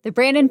The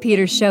Brandon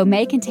Peters Show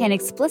may contain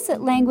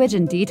explicit language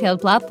and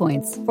detailed plot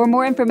points. For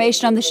more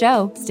information on the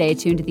show, stay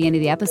tuned to the end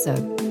of the episode.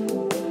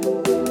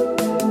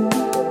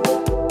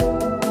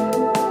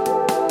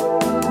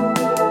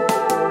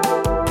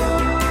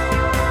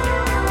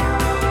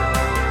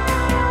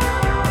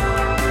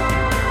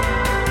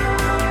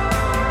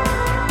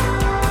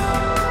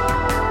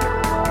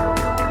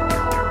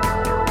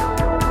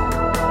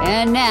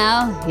 And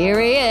now,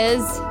 here he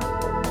is,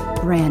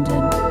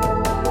 Brandon.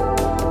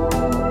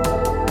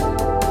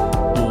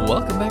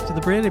 Welcome back to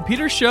the Brandon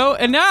Peters Show,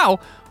 and now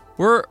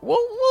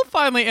we'll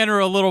finally enter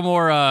a little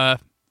more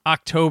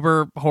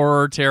October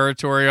horror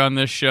territory on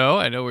this show.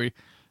 I know we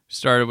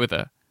started with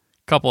a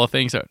couple of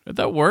things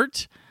that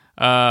worked.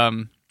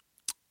 We're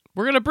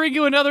going to bring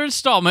you another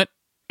installment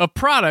of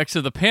Products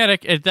of the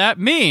Panic, and that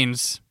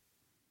means,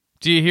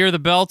 do you hear the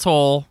bell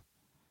toll?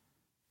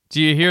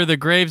 Do you hear the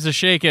graves a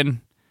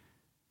shaking?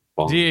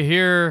 Do you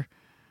hear,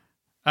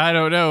 I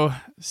don't know,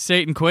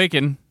 Satan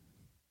quaking?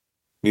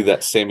 Need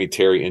that Sammy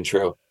Terry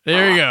intro.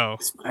 There you go.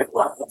 It's my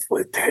love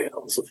with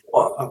tales of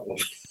love.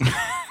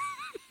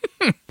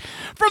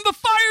 From the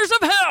fires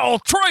of hell,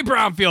 Troy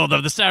Brownfield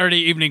of the Saturday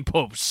Evening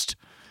Post.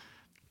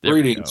 There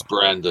Greetings,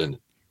 Brandon.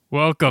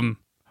 Welcome,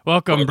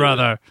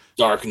 brother.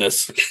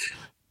 Darkness.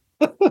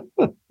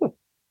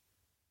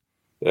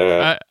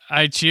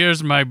 I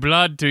cheers my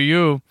blood to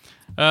you,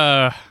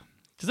 'cause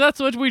that's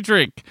what we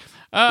drink.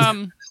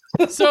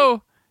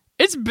 So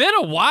it's been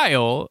a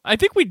while. I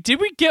think we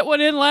get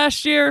one in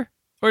last year,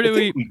 or did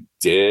we? We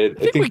did.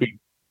 I think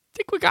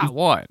we got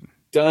one.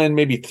 Done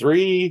maybe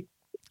 3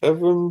 of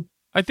them.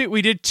 I think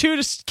we did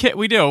 2 to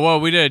we did. Well,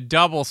 we did a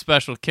double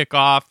special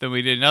kickoff, then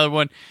we did another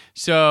one.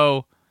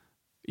 So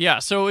yeah,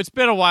 so it's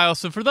been a while.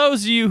 So for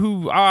those of you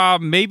who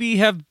maybe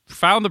have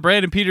found the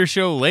Brandon Peters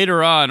Show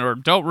later on or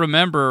don't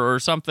remember or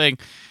something,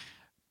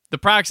 the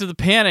Products of the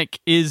Panic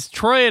is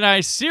Troy and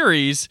I's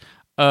series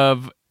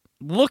of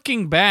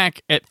looking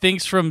back at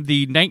things from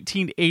the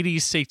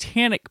 1980s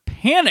Satanic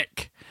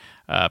Panic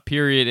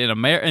period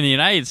in the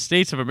United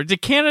States of America.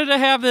 Did Canada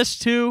have this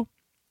too?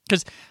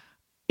 Because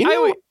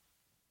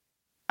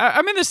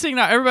I'm in this thing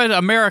now. Everybody's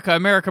America.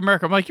 I'm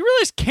like, you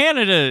realize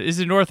Canada is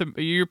in North?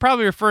 You're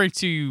probably referring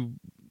to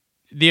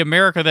the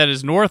America that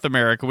is North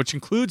America, which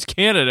includes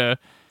Canada,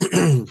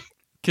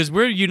 because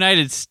we're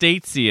United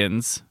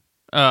Statesians.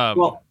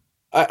 Well,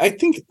 I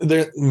think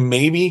there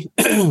maybe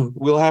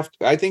we'll have.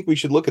 I think we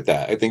should look at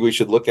that. I think we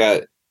should look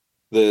at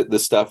the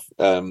stuff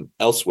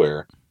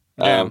elsewhere,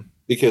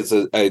 because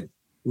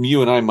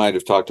you and I might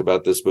have talked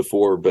about this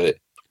before, but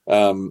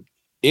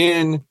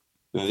in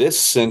this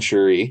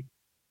century,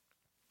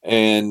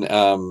 and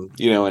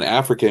in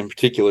Africa in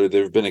particular,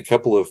 there have been a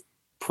couple of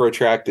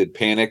protracted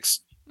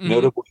panics,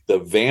 notably the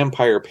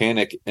vampire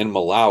panic in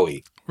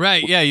Malawi.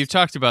 Right? Yeah, you've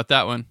talked about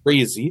that one.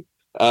 Crazy,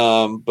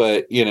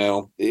 but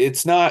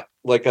it's not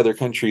like other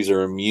countries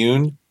are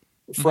immune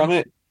from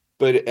it,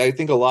 but I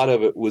think a lot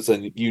of it was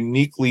a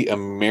uniquely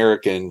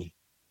American,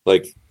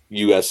 like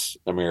U.S.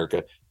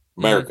 America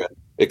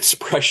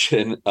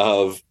expression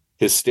of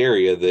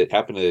hysteria that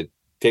happened to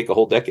take a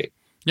whole decade.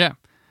 Yeah,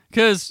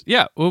 because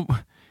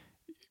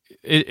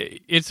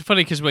it's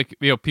funny because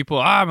people,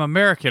 I'm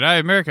American.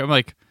 I'm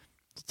like,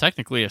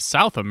 technically a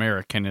South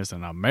American is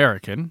an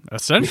American, a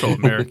Central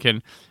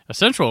American,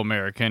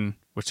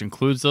 which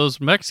includes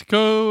those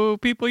Mexico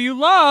people you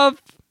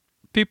love.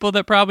 People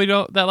that probably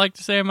that like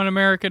to say I'm an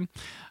American.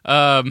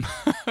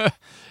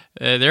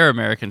 They're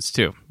Americans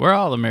too. We're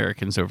all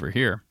Americans over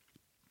here.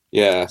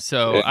 Yeah.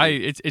 So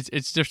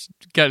it's just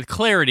got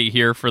clarity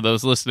here for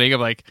those listening.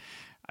 I'm like,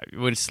 I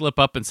would slip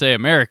up and say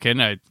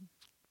American. I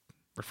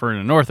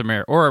referring to North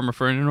America, or I'm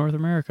referring to North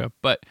America.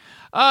 But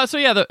so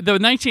yeah, the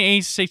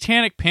 1980s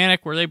Satanic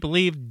Panic, where they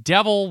believed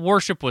devil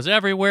worship was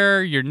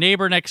everywhere. Your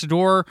neighbor next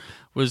door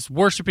was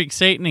worshiping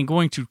Satan and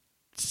going to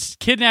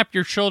kidnap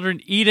your children,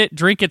 eat it,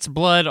 drink its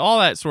blood, all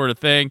that sort of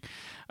thing.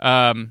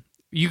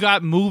 You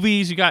got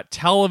movies, you got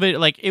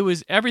television, like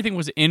everything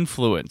was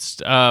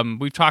influenced.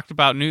 We've talked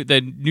about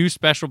the new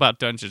special about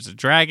Dungeons and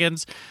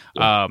Dragons.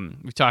 Yeah.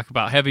 We talked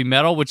about heavy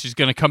metal, which is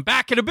going to come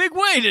back in a big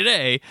way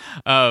today.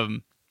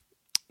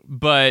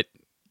 But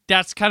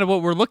that's kind of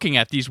what we're looking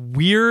at, these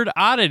weird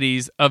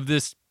oddities of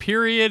this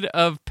period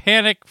of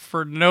panic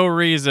for no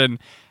reason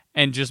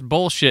and just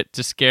bullshit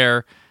to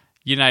scare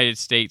United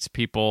States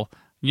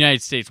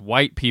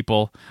white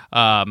people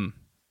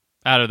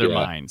out of their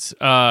minds.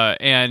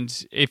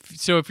 And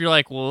if you're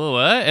like, well,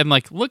 what? And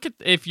like, look at,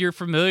 if you're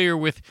familiar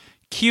with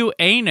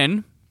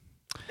QAnon,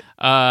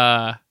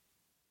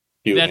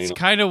 that's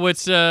kind of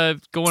what's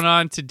going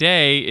on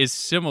today, is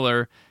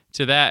similar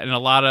to that, and a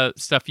lot of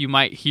stuff you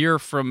might hear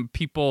from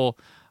people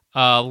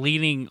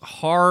leaning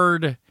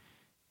hard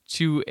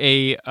to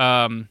a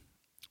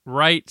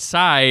right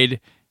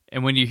side,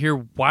 and when you hear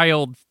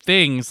wild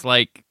things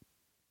like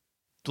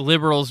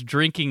liberals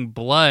drinking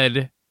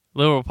blood,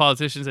 liberal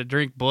politicians that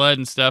drink blood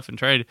and stuff, and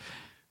try to,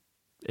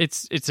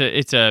 it's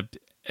a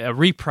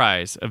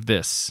reprise of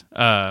this.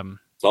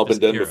 It's all been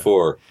done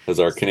before, as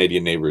our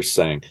Canadian neighbors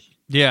sang.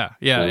 Yeah.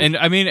 And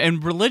I mean,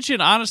 and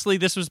religion, honestly,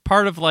 this was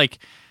part of like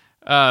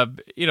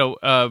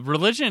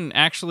religion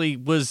actually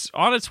was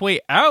on its way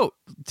out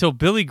till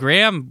Billy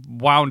Graham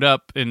wound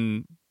up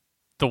in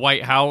the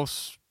White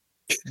House.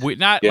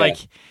 Not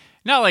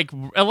like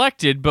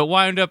elected, but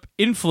wound up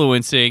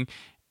influencing,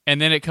 and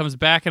then it comes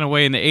back in a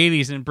way in the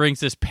 80s and brings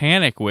this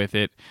panic with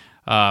it,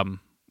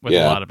 with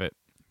a lot of it.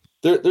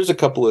 There's a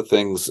couple of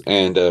things,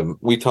 and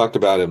we talked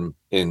about them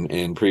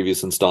in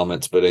previous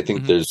installments, but I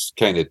think there's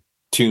kind of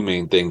two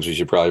main things we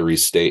should probably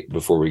restate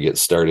before we get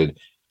started.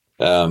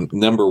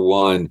 Number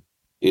one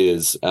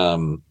is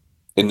in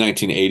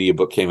 1980, a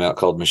book came out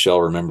called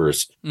Michelle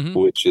Remembers,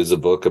 which is a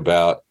book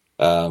about...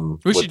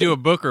 we should do a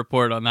book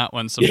report on that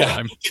one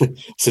sometime. Yeah.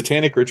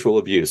 Satanic ritual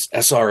abuse,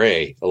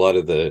 SRA. A lot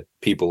of the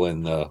people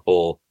in the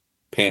whole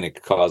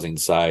panic causing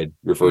side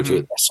refer to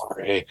it as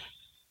SRA.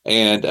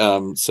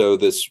 And so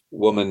this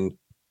woman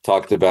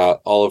talked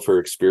about all of her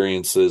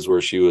experiences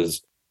where she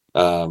was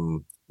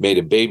made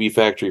a baby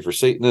factory for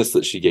Satanists,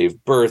 that she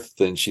gave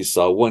birth, and she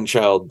saw one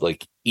child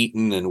like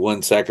eaten and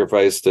one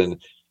sacrificed and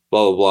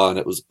blah, blah, blah. And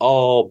it was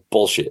all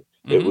bullshit.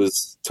 It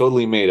was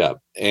totally made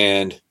up.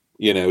 And,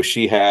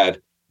 she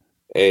had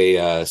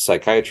a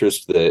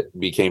psychiatrist that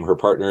became her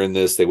partner in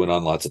this. They went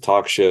on lots of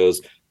talk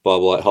shows, blah,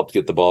 blah. It helped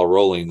get the ball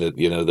rolling that,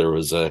 there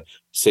was a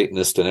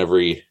Satanist in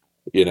every,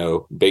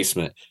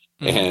 basement.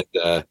 And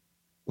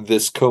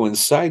this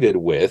coincided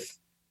with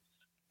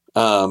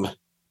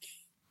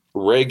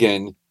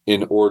Reagan,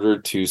 in order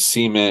to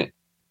cement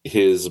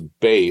his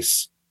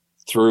base,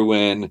 threw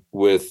in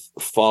with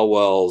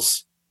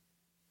Falwell's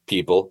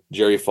people,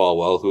 Jerry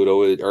Falwell,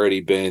 who had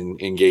already been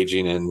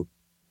engaging in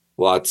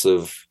lots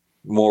of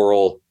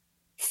moral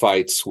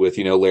fights with,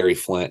 Larry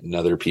Flint and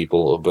other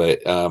people.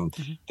 But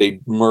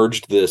they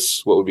merged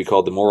this, what would be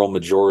called the moral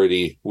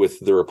majority, with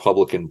the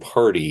Republican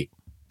Party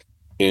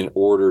in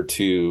order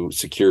to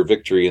secure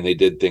victory. And they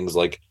did things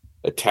like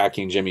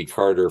attacking Jimmy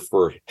Carter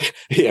for,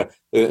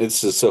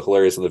 it's just so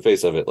hilarious in the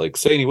face of it, like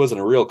saying he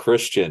wasn't a real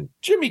Christian.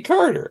 Jimmy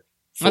Carter.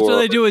 That's what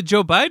they do with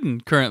Joe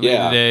Biden currently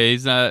today.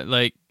 He's not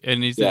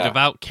and he's a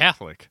devout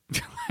Catholic.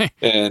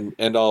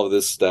 and all of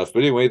this stuff. But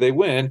anyway, they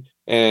win.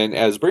 And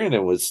as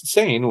Brandon was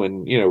saying,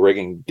 when,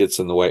 Reagan gets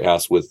in the White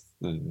House with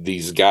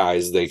these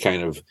guys, they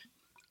kind of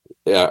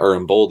are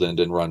emboldened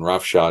and run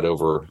roughshod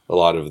over a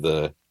lot of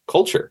the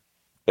culture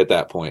at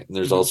that point. And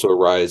there's also a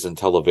rise in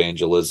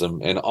televangelism.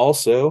 And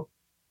also,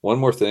 one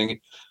more thing,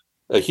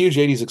 a huge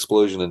 80s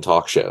explosion in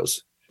talk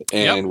shows.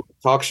 And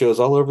talk shows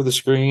all over the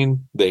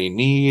screen, they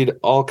need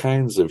all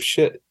kinds of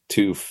shit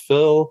to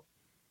fill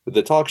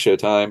the talk show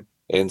time.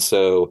 And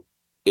so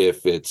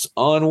if it's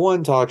on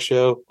one talk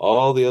show,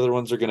 all the other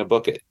ones are going to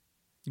book it.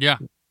 Yeah.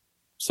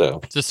 So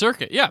it's a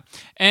circuit. Yeah.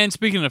 And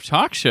speaking of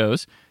talk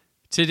shows,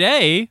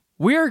 today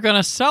we are going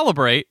to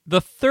celebrate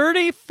the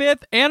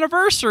 35th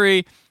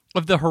anniversary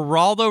of the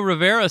Geraldo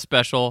Rivera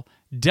special,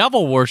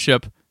 Devil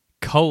Worship,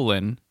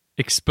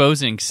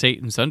 Exposing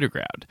Satan's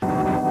Underground.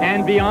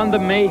 And beyond the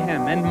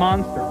mayhem and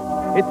monsters,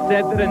 it's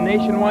said that a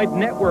nationwide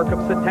network of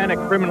satanic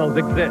criminals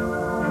exists.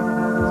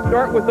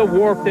 Start with the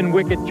warped and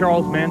wicked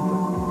Charles Manson.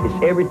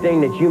 It's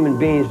everything that human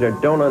beings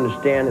don't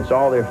understand. It's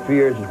all their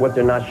fears. It's what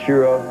they're not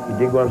sure of. You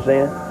dig what I'm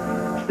saying?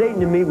 Satan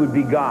to me would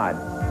be God.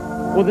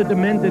 Or the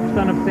demented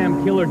son of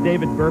Sam killer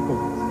David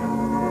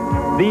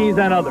Berkowitz. These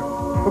and others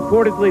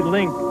purportedly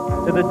linked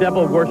to the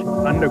Devil Worship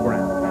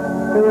Underground.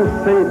 Here's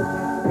Satan.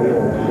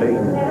 Here's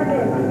Satan.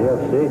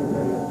 Here's Satan.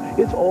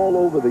 It's all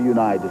over the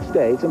United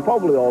States and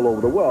probably all over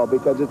the world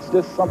because it's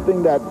just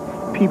something that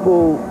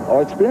people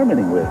are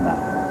experimenting with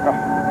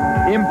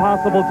now.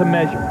 Impossible to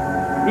measure,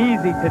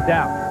 easy to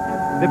doubt.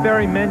 The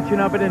very mention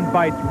of it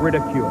invites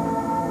ridicule.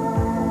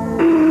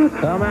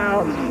 Come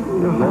out.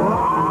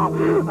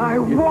 No, I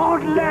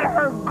won't let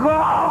her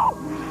go.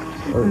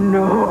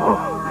 No.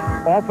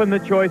 Often the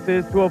choice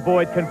is to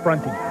avoid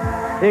confronting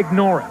it,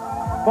 ignore it,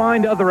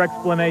 find other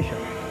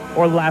explanations,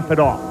 or laugh it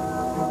off.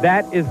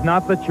 That is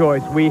not the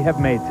choice we have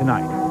made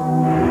tonight.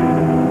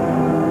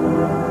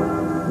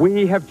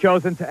 We have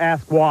chosen to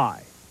ask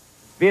why.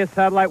 Via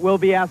satellite, we'll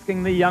be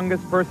asking the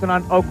youngest person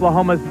on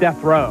Oklahoma's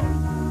death row,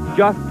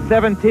 just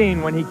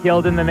 17 when he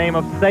killed in the name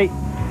of Satan,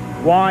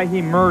 why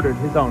he murdered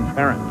his own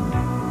parents.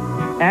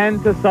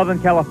 And to Southern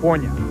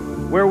California,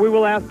 where we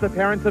will ask the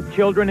parents of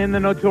children in the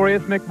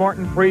notorious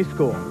McMartin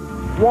preschool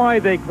why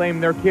they claim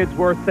their kids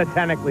were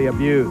satanically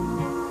abused.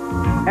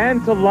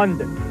 And to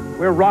London,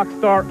 where rock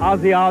star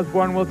Ozzy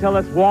Osbourne will tell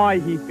us why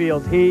he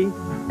feels he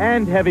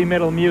and heavy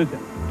metal music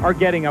are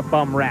getting a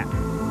bum rap.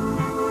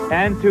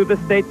 And to the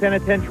state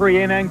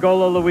penitentiary in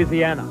Angola,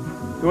 Louisiana,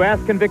 to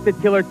ask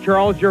convicted killer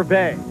Charles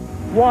Gervais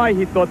why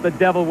he thought the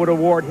devil would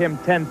award him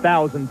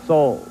 10,000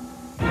 souls.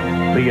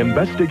 The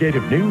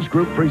Investigative News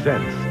Group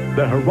presents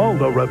the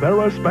Geraldo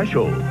Rivera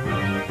Special.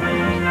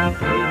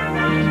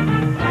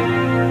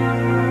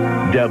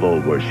 Devil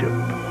Worship.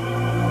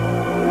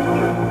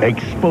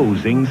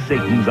 Exposing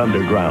Satan's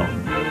Underground.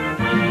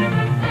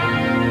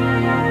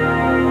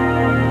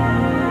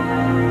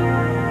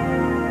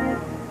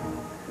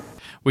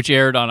 Which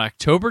aired on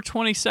October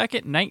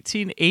 22nd,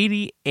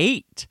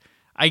 1988.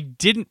 I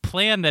didn't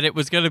plan that it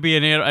was going to be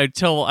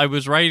until I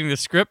was writing the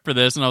script for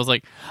this, and I was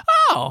like,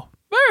 oh,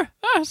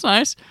 that's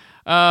nice.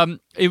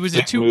 It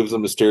was moves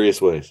in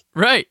mysterious ways.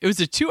 Right. It was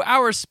a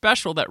 2-hour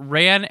special that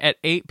ran at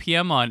 8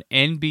 p.m. on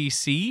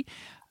NBC.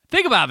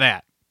 Think about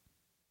that.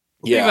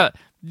 Yeah.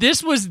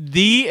 This was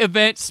the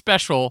event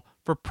special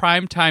for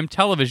primetime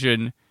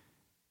television.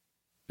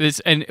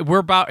 And we're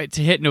about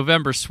to hit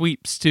November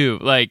sweeps too.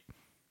 Like,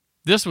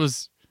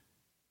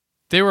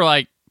 they were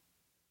like,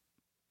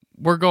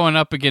 we're going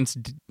up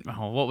against,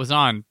 what was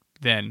on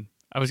then?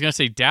 I was going to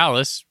say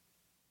Dallas,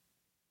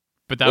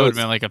 but that would have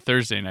been like a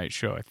Thursday night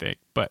show, I think.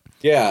 But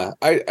yeah,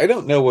 I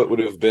don't know what would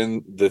have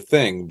been the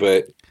thing,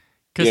 but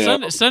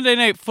because Sunday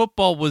Night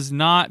Football was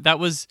not. That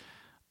was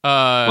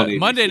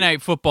Monday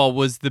Night Football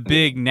was the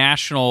big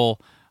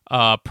national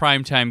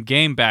primetime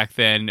game back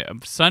then.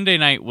 Sunday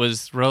night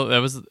was did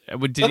Sunday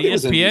ESPN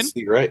was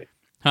NBC, right?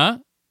 Huh?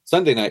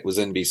 Sunday night was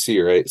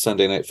NBC, right?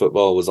 Sunday Night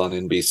Football was on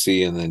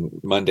NBC, and then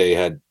Monday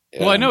had.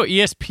 Well, I know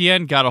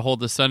ESPN got a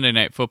hold of Sunday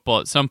Night Football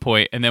at some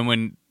point, and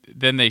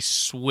then they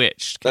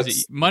switched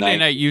because Monday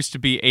night used to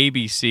be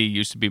ABC,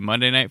 used to be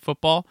Monday Night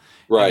Football,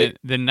 right?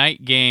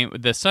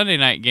 The Sunday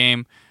night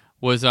game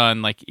was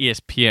on like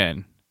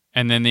ESPN,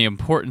 and then the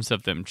importance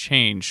of them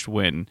changed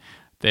when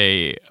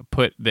they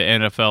put the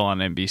NFL on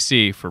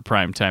NBC for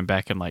prime time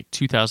back in like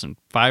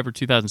 2005 or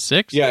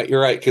 2006. Yeah, you're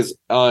right, because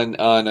on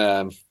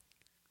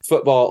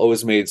football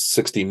always made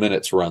 60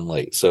 Minutes run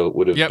late, so it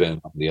would have been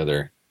on the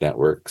other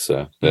network,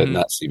 so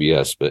not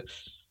CBS,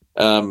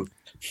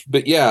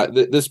 but yeah,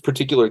 this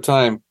particular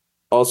time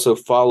also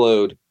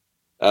followed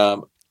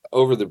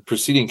over the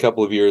preceding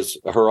couple of years.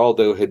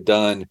 Geraldo had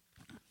done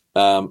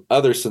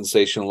other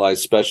sensationalized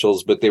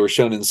specials, but they were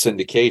shown in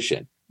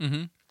syndication.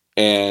 Mm-hmm.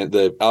 And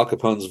the Al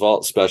Capone's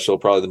Vault special,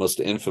 probably the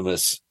most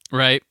infamous,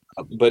 right?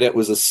 But it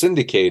was a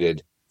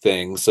syndicated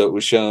thing, so it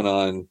was shown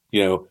on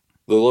the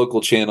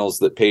local channels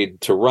that paid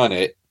to run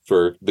it.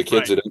 For the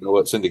kids that don't know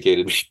what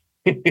syndicated means,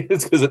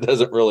 it's because it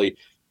doesn't really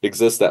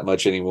exist that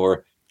much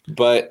anymore.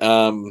 But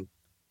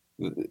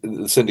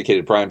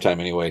syndicated primetime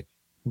anyway.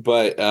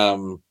 But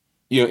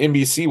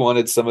NBC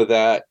wanted some of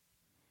that,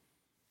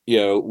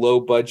 low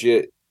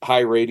budget, high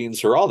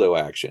ratings Geraldo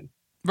action.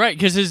 Right,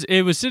 because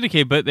it was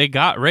syndicated, but they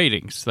got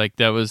ratings. Like,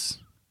 that was...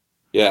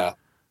 Yeah.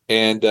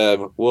 And,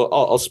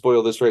 I'll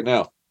spoil this right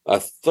now. A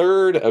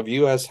third of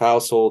U.S.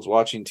 households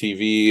watching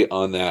TV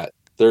on that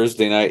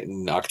Thursday night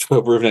in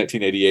October of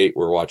 1988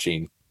 were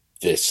watching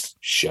this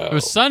show. It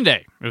was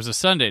Sunday. It was a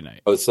Sunday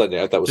night. Oh, it's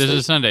Sunday. I thought it was Thursday.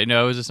 A Sunday.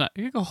 No, it was a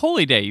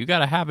holy day. You got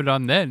to have it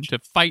on then to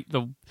fight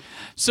the...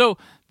 So,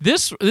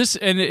 this,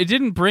 and it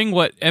didn't bring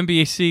what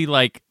NBC,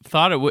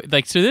 thought it would...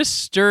 so this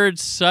stirred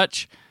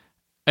such...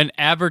 an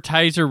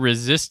advertiser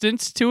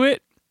resistance to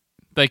it.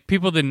 Like,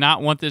 people did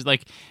not want this.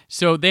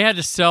 So they had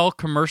to sell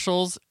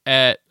commercials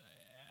at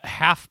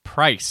half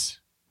price,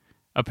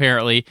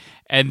 apparently.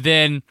 And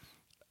then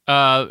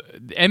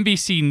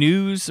NBC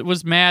News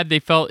was mad. They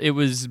felt it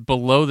was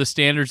below the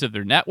standards of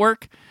their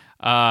network.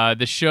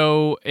 The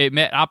show, it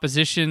met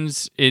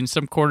oppositions in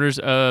some corners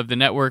of the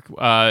network.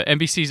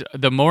 NBC's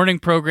The Morning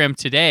Program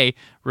Today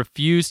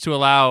refused to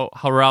allow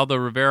Geraldo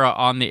Rivera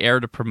on the air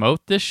to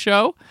promote this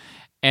show.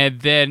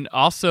 And then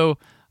also,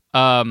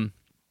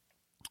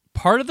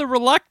 part of the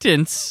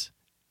reluctance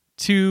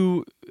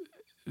to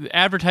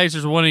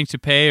advertisers wanting to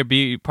pay or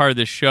be part of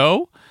the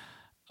show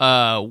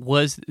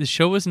was the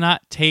show was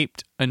not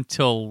taped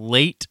until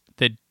late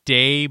the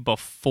day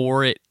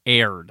before it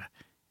aired,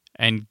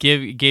 and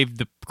gave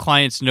the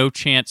clients no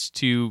chance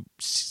to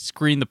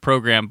screen the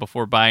program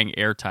before buying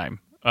airtime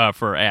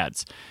for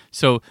ads.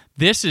 So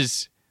this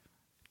is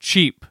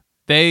cheap.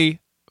 They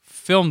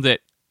filmed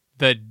it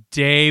the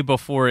day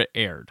before it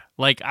aired.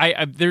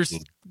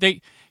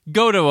 They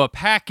go to a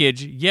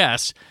package,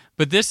 yes,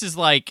 but this is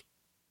like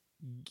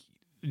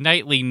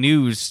nightly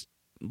news,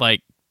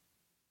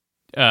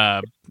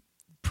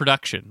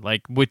 production,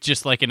 with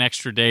just an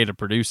extra day to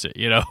produce it.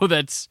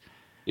 That's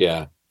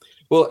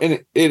well,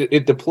 and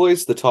it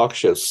deploys the talk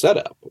show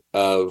setup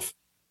of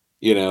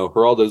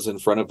Geraldo's in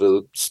front of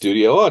the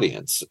studio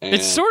audience. And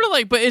it's sort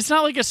of but it's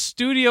not like a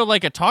studio,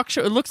 like a talk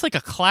show. It looks like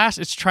a class.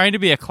 It's trying to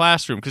be a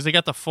classroom because they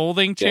got the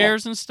folding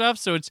chairs and stuff.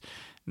 So it's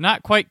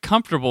not quite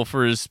comfortable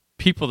for his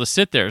people to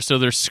sit there. So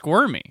they're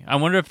squirmy. I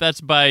wonder if that's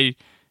by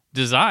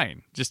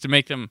design, just to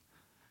make them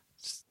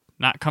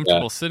not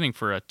comfortable sitting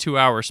for a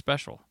 2-hour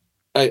special.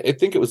 I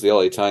think it was the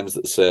LA Times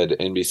that said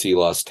NBC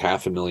lost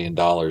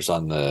 $500,000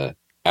 on the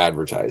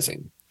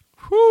advertising.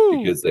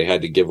 Whew. Because they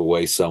had to give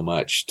away so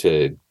much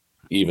to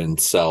even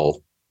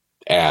sell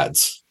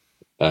ads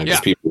because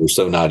people were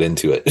so not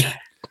into it.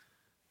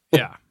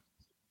 yeah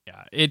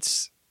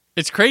it's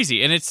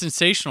crazy, and it's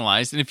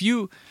sensationalized. And if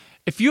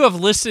you have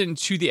listened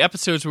to the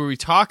episodes where we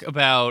talk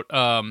about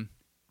I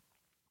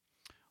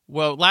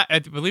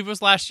believe it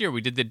was last year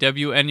we did the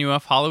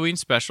WNUF Halloween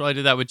special. I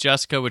did that with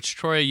Jessica, which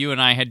Troy, you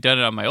and I had done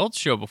it on my old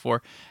show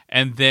before,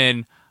 and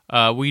then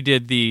we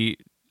did the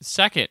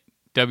second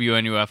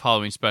WNUF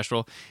Halloween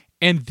special.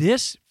 And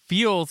this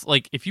feels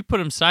like, if you put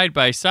them side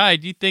by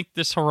side, you think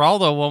this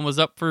Geraldo one was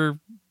up for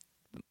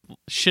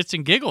shits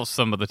and giggles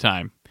some of the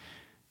time.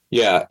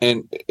 Yeah,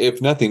 and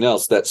if nothing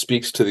else, that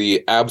speaks to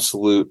the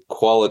absolute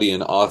quality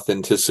and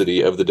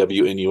authenticity of the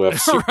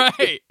WNUF.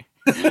 Right.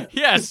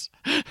 Yes.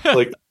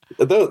 Like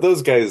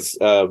those guys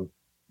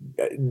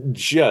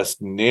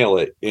just nail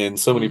it in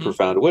so many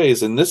profound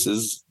ways, and this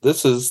is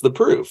the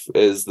proof,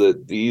 is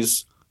that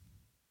these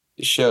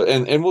show,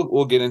 and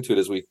we'll get into it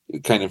as we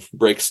kind of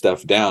break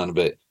stuff down,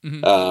 but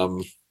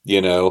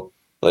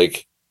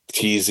like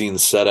teasing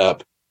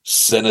setup,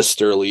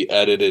 sinisterly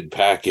edited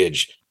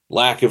package,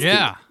 lack of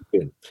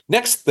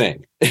next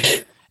thing.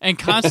 And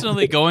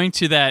constantly going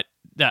to that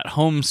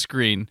home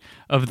screen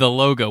of the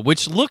logo,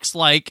 which looks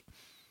like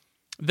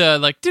the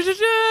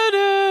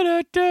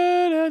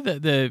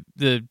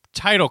the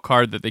title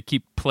card that they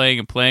keep playing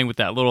and playing with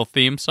that little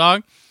theme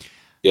song.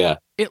 Yeah,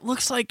 it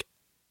looks like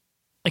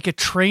a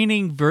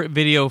training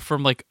video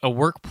from like a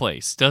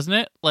workplace, doesn't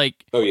it? Like,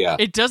 oh yeah,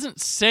 it doesn't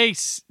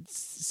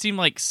seem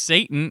like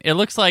Satan. It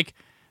looks like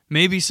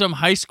maybe some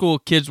high school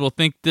kids will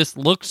think this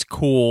looks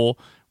cool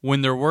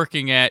when they're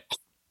working at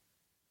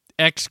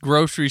X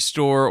grocery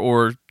store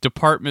or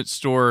department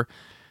store.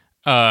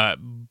 But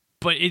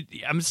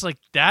I'm just like,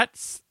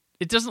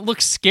 it doesn't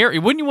look scary.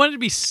 Wouldn't you want it to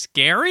be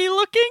scary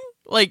looking?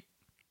 Like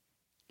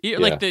the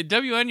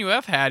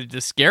WNUF had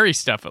the scary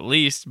stuff at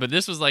least, but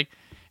this was like,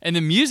 and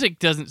the music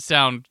doesn't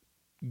sound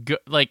good.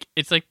 Like,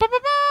 it's like,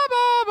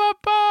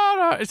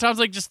 it sounds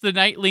like just the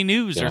nightly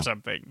news or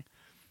something.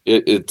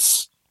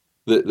 It's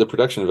the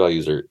production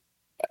values are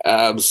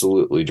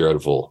absolutely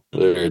dreadful.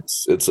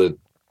 It's a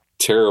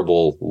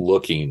terrible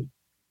looking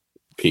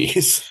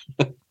piece.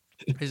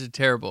 It's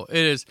terrible.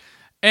 It is.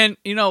 And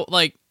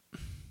like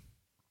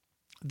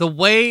the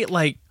way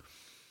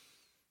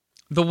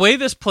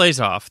this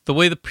plays off, the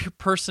way the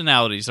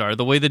personalities are,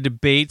 the way the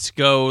debates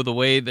go, the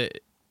way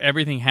that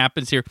everything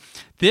happens here,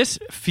 this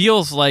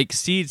feels like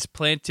seeds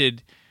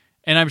planted,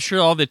 and I'm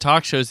sure all the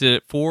talk shows did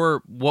it,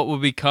 for what will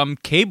become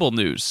cable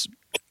news.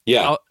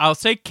 Yeah. I'll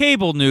say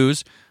cable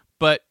news,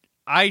 but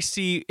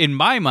in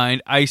my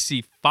mind, I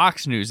see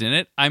Fox News in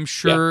it. I'm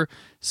sure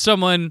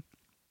someone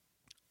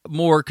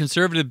more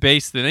conservative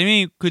based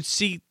than could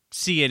see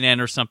CNN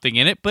or something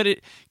in it, but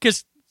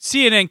because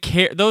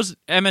CNN those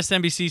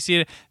MSNBC,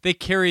 CNN, they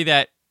carry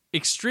that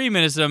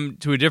extremism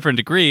to a different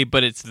degree,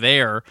 but it's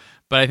there.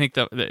 But I think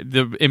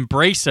the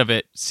embrace of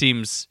it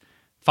seems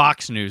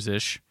Fox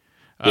News-ish.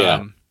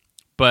 Yeah.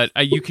 But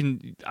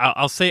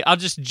I'll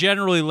just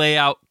generally lay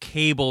out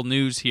cable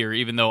news here,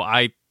 even though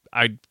I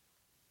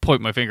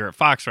point my finger at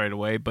Fox right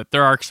away. But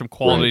there are some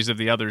qualities of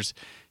the others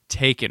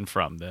taken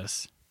from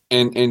this.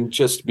 And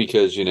just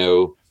because,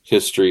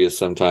 history is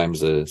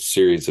sometimes a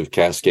series of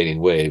cascading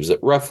waves,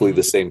 at roughly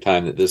the same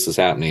time that this is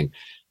happening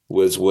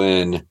was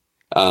when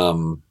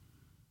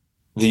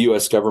the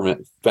U.S.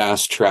 government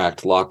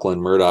fast-tracked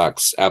Lachlan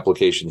Murdoch's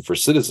application for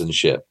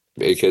citizenship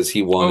because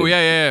he wanted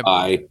to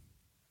buy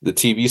the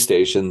TV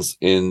stations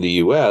in the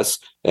U.S.,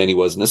 and he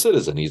wasn't a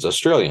citizen. He's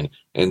Australian.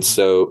 And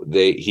so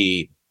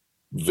he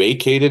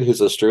vacated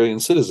his Australian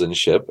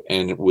citizenship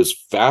and was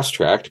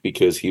fast-tracked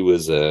because he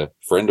was a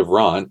friend of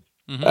Ron,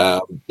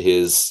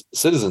 his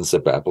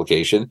citizenship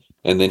application,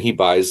 and then he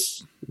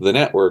buys the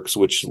networks,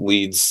 which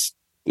leads,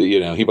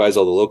 he buys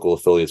all the local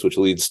affiliates, which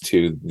leads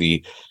to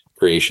the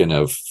creation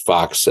of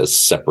Fox as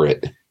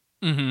separate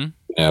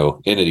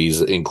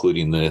entities,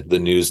 including the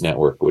news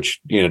network,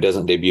 which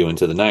doesn't debut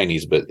into the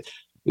 90s, but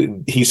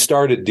he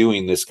started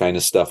doing this kind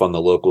of stuff on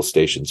the local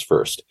stations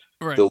first.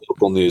 Right. The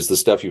local news, the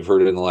stuff you've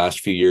heard in the last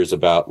few years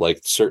about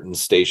like certain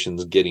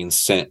stations getting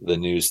sent the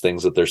news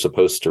things that they're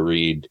supposed to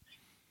read,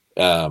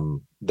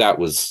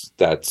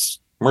 that's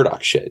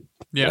Murdoch shit.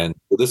 Yeah. And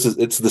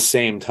it's the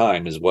same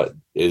time as what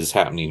is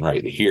happening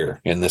right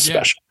here in this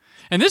special.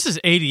 And this is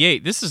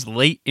 88. This is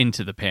late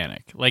into the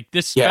panic. Like,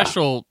 this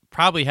special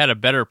probably had a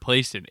better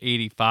place in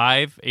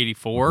 85,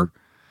 84.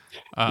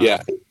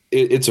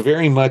 It's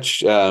very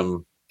much,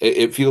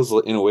 it feels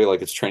in a way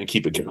like it's trying to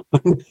keep it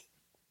going.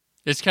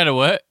 It's kind of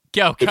what?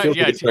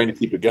 It's trying to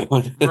keep it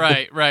going.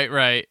 Right.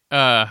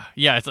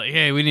 It's like,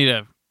 hey, we need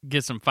to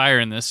get some fire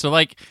in this. So,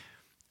 like,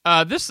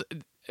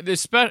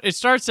 it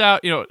starts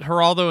out,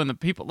 Geraldo and the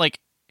people, like,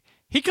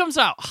 he comes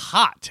out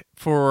hot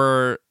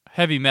for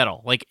heavy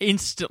metal, like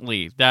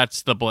instantly.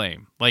 That's the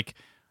blame. Like,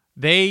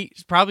 they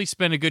probably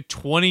spend a good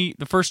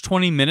the first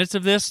 20 minutes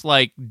of this,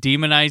 like,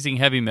 demonizing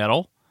heavy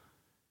metal.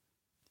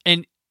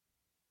 And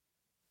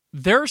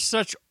there's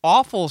such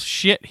awful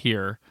shit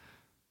here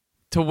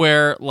to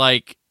where,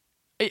 like,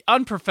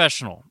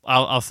 unprofessional,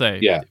 I'll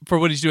say, for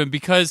what he's doing,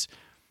 because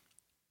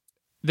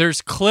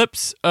there's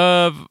clips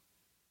of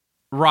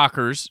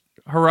rockers.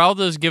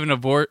 Geraldo's given a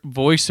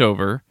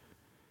voiceover,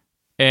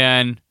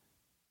 and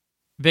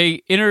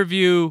they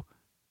interview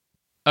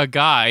a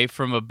guy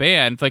from a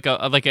band, like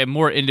a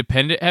more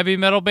independent heavy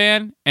metal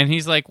band, and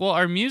he's like, well,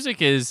 our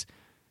music is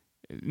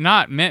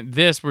not meant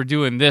this, we're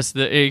doing this.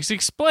 He's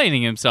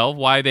explaining himself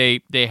why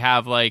they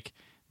have like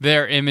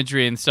their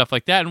imagery and stuff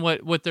like that, and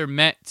what they're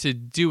meant to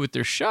do with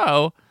their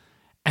show.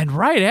 And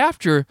right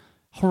after,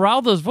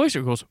 Geraldo's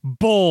voiceover goes,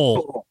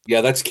 bull.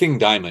 Yeah, that's King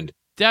Diamond.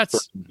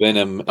 That's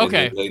Venom,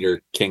 okay. And then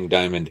later King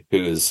Diamond,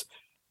 who is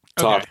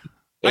okay.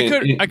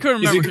 talking. I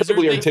couldn't remember. He's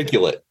incredibly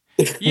articulate.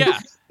 Yeah,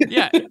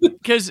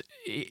 because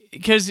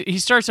he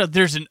starts out,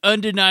 there's an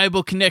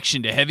undeniable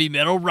connection to heavy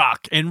metal,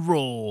 rock and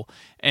roll,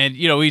 and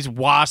he's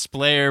Wasp,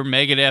 Slayer,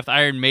 Megadeth,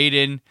 Iron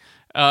Maiden,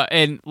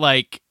 and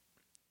like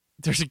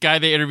there's a guy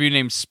they interviewed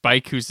named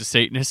Spike who's a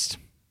Satanist,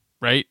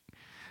 right?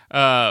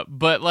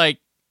 But like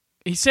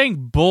he's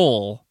saying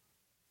 "bull"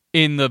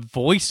 in the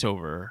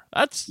voiceover.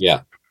 That's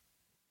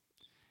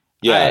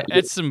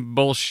that's some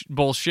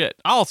bullshit.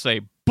 I'll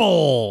say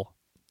 "bull."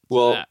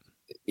 Well,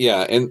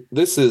 yeah, and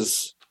this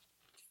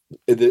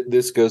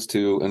goes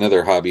to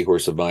another hobby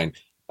horse of mine.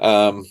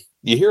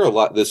 You hear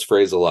this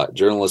phrase a lot,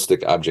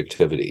 journalistic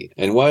objectivity,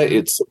 and what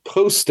it's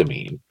supposed to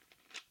mean,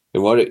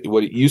 and what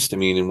it used to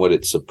mean, and what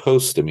it's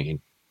supposed to mean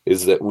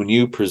is that when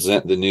you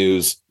present the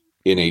news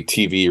in a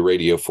TV,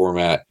 radio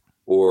format,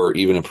 or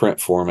even a print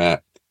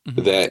format,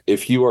 that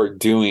if you are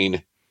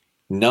doing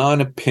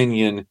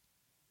non-opinion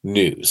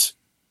news,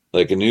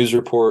 like a news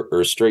report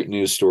or a straight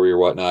news story or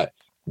whatnot,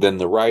 then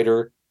the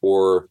writer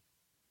or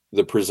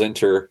the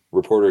presenter,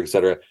 reporter,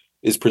 etc.,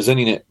 is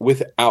presenting it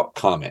without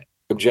comment.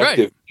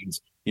 Objective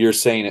means you're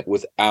saying it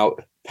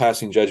without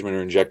passing judgment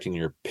or injecting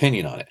your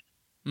opinion on it.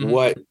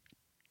 What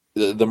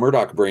the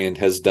Murdoch brand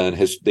has done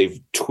they've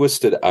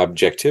twisted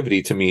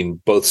objectivity to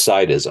mean both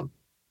sidism.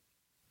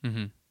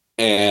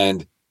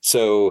 And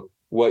so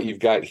what you've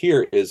got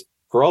here is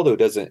Geraldo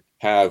doesn't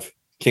have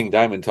King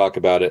Diamond talk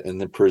about it and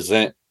then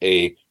present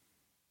a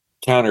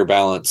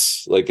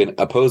counterbalance, like an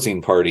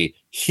opposing party.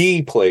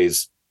 He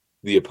plays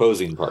the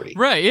opposing party.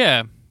 Right,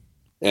 yeah.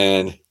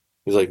 And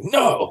he's like,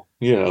 no,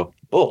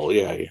 bull,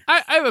 yeah.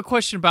 I have a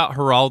question about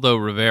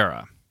Geraldo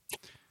Rivera.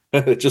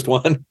 Just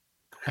one?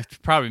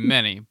 Probably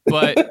many,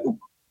 but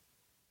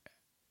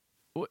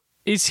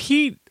is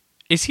he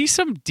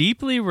some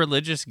deeply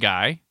religious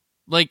guy?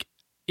 Like,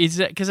 is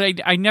that because I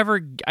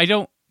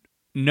don't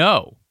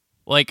know.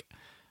 Like,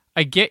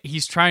 I get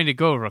he's trying to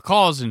go to a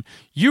cause, and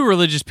you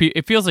religious people,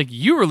 it feels like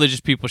you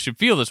religious people should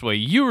feel this way.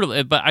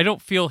 But I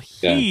don't feel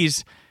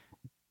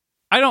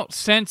I don't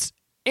sense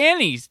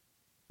any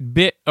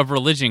bit of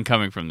religion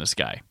coming from this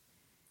guy.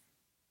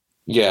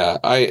 Yeah,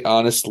 I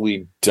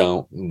honestly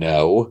don't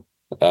know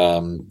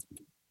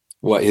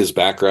what his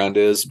background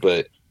is,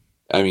 but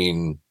I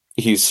mean,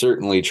 he's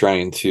certainly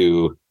trying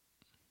to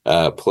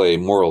play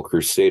moral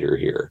crusader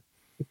here.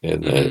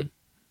 And that,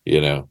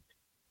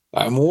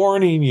 I'm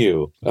warning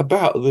you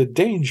about the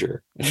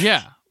danger.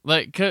 Yeah,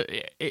 like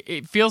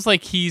it feels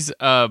like he's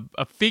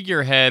a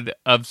figurehead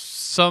of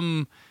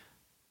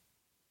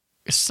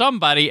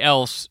somebody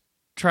else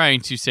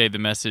trying to say the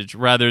message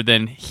rather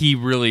than he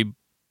really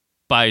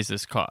buys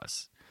this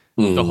cause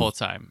the whole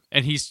time.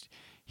 And he's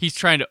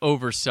trying to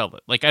oversell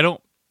it. Like,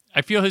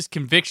 I feel his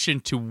conviction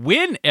to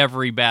win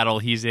every battle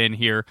he's in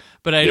here,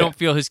 but I don't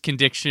feel his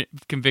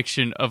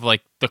conviction of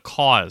like the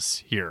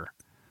cause here.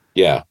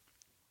 Yeah.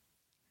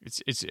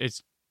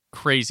 It's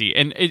crazy.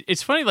 And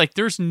it's funny, like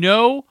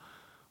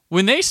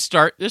when they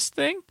start this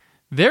thing,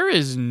 there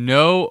is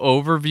no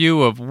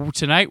overview of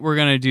tonight we're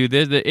going to do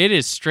this. It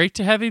is straight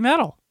to heavy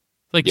metal.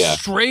 Like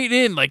straight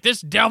in, like this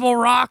devil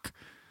rock.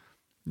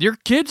 Your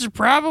kids are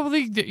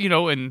probably,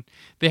 and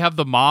they have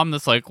the mom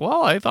that's like,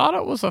 well, I thought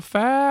it was a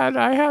fad.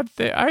 I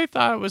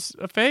thought it was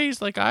a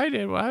phase like I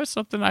did. Well, I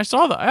saw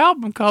the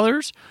album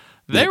colors.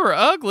 They were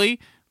ugly,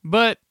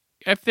 but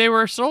if they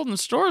were sold in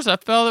stores, I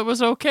felt it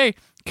was okay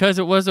because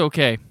it was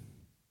okay.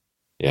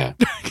 Yeah.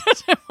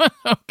 Because it was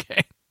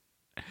okay.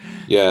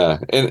 Yeah.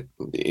 And,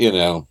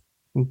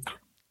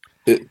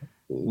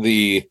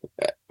 the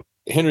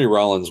Henry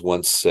Rollins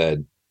once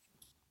said,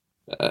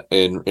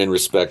 in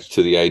respect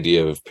to the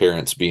idea of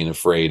parents being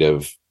afraid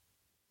of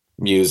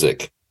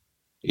music,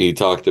 he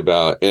talked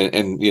about,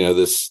 and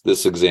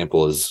this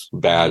example is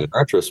bad in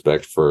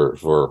retrospect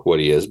for what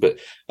he is, but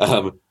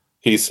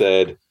he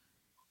said,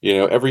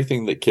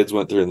 everything that kids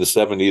went through in the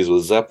 70s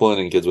with Zeppelin,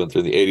 and kids went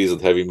through the 80s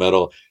with heavy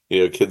metal,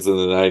 kids in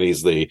the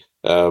 90s, they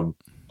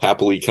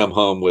happily come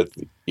home with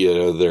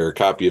their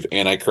copy of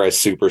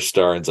Antichrist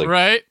Superstar, and it's like,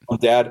 right, oh,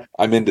 Dad,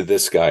 I'm into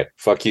this guy.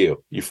 Fuck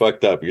you. You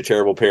fucked up. You're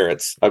terrible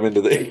parents. I'm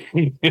into the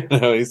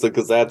he's like,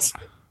 because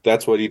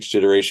that's what each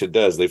generation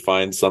does. They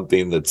find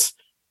something that's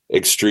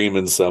extreme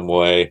in some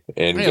way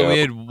and go, we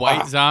had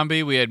White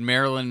Zombie, we had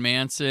Marilyn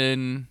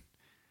Manson.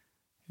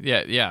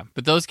 Yeah.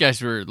 But those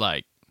guys were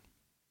like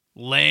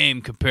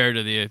lame compared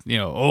to the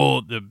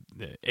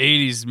the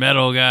 80s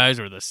metal guys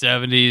or the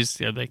 70s.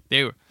 Yeah,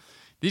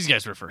 these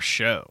guys were for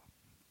show.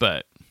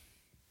 But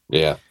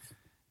yeah.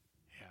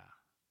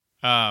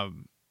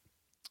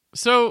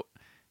 So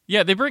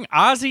they bring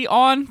Ozzy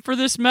on for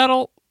this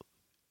metal,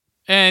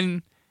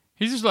 and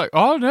he's just like,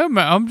 oh no,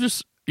 man,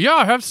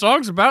 I have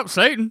songs about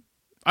Satan.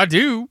 I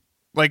do.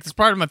 Like, it's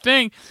part of my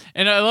thing.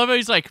 And I love it.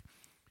 He's like,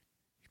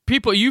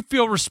 people, you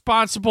feel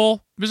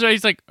responsible.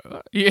 He's like,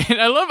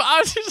 and I love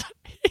Ozzy.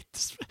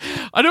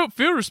 I don't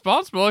feel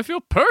responsible. I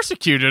feel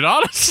persecuted,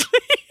 honestly.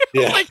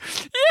 Yeah. Like,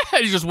 yeah.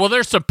 He goes, well,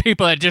 there's some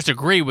people that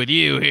disagree with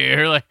you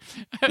here. Like,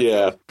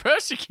 yeah.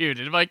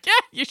 Persecuted. I'm like, yeah,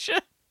 you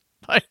should.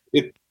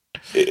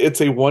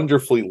 It's a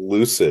wonderfully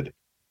lucid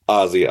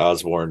Ozzy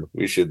Osbourne,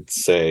 we should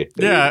say.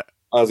 Yeah.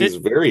 Ozzy's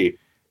very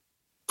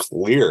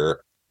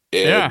clear.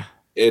 And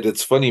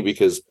it's funny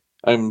because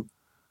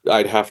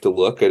I'd have to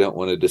look. I don't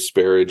want to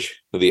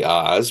disparage the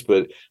Oz,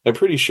 but I'm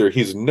pretty sure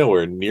he's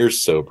nowhere near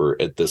sober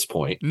at this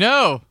point.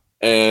 No.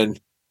 And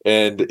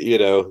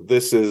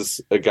this is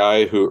a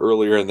guy who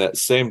earlier in that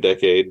same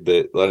decade,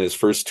 that on his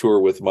first tour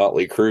with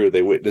Motley Crue,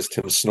 they witnessed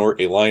him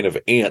snort a line of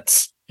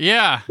ants.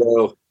 Yeah.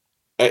 So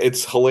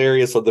it's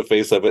hilarious on the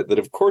face of it that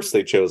of course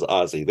they chose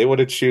Ozzy. They want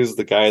to choose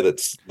the guy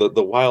that's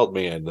the wild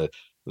man,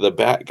 the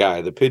bat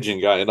guy, the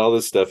pigeon guy, and all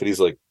this stuff. And he's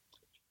like,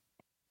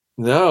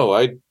 no,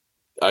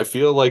 I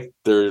feel like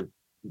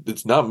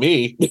it's not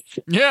me.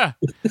 Yeah.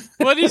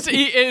 Well,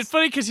 it's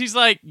funny because he's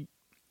like,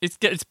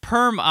 it's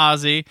perm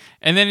Ozzy,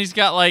 and then he's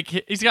got like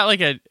a,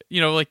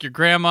 like your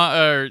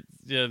grandma or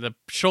the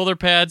shoulder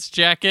pads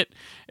jacket,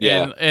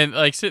 and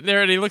like sitting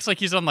there, and he looks like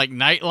he's on like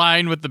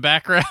Nightline with the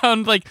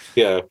background. Like,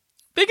 yeah,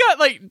 they got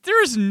like,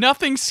 there is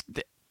nothing.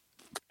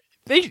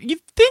 You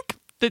think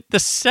that the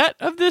set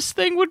of this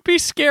thing would be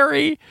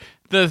scary,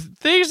 the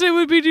things that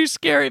would be too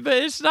scary, but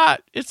it's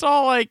not. It's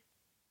all like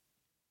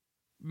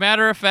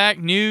matter of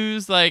fact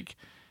news, like.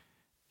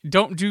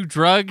 Don't do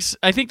drugs.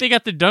 I think they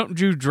got the don't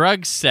do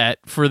drugs set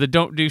for the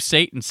don't do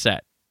Satan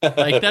set.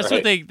 Like that's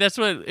right. that's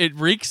what it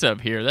reeks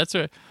of here. That's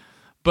what,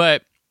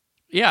 but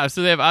yeah.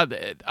 So they have.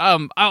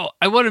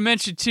 I want to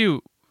mention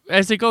too,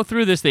 as they go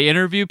through this, they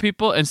interview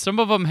people, and some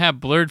of them have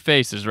blurred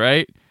faces,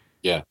 right?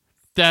 Yeah,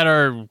 that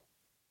are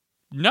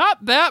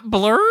not that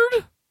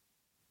blurred.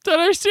 That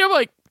I see, I'm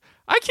like,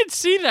 I can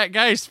see that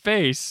guy's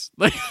face.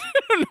 Like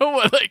I don't know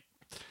what. Like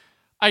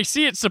I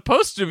see it's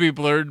supposed to be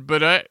blurred,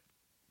 but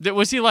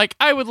was he like,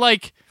 I would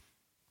like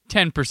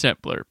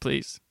 10% blur,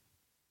 please?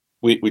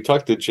 We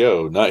talked to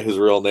Joe, not his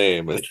real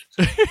name.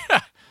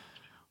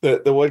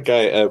 the one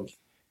guy,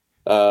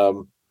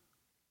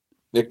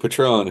 Nick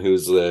Patron,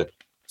 who's the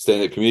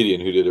stand-up comedian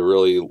who did a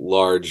really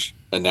large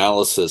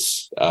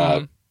analysis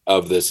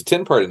of this, a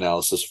 10-part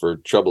analysis for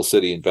Trouble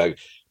City, in fact,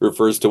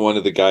 refers to one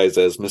of the guys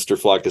as Mr.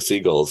 Flock of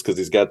Seagulls because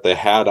he's got the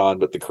hat on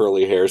but the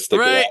curly hair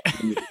sticking out.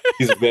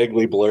 He's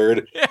vaguely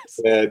blurred. Yes.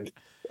 And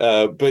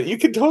but you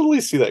can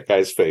totally see that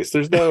guy's face.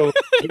 There's no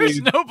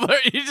no blur.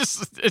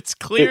 It's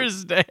clear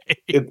as day.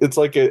 It's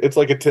like a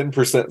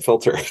 10%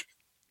 filter.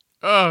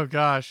 Oh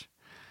gosh.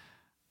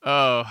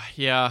 Oh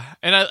yeah.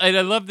 And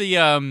I love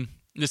the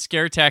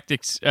scare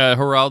tactics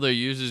Geraldo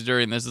uses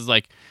during this. Is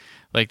like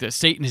that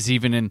Satan is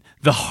even in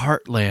the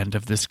heartland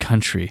of this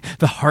country.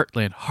 The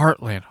heartland.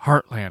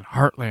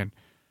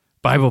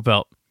 Bible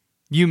Belt.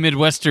 You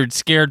Midwestern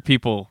scared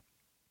people.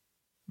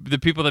 The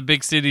people that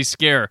big cities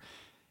scare.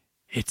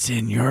 It's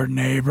in your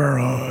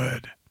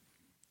neighborhood.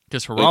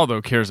 Because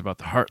Geraldo cares about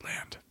the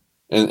heartland.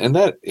 And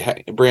that,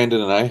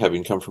 Brandon and I,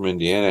 having come from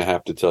Indiana,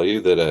 have to tell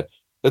you that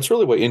that's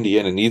really why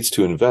Indiana needs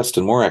to invest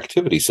in more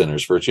activity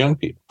centers for its young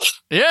people.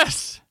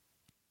 Yes.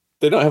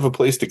 They don't have a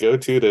place to go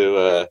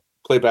to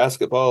play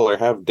basketball or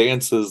have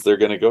dances. They're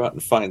going to go out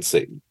and find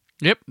Satan.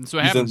 Yep, that's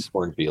what happens. happens. He's in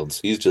cornfields.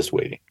 He's just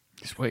waiting.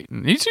 He's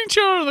waiting. You seen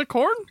Children of the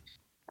Corn?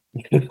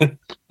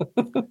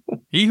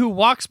 He who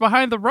walks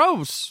behind the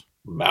rows.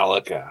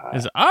 Malachi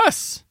is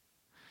us.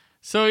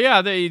 So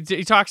yeah,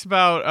 he talks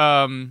about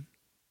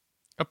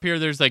up here.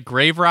 There's like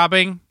grave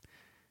robbing,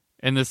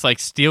 and this like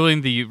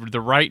stealing the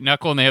right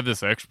knuckle, and they have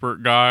this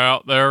expert guy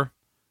out there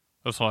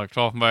that's like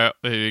talking about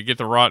they get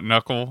the right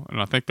knuckle, and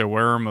I think they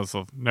wear them as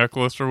a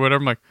necklace or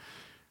whatever. I'm like,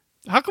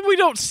 how come we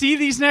don't see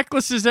these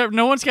necklaces?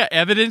 No one's got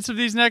evidence of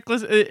these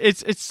necklaces.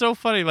 It's so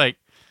funny. Like,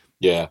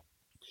 yeah,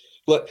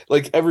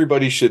 like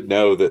everybody should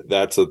know that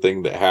that's a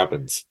thing that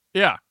happens.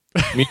 Yeah.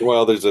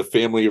 Meanwhile, there's a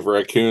family of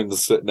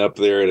raccoons sitting up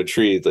there in a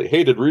tree. It's like,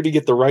 hey, did Rudy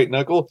get the right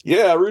knuckle?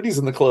 Yeah, Rudy's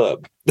in the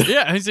club.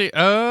 Yeah, he's like,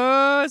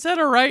 is that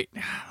a right?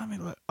 Let me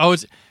look. Oh,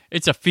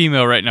 it's a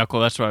female right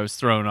knuckle. That's why I was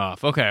thrown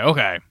off.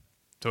 Okay.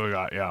 So we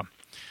got, yeah.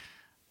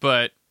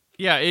 But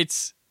yeah,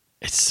 it's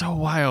so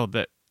wild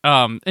that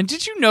and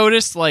did you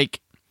notice,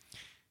 like,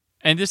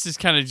 and this is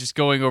kind of just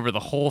going over the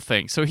whole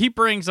thing. So he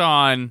brings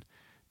on,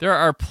 there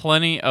are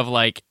plenty of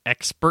like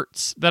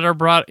experts that are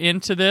brought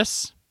into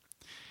this.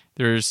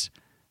 There's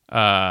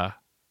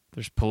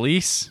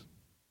police,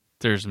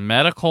 there's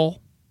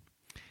medical,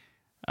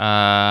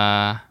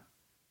 there's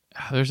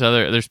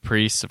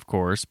priests, of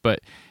course,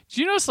 but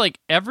do you notice like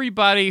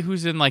everybody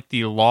who's in like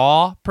the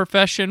law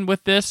profession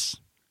with this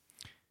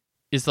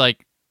is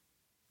like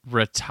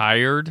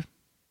retired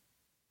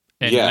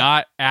and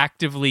not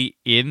actively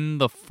in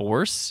the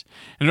force?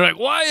 And they're like,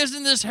 why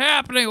isn't this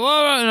happening?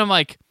 And I'm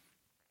like,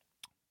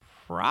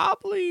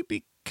 probably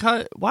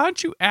because, why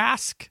don't you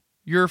ask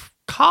your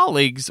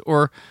colleagues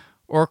or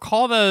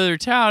call the other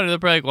town, and they'll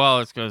be like,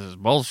 well, it's because it's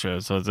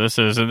bullshit, so this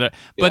is and that.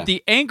 Yeah. But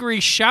the angry,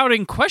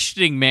 shouting,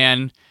 questioning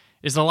man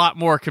is a lot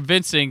more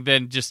convincing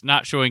than just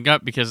not showing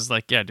up because it's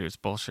like, yeah, dude, it's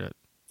bullshit.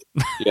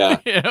 Yeah.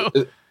 You know?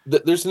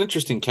 There's an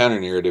interesting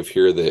counter narrative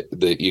here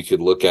that you could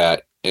look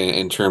at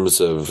in terms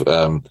of,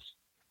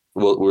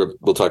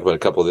 we'll talk about a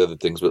couple of the other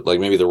things, but like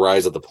maybe the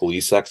rise of the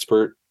police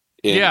expert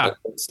in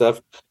stuff.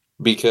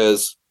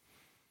 because,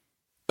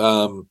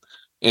 and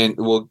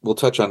we'll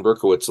touch on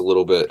Berkowitz a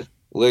little bit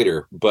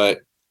later, but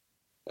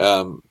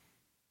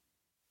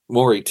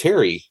Maury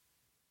Terry,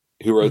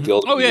 who wrote the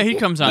Ultimate he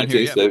comes on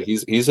here. So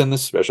he's in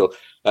this special.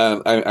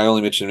 I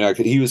only mentioned him now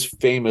because he was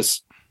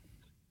famous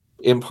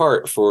in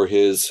part for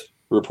his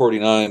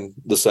reporting on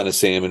the Son of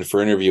Sam and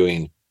for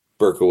interviewing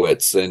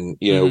Berkowitz and,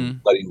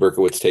 letting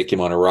Berkowitz take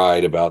him on a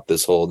ride about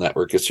this whole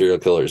network of serial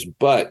killers.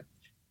 But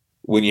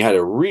when you had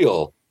a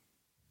real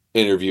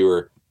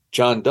interviewer,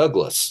 John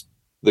Douglas,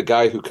 the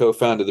guy who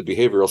co-founded the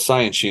behavioral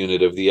science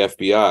unit of the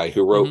FBI,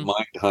 who wrote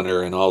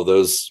Mindhunter and all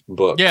those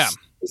books,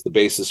 as the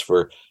basis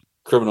for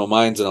Criminal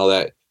Minds and all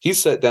that, he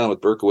sat down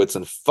with Berkowitz,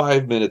 and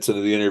 5 minutes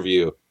into the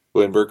interview,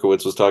 when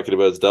Berkowitz was talking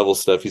about his devil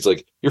stuff, he's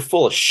like, "You're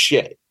full of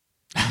shit."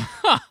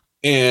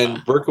 And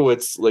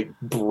Berkowitz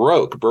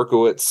broke.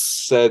 Berkowitz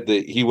said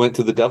that he went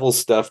to the devil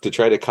stuff to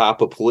try to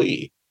cop a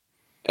plea.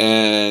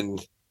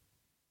 And,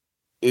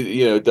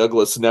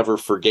 Douglas never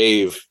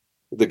forgave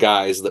the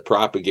guys that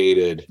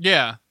propagated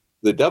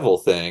the devil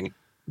thing,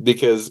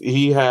 because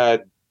he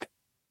had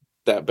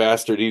that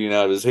bastard eating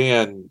out of his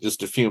hand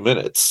just a few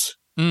minutes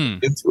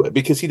into it,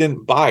 because he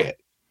didn't buy it.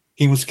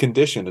 He was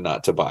conditioned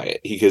not to buy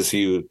it because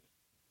he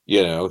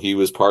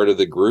was part of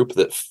the group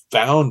that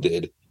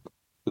founded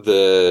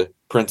the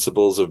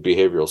principles of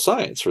behavioral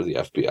science for the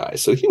FBI.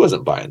 So he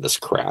wasn't buying this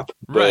crap.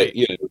 Right.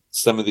 But,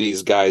 some of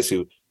these guys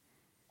who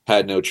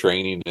had no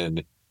training,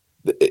 and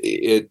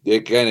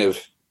it kind of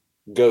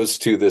goes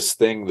to this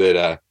thing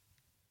that,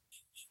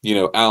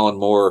 Alan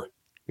Moore,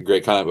 a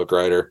great comic book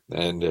writer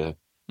and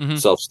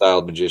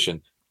self-styled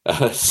magician,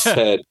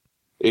 said,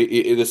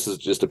 this is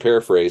just a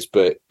paraphrase,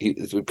 but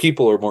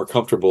people are more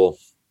comfortable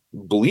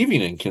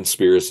believing in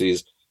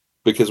conspiracies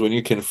because when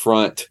you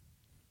confront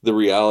the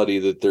reality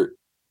that there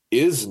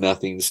is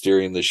nothing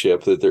steering the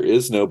ship, that there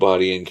is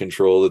nobody in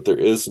control, that there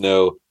is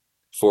no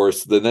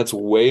force, then that's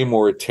way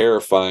more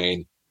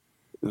terrifying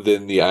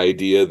than the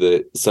idea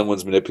that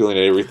someone's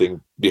manipulating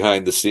everything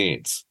behind the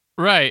scenes.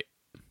 Right.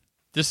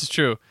 This is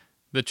true.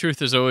 The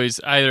truth is always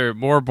either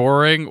more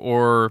boring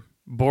or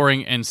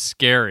boring and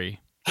scary.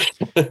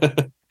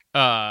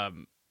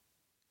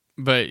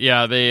 But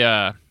yeah,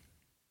 they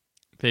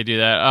do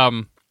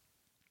that.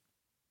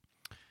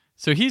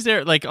 So he's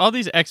there, all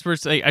these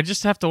experts, I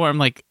just have to wonder, I'm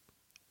like,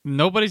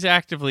 nobody's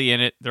actively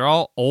in it. They're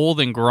all old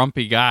and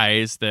grumpy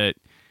guys that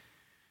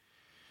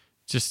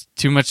just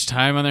too much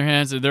time on their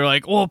hands. And they're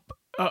like, well,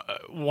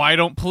 why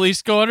don't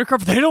police go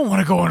undercover? They don't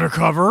want to go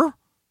undercover.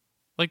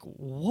 Like,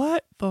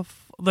 what the?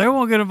 They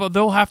won't get involved.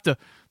 They'll have to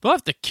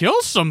kill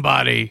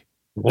somebody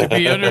to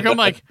be undercover. I'm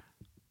like,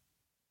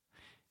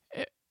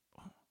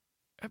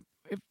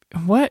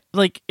 what?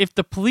 Like, if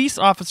the police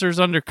officer's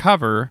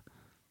undercover,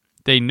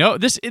 they know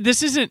this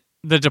isn't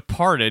The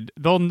Departed.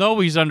 They'll know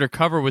he's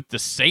undercover with the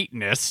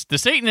Satanists. The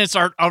Satanists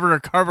aren't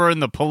undercover in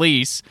the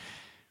police.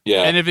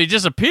 Yeah. And if he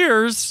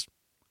disappears,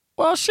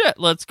 well, shit,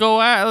 let's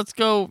go.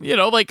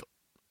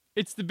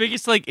 It's the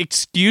biggest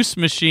excuse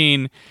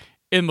machine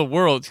in the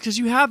world because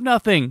you have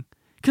nothing.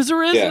 Because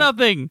there is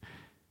nothing.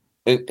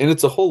 And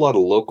it's a whole lot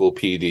of local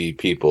PD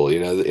people.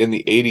 In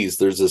the 80s,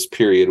 there's this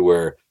period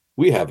where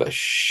we have a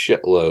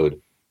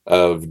shitload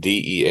of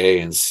DEA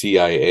and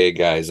CIA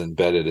guys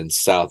embedded in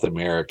South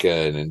America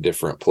and in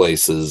different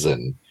places.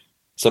 And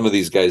some of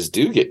these guys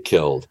do get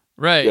killed.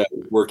 Right.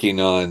 Working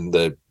on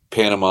the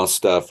Panama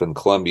stuff and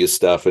Colombia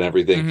stuff and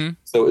everything. Mm-hmm.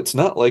 So it's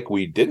not like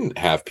we didn't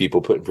have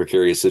people put in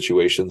precarious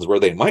situations where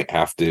they might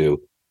have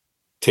to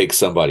take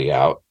somebody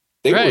out.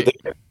 They were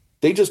there.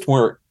 They just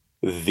weren't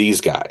these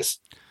guys.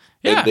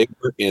 Yeah. And they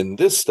were in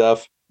this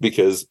stuff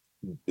because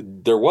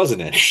there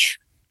wasn't any.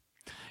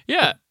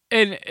 Yeah.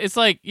 And it's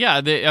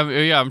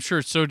I'm sure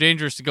it's so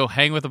dangerous to go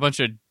hang with a bunch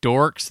of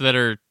dorks that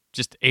are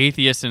just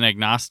atheists and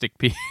agnostic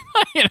people,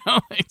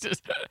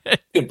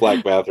 in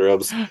black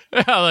bathrobes.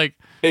 Yeah,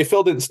 hey,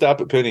 Phil didn't stop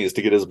at Penny's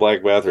to get his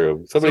black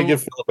bathrobe. Somebody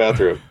give Phil a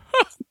bathrobe.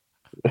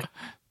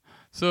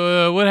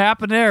 So what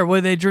happened there?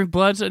 Would they drink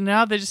blood? So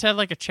now they just had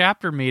a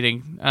chapter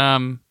meeting.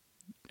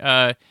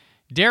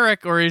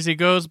 Derek, or as he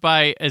goes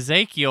by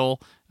Ezekiel,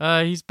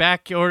 he's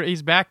backed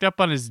up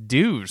on his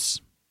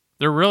dues.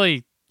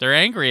 They're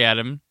angry at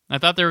him. I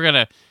thought they were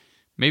gonna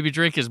maybe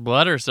drink his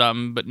blood or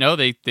something, but no,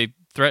 they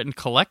threatened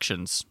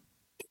collections.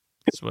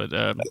 That's what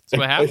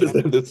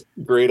happened. That's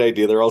a great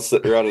idea. They're all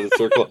sitting around in a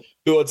circle.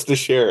 Who wants to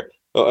share?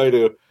 Oh, I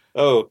do.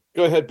 Oh,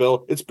 go ahead,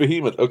 Bill. It's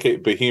Behemoth. Okay,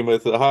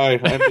 Behemoth. Hi, I'm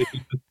Behemoth.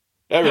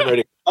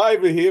 Everybody. Hi,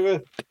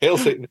 Behemoth. Hail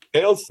Satan.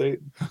 Hail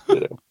Satan.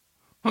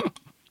 That'd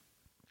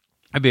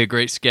be a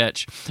great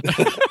sketch.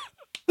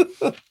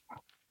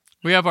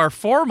 We have our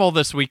formal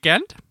this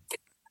weekend.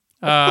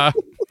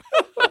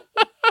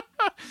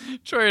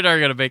 Troy and I are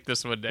going to make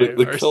this one day.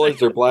 The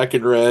colors are black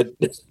and red.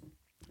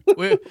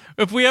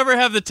 If we ever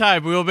have the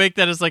time, we will make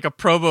that as a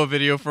promo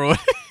video for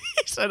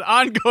it's an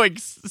ongoing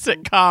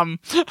sitcom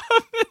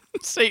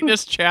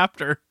Satanist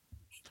chapter.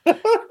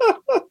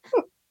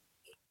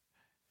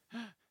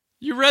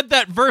 You read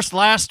that verse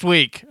last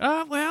week.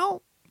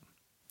 Well,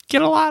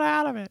 get a lot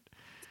out of it.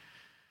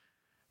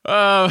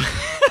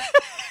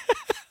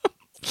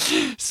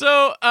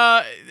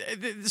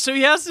 So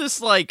he has this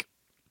like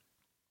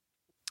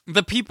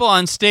the people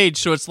on stage,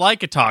 so it's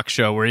like a talk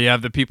show where you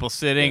have the people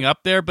sitting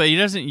up there, but he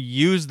doesn't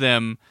use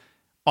them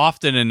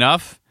often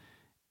enough.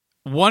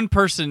 One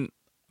person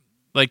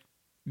like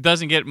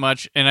doesn't get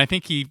much, and I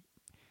think he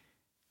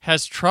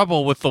has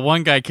trouble with the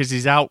one guy because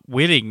he's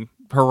outwitting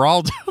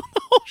Geraldo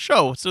the whole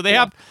show. So they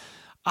have,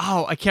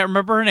 I can't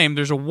remember her name.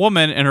 There's a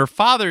woman, and her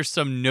father's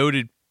some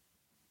noted.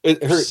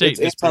 It's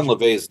Anton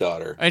LaVey's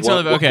daughter.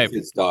 One of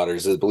his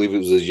daughters. I believe it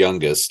was his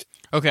youngest.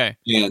 Okay.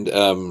 And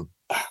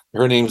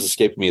her name's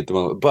escaping me at the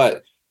moment,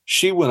 but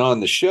she went on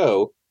the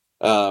show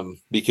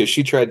because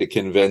she tried to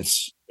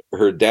convince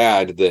her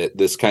dad that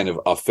this kind of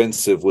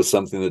offensive was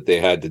something that they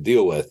had to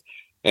deal with.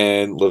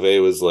 And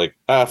LaVey was like,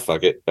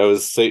 fuck it. I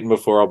was Satan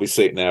before, I'll be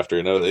Satan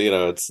after. No,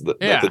 it's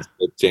nothing's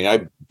changed.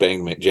 I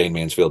banged Jane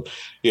Mansfield,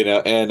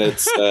 and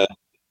it's,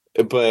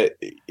 but,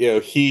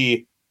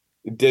 he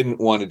didn't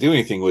want to do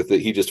anything with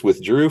it. He just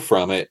withdrew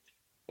from it.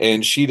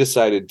 And she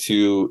decided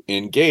to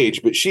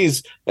engage. But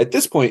at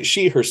this point,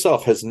 she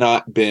herself has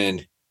not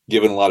been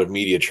given a lot of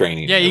media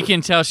training. Yeah, you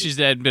can tell she's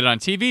been on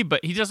TV,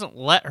 but he doesn't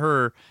let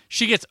her.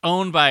 She gets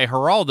owned by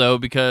Geraldo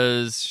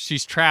because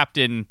she's trapped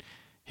in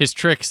his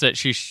tricks that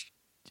she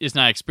is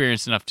not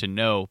experienced enough to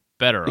know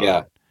better.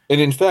 Yeah. And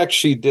in fact,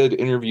 she did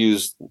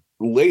interviews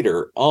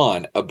later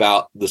on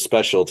about the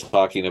special,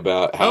 talking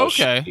about how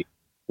she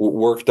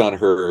worked on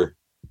her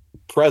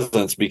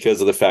presence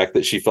because of the fact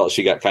that she felt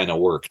she got kind of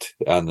worked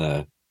on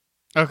the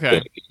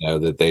thing,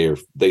 that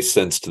they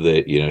sensed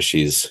that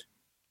she's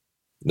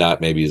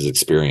not maybe as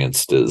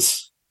experienced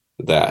as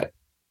that.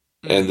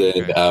 And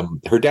then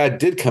her dad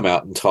did come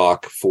out and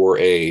talk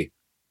it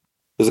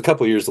was a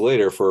couple years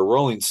later for a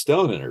Rolling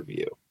Stone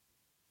interview,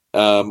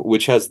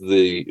 which has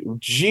the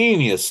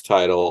genius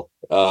title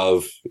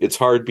of "It's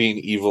Hard Being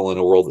Evil in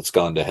a World That's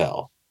Gone to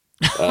Hell."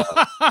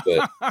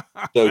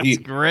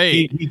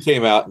 Great. He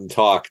came out and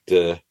talked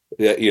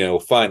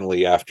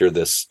finally after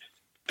this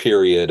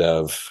period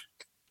of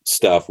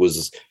stuff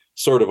was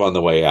sort of on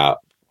the way out,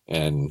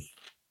 and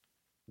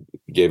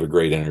gave a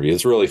great interview.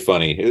 It's really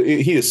funny.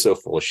 He is so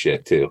full of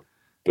shit too,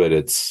 but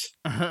it's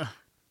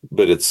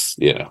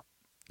yeah.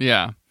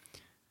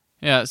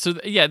 So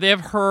they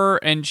have her,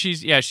 and she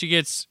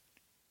gets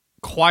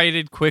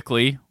quieted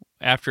quickly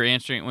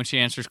when she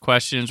answers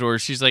questions, or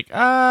she's like,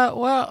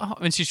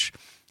 and she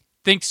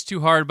thinks too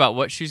hard about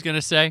what she's going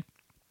to say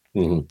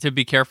to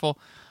be careful.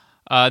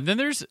 Then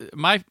there's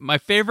my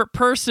favorite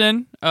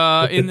person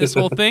in this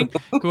whole thing,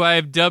 who I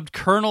have dubbed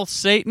Colonel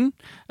Satan.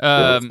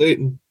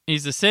 Satan.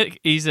 He's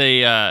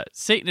a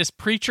Satanist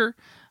preacher,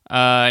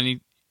 and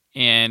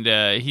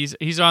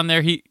he's on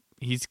there. He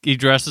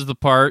dresses the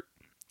part,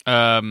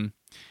 but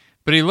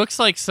he looks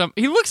like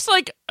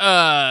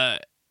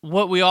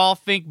what we all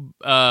think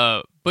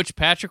Butch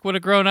Patrick would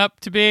have grown up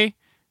to be.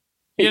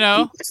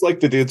 It's like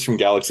the dudes from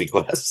Galaxy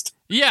Quest.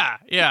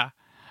 Yeah.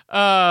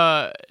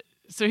 So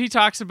he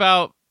talks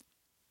about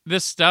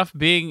this stuff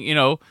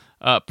being,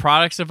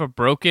 products of a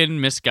broken,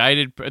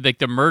 misguided, like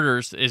the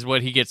murders is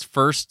what he gets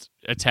first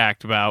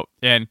attacked about.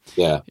 And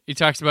he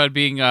talks about it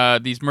being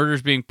these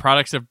murders being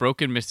products of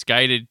broken,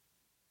 misguided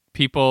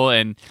people.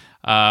 And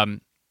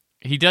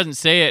he doesn't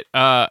say it.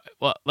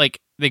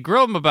 They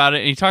grill him about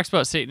it, and he talks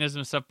about Satanism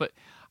and stuff. But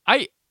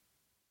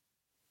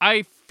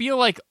I feel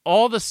like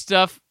all the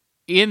stuff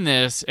in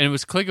this, and it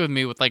was clicking with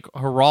me with like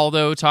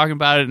Geraldo talking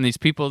about it and these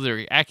people,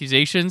 their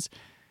accusations.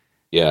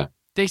 Yeah.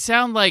 They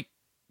sound like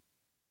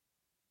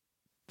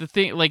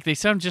they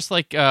sound just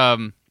like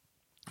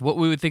what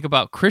we would think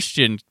about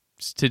Christians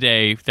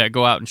today that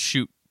go out and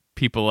shoot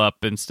people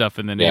up and stuff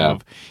in the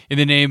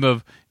name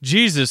of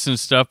Jesus and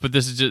stuff. But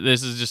this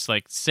is just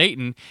like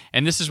Satan,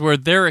 and this is where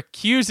they're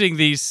accusing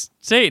these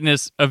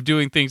Satanists of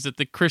doing things that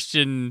the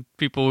Christian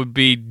people would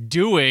be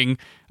doing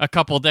a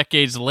couple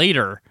decades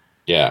later.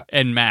 Yeah,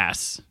 en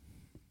masse.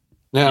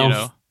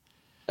 Now,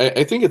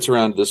 I think it's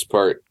around this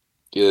part.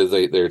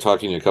 They're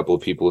talking to a couple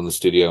of people in the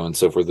studio and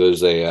so forth.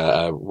 There's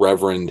a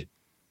Reverend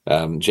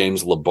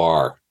James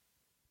LaBar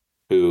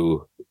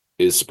who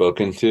is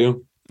spoken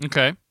to.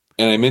 Okay.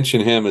 And I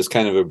mention him as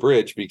kind of a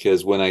bridge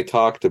because when I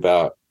talked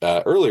about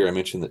earlier, I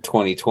mentioned that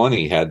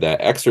 2020 had that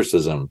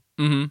exorcism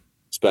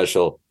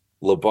special.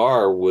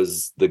 LaBar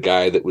was the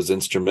guy that was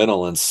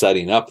instrumental in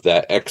setting up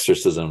that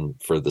exorcism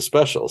for the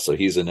special. So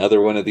he's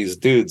another one of these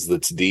dudes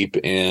that's deep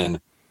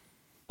in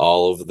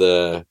all of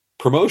the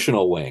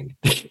promotional wing.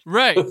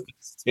 Right.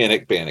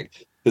 Satanic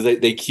Panic. Because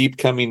they keep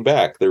coming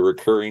back. They're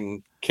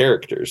recurring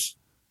characters.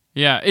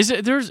 Yeah.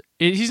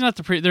 He's not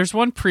the priest. There's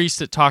one priest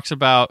that talks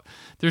about,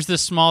 there's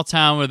this small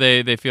town where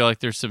they feel like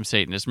there's some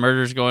Satanist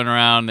murders going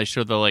around. They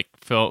show the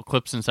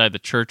clips inside the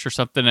church or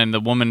something. And the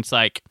woman's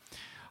like,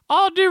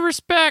 all due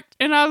respect,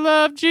 and I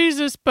love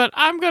Jesus, but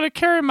I'm going to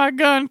carry my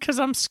gun because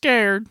I'm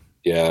scared.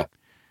 Yeah.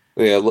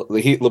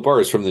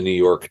 LaBar is from the New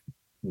York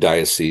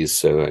diocese,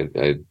 so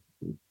I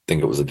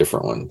think it was a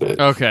different one. But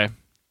okay.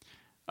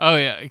 Oh,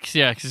 yeah.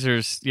 Yeah, because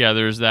there's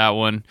that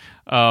one.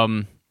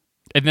 And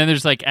then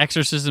there's like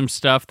exorcism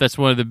stuff. That's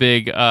one of the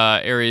big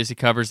areas he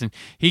covers. And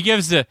he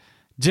gives the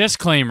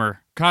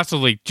disclaimer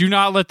constantly: do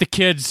not let the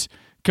kids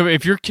come.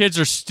 If your kids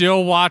are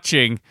still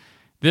watching,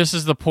 this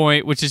is the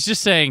point, which is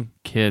just saying,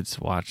 kids,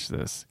 watch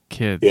this.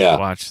 Kids,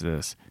 watch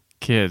this.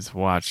 Kids,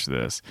 watch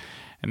this.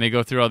 And they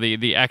go through all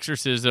the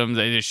exorcisms.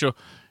 They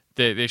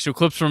show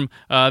clips from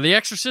The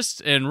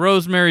Exorcist and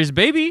Rosemary's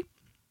Baby,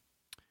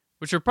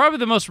 which are probably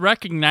the most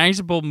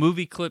recognizable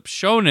movie clips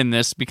shown in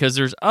this, because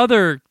there's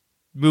other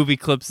movie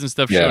clips and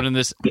stuff shown in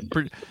this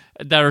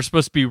that are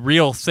supposed to be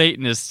real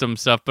Satanists and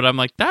stuff, but I'm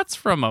like, that's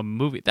from a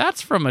movie.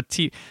 That's from a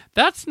TV.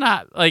 That's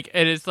not like,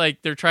 and it's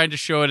like they're trying to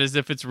show it as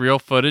if it's real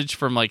footage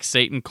from like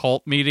Satan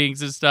cult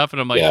meetings and stuff,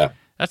 and I'm like,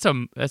 that's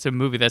a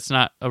movie. That's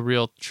not a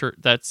real church.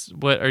 That's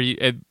what are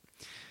you?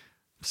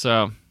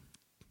 So,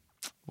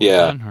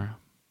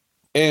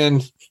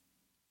 and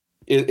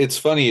it's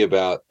funny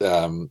about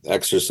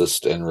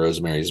Exorcist and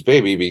Rosemary's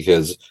Baby,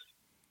 because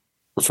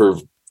for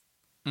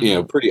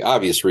pretty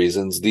obvious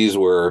reasons, these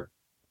were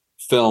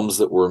films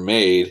that were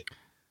made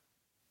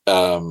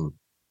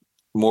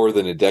more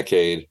than a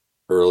decade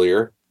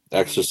earlier.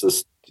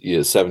 Exorcist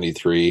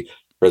 73,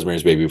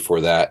 Rosemary's Baby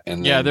before that,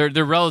 and then,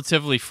 they're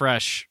relatively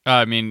fresh.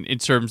 I mean, in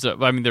terms of,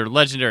 they're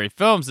legendary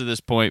films at this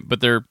point, but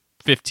they're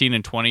 15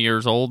 and 20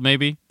 years old,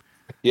 maybe.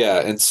 Yeah,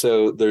 and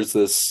so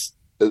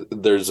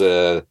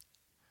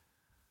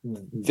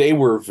they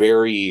were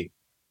very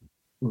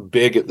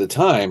big at the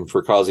time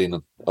for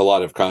causing a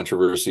lot of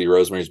controversy.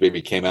 Rosemary's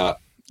Baby came out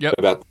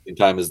about the same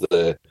time as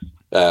the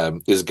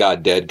Is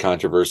God Dead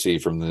controversy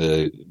from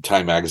the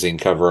Time magazine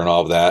cover and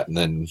all of that. And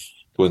then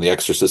when The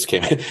Exorcist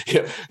came in,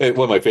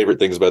 one of my favorite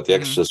things about The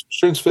Exorcist,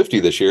 which turns 50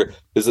 this year,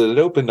 is that it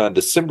opened on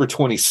December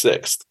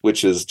 26th,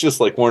 which is just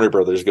like Warner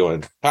Brothers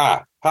going,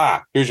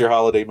 here's your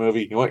holiday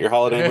movie. You want your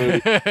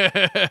holiday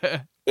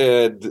movie?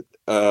 And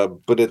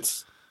but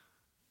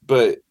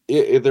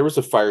there was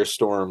a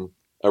firestorm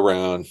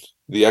around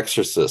The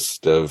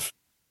Exorcist of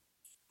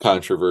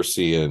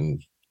controversy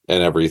and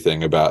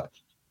everything about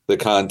the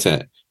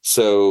content.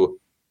 So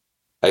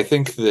I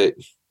think that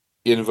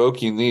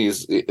invoking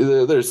these,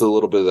 there's a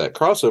little bit of that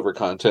crossover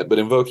content, but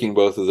invoking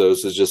both of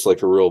those is just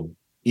like a real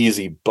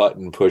easy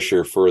button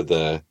pusher for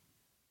the,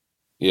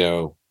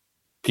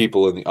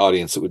 people in the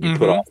audience that would be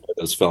put off by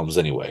those films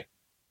anyway.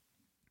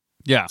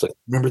 Yeah. It's like,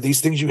 remember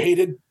these things you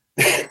hated?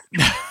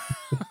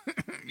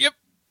 Yep.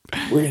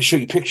 We're going to show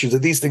you pictures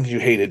of these things you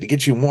hated to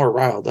get you more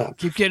riled up.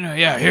 Keep getting,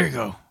 here you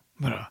go.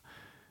 I'm going to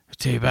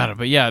tell you about it.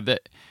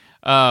 But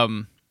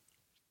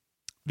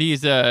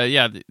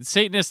the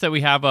Satanists that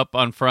we have up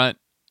on front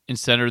and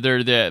center,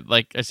 they're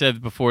like I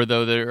said before,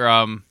 though,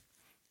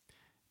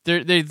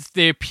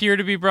 they appear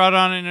to be brought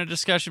on in a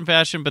discussion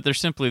fashion, but they're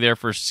simply there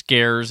for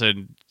scares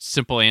and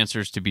simple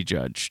answers to be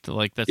judged.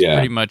 Like that's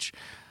pretty much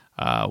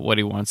what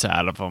he wants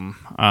out of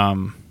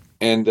them.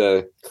 And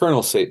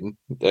Colonel Satan,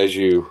 as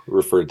you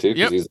referred to,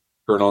 because he's a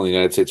colonel in the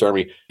United States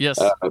Army,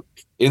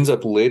 ends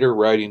up later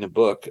writing a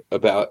book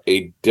about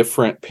a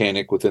different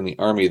panic within the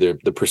Army,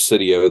 the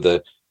Presidio,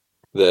 the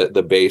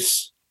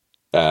base,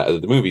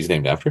 the movie's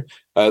named after.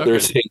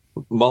 There's a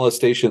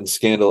molestation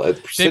scandal at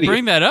the Presidio. They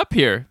bring that up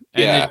here.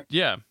 And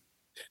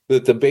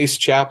That the base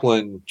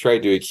chaplain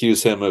tried to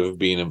accuse him of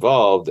being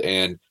involved,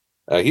 and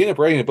he ended up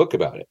writing a book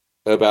about it,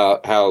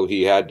 about how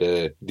he had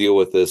to deal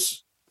with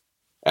this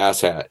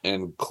asshat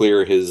and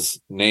clear his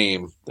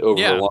name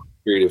over a long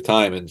period of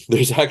time. And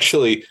there's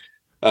actually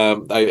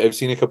I've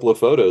seen a couple of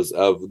photos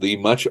of the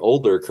much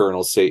older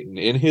Colonel Satan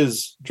in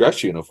his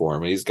dress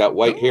uniform. He's got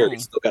white hair.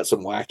 He's still got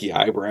some wacky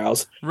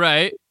eyebrows.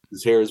 Right.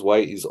 His hair is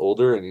white. He's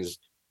older, and he's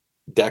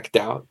decked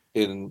out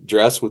in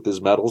dress with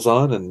his medals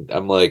on. And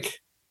I'm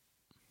like,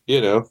 he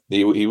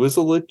was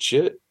a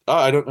legit.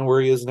 I don't know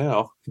where he is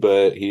now,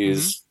 but he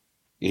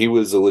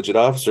was a legit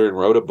officer and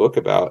wrote a book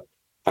about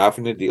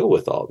having to deal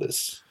with all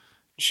this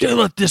shit. They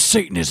let this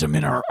Satanism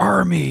in our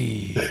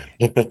army.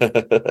 You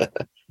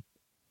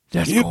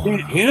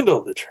can't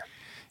handle the term.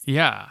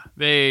 Yeah,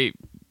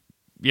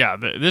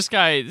 this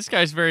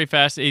guy's very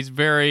fast. He's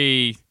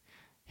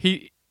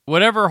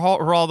whatever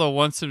Geraldo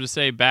wants him to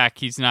say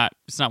back, it's not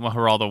what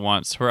Geraldo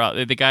wants.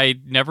 The guy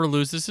never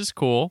loses his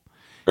cool.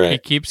 Right. He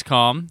keeps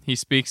calm. He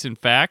speaks in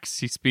facts.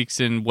 He speaks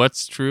in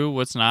what's true,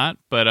 what's not.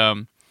 But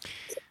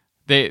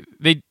they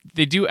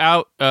do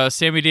out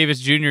Sammy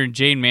Davis Jr. and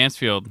Jane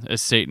Mansfield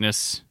as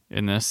Satanists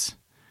in this.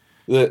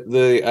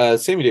 The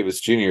Sammy Davis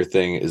Jr.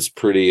 thing is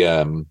pretty.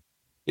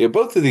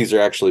 Both of these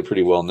are actually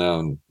pretty well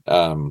known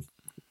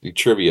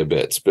trivia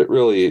bits, but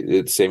really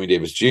it's Sammy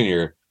Davis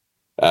Jr.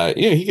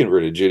 He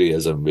converted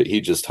Judaism, but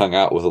he just hung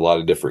out with a lot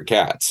of different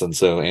cats, and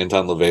so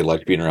Anton LaVey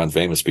liked being around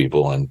famous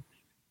people, and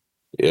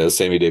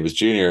Sammy Davis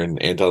Jr. and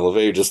Anton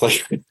LaVey just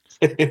like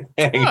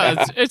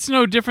it's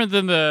no different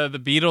than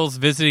the Beatles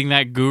visiting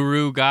that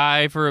guru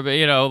guy for a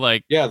bit,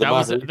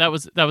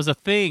 that was a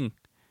thing.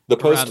 The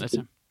Post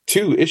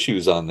 2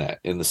 issues on that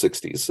in the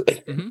 60s.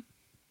 Mm-hmm.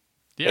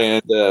 Yeah.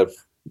 And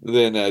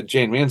then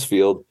Jane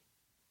Mansfield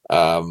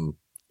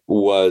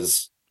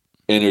was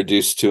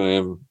introduced to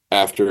him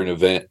after an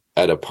event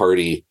at a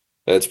party.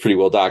 That's pretty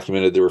well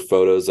documented. There were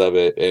photos of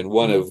it. And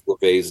one of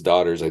LaVey's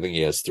daughters, I think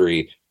he has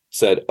 3,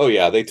 said, "Oh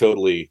yeah, they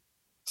totally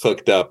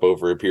hooked up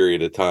over a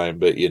period of time,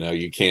 but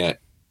you can't,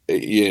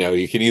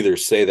 you can either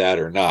say that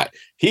or not.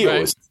 He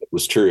always said it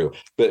was true,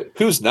 but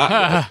who's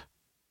not?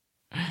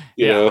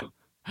 you know,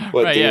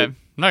 what, right? dude? Yeah, I'm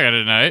not gonna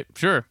deny it.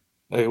 Sure.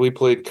 We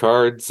played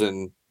cards,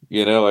 and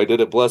I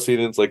did a blessing,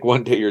 and it's like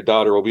one day your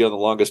daughter will be on the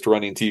longest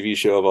running TV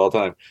show of all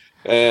time,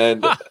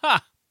 and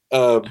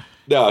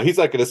no, he's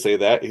not going to say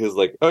that. He was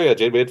like, "Oh yeah,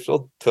 Jane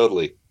Mansfield,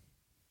 totally."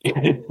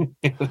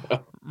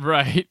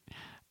 Right.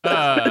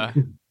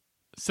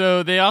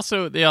 So they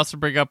also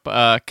bring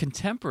up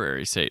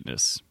contemporary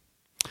Satanists.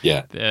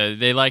 Yeah,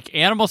 they like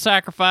animal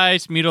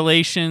sacrifice,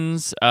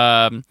 mutilations,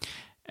 and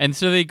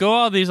so they go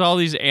all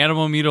these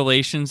animal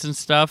mutilations and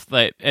stuff.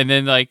 And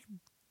then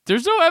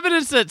there's no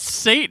evidence that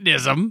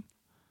Satanism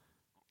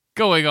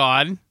going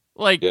on.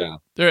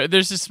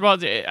 There's this small.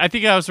 I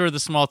think that was where the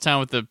small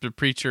town with the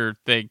preacher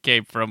thing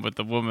came from, with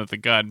the woman with the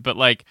gun. But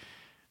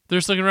they're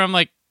just looking around,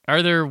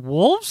 are there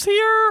wolves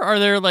here? Are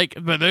there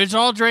but it's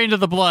all drained of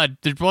the blood.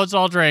 The blood's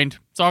all drained.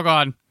 It's all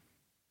gone.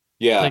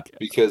 Yeah,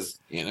 because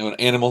an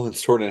animal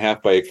that's torn in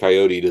half by a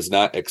coyote does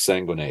not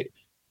exsanguinate.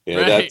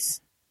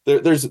 That's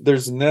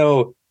there's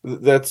no.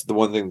 That's the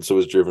one thing that's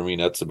always driven me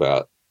nuts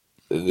about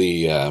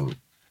the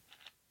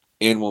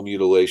animal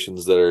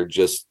mutilations that are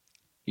just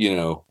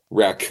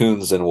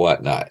raccoons and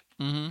whatnot.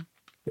 Mm-hmm.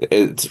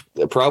 It's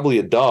probably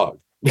a dog,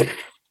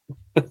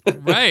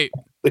 right?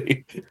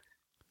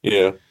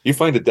 You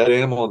find a dead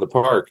animal in the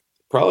park,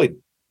 probably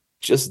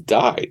just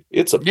died.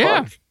 It's a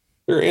park.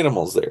 There are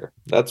animals there.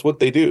 That's what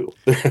they do.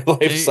 Their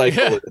life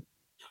cycle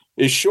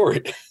is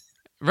short.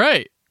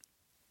 Right.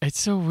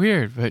 It's so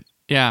weird, but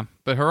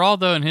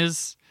Geraldo and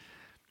his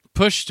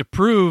push to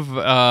prove,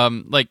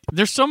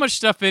 there's so much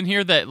stuff in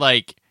here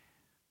that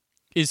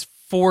is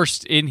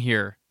forced in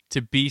here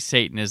to be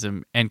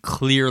Satanism and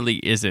clearly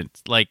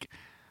isn't.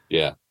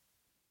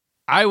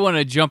 I want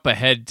to jump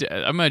ahead.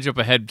 I'm going to jump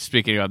ahead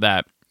speaking about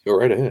that. Go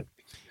right ahead.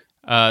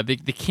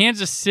 The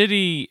Kansas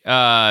City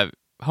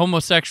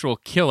homosexual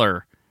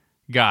killer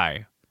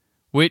guy,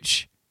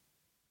 which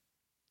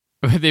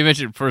they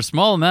mentioned, for a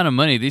small amount of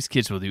money, these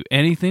kids will do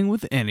anything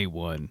with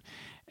anyone.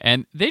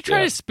 And they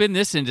try to spin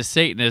this into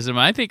Satanism.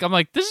 I'm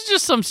like, this is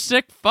just some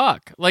sick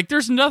fuck.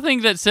 There's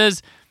nothing that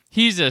says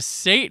he's a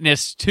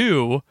Satanist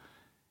too.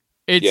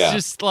 It's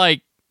just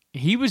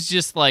he was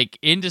just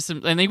into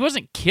some, and he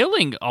wasn't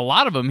killing a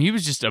lot of them. He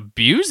was just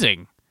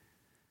abusing.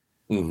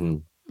 Mm-hmm.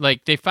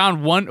 They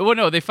found one. Oh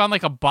no, they found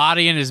a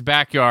body in his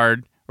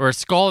backyard or a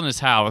skull in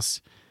his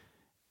house,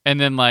 and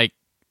then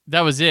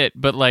that was it.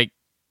 But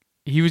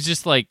he was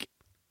just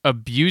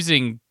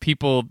abusing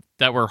people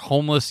that were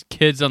homeless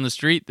kids on the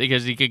street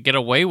because he could get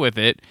away with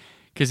it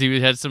because he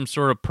had some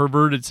sort of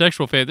perverted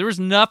sexual fantasy. There was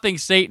nothing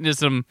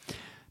Satanism.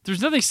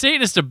 There's nothing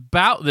Satanist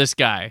about this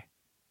guy.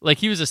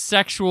 He was a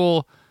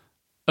sexual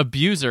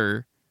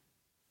abuser,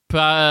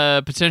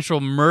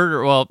 potential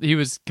murder. Well, he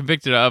was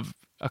convicted of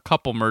a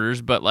couple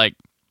murders, but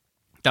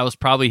that was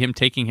probably him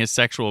taking his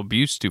sexual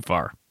abuse too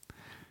far.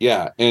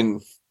 Yeah,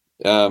 and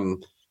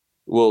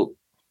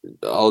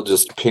I'll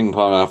just ping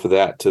pong off of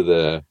that to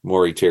the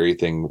Maury Terry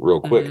thing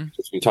real quick.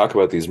 Mm-hmm. We talk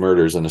about these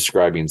murders and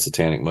ascribing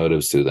satanic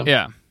motives to them.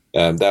 Yeah,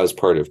 that was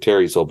part of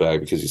Terry's whole bag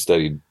because he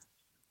studied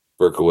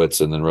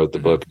Berkowitz and then wrote the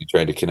book, and he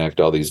tried to connect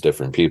all these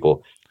different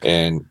people.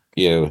 And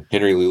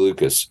Henry Lee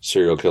Lucas,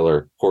 serial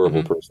killer,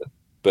 horrible person.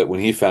 But when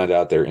he found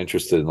out they're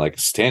interested in a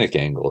satanic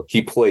angle,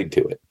 he played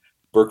to it.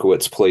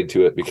 Berkowitz played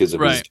to it because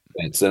of his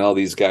defense and all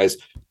these guys.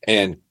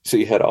 And so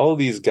you had all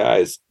these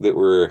guys that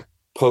were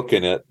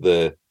poking at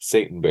the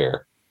Satan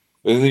bear.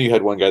 And then you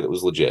had one guy that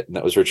was legit, and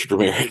that was Richard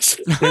Ramirez.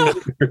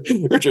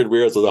 Richard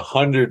Ramirez was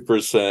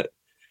 100%,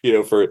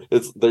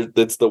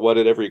 it's the one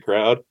in every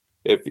crowd.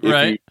 If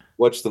you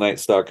watch the Night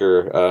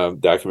Stalker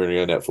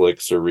documentary on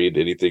Netflix or read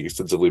anything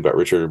extensively about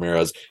Richard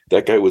Ramirez,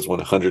 that guy was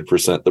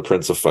 100% the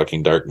Prince of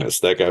fucking Darkness.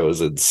 That guy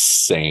was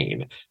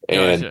insane.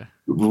 And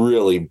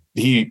really,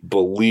 he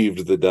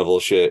believed the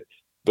devil shit,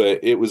 but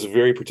it was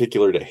very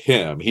particular to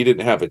him. He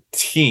didn't have a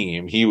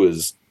team. He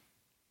was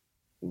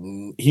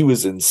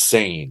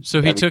insane.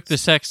 So he took the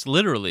sex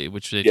literally,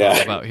 which they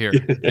talk about here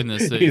in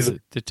this.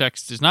 The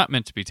text is not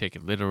meant to be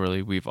taken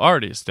literally. We've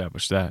already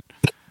established that.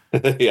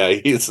 Yeah,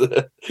 he's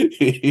the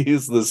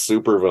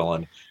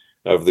supervillain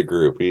of the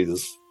group.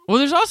 Well,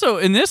 there's also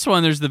in this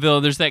one. There's the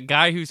villain. There's that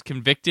guy who's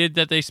convicted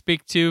that they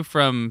speak to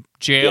from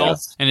jail,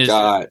 and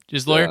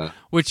his lawyer.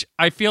 Which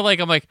I feel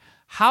I'm like,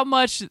 how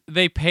much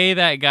they pay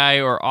that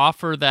guy or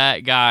offer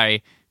that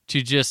guy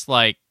to just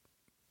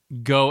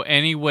go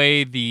any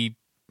way the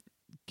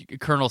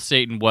Colonel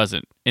Satan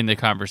wasn't in the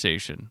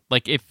conversation.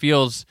 It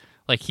feels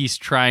like he's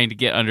trying to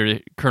get under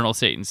Colonel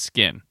Satan's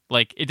skin.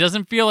 It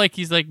doesn't feel like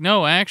he's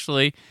no,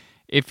 actually,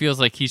 it feels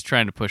like he's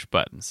trying to push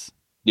buttons.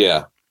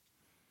 Yeah.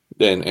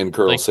 And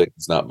Colonel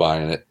Satan's not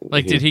buying it.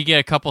 Did he get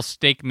a couple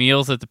steak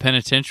meals at the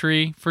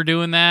penitentiary for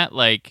doing that?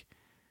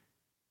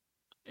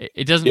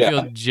 It doesn't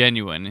feel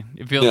genuine.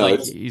 It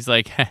feels he's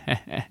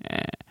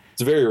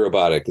it's very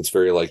robotic. It's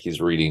very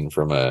he's reading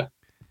from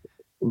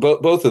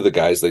both of the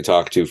guys they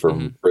talk to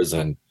from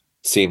prison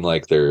seem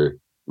like they're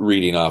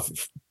reading off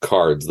of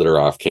cards that are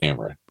off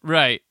camera.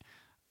 Right.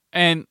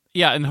 And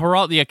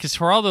Geraldo, because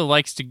Geraldo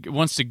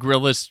wants to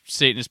grill this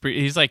Satanist.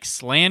 He's like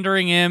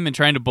slandering him and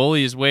trying to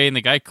bully his way, and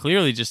the guy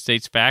clearly just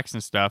states facts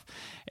and stuff.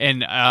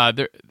 And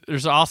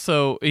there's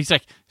also,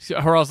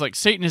 Geraldo's like,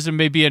 Satanism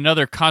may be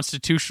another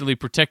constitutionally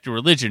protected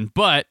religion,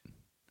 but,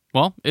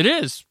 well, it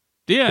is.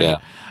 Yeah.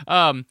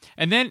 And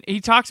then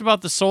he talks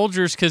about the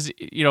soldiers because,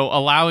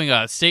 allowing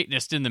a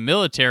Satanist in the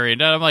military,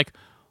 and I'm like,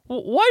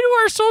 well, why do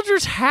our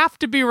soldiers have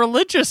to be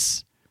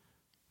religious?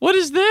 What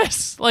is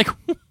this? Like,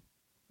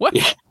 what?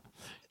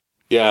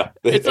 Yeah,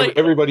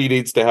 everybody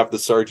needs to have the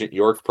Sergeant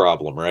York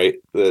problem, right?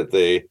 That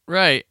they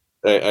right.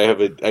 I have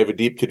a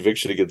deep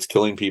conviction against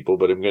killing people,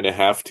 but I'm going to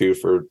have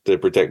to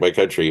protect my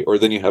country. Or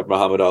then you have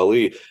Muhammad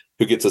Ali,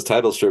 who gets his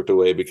title stripped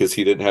away because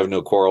he didn't have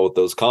no quarrel with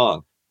those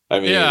Kong. I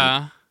mean,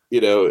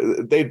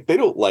 they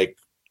don't like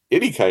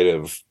any kind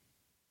of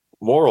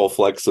moral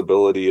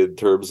flexibility in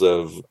terms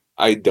of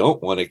I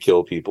don't want to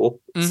kill people.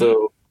 Mm-hmm.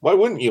 So why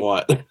wouldn't you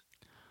want?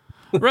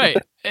 Right.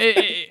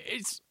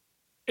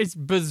 It's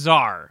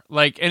bizarre.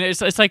 Like, and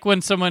it's like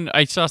when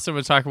I saw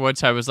someone talking one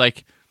time, was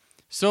like,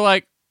 so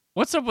like,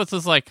 what's up with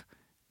this? Like,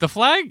 the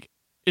flag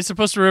is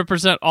supposed to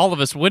represent all of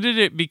us. When did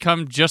it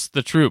become just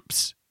the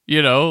troops?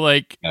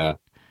 Like, our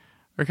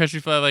country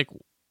flag, like,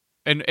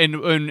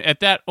 and at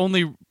that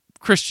only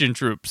Christian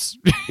troops.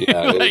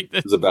 Yeah, like,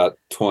 it was about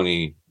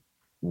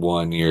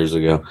 21 years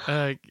ago.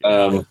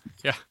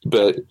 Yeah,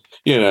 but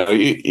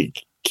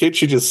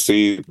can't you just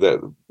see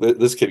that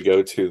this could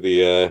go to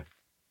the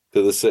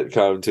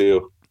sitcom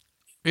too?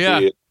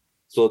 Yeah. The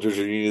soldiers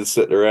are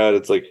sitting around.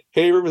 It's like,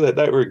 hey, remember that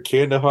night we were in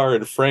Kandahar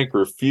and Frank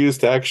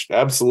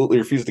absolutely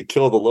refused to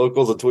kill the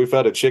locals until we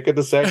found a chicken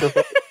to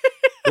sacrifice?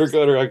 We're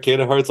going around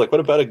Kandahar. It's like,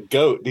 what about a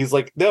goat? And he's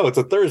like, no, it's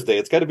a Thursday.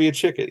 It's got to be a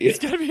chicken. It's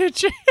got to be a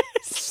chicken.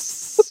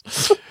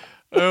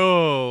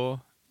 Oh.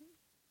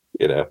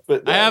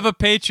 But I have a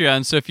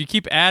Patreon, so if you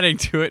keep adding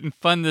to it and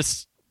fund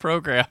this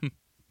program,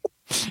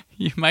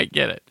 you might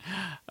get it.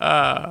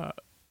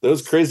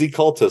 Those crazy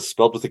cultists,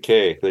 spelled with a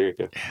K. There you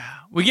go.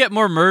 We get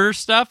more murder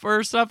stuff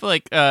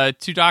like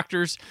two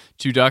doctors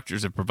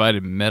have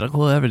provided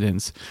medical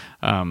evidence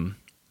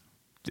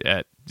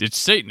that it's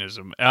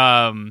Satanism.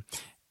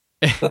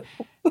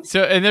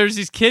 So, and there's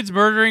these kids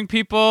murdering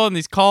people and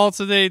these cults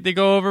that they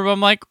go over. But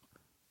I'm like,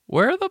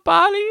 where are the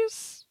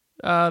bodies?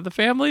 The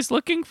family's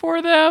looking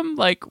for them.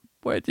 Like,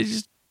 what?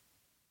 It's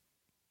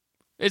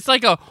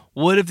like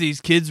what if these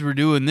kids were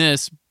doing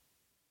this?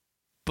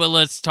 But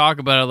let's talk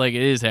about it like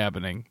it is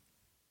happening.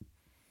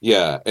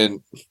 Yeah,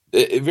 and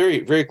it very,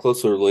 very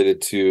closely related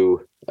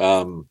to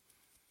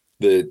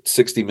the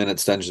 60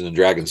 Minutes Dungeons and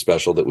Dragons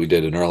special that we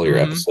did an earlier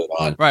episode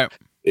on. Right.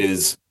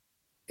 Is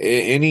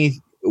any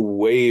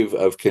wave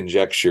of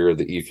conjecture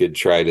that you could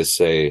try to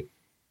say,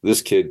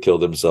 this kid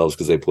killed themselves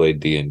because they played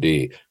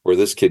D&D, or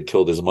this kid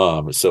killed his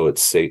mom, so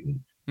it's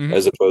Satan,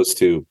 as opposed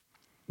to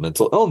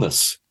mental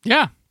illness.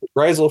 Yeah.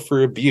 Reprisal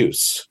for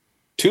abuse.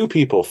 Two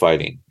people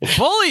fighting.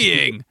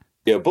 Bullying.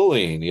 Yeah,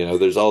 bullying.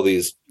 There's all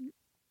these,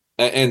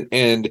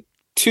 and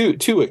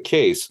to a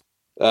case,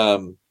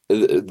 I'd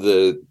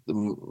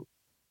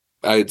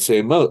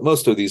say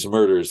most of these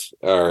murders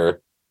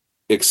are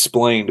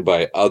explained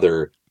by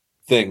other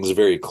things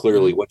very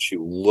clearly once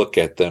you look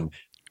at them,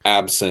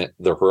 absent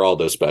the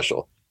Geraldo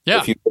special. Yeah.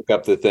 If you look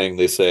up the thing,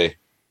 they say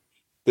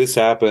this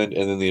happened,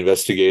 and then the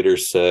investigator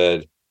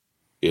said,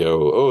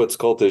 oh, it's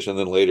cultish, and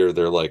then later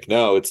they're like,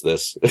 no, it's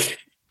this.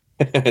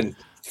 And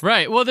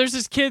right. Well, there's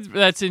this kid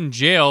that's in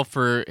jail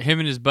for him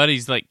and his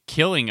buddies like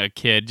killing a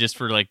kid just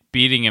for like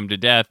beating him to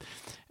death.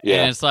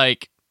 Yeah. And it's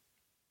like,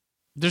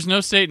 there's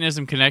no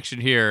Satanism connection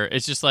here.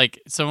 It's just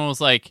like someone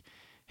was like,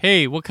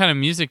 hey, what kind of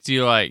music do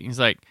you like? He's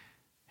like,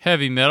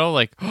 heavy metal.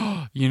 Like,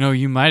 oh,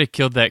 you might have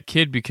killed that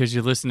kid because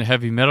you listen to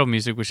heavy metal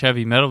music, which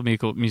heavy metal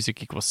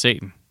music equals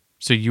Satan.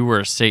 So you were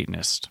a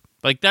Satanist.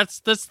 Like, that's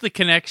the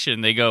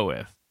connection they go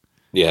with.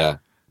 Yeah.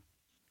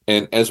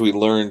 And as we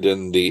learned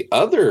in the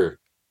other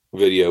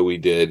video we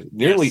did,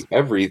 nearly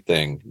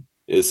everything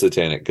is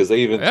satanic, because they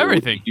even threw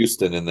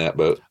Houston in that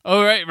boat.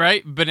 Oh,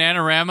 right.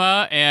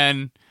 Bananarama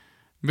and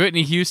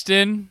Whitney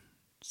Houston,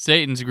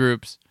 Satan's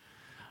groups.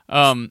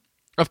 Of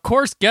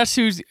course, guess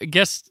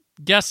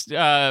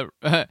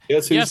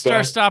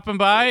star stopping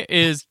by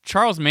is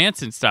Charles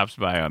Manson. Stops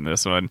by on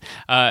this one,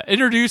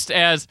 introduced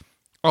as,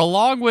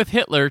 along with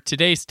Hitler,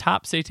 today's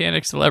top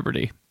satanic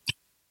celebrity.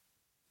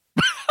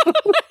 What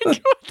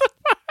the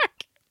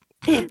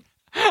fuck?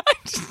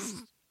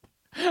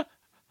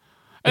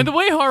 And the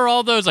way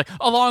Geraldo is like,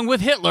 along with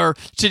Hitler,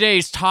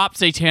 today's top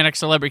satanic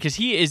celebrity, because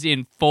he is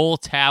in full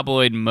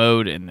tabloid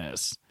mode in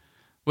this,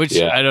 which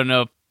I don't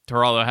know if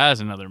Geraldo has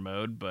another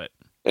mode, but.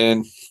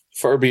 And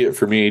far be it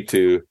for me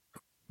to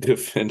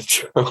defend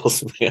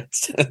Charles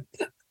Manson.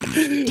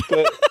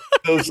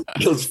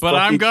 But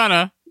I'm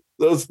gonna.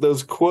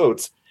 Those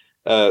quotes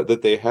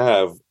that they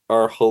have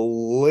are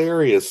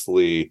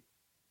hilariously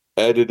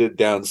edited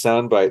down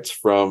sound bites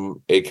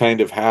from a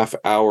kind of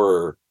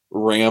half-hour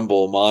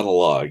ramble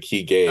monologue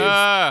he gave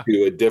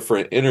to a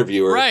different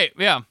interviewer. Right,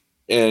 yeah.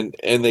 And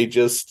they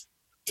just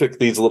took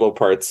these little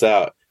parts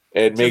out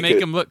and to make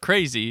him look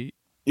crazy.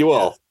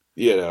 Well,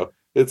 you know,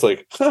 it's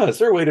like, is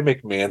there a way to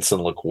make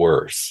Manson look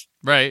worse?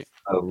 Right.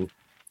 You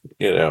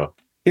know,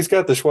 he's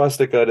got the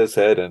swastika on his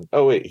head, and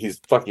oh wait, he's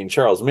fucking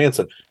Charles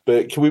Manson.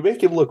 But can we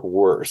make him look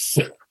worse?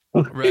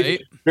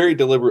 Right. Very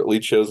deliberately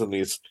chosen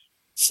these.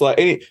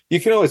 You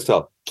can always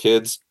tell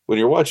kids when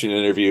you're watching an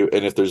interview,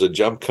 and if there's a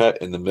jump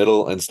cut in the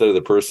middle instead of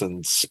the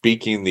person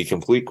speaking the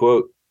complete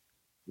quote,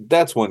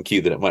 that's one key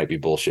that it might be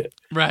bullshit.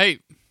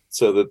 Right.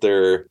 So that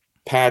they're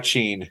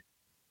patching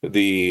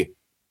the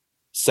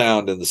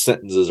sound and the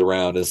sentences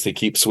around as they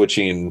keep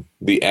switching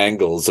the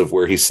angles of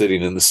where he's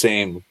sitting in the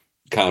same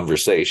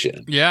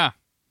conversation. Yeah.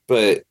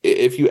 But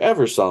if you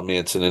ever saw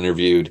Manson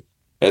interviewed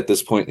at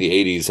this point in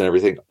the 80s and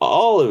everything,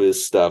 all of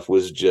his stuff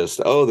was just,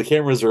 the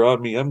cameras are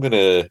on me, I'm going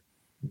to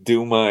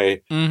do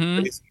my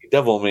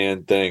devil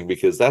man thing,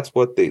 because that's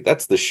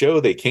the show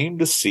they came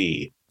to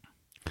see.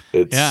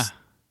 It's,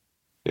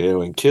 you know,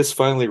 when Kiss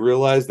finally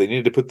realized they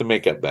needed to put the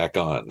makeup back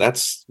on,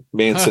 that's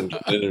Manson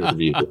in an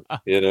interview.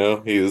 You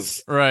know,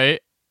 he's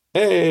right.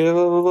 Hey,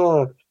 blah, blah,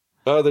 blah.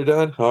 Oh, they're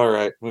done. All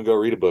right, I'm gonna go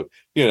read a book.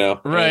 You know,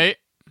 right?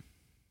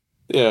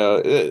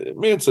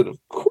 Manson, of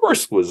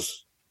course,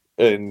 was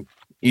an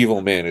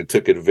evil man who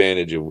took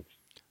advantage of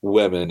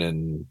women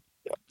and,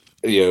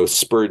 you know,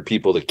 spurred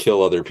people to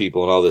kill other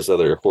people and all this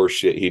other horse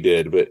shit he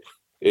did. But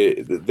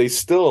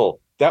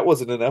that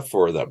wasn't enough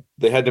for them.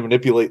 They had to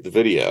manipulate the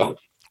video.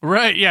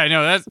 Right. Yeah,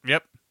 no, that's,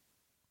 yep.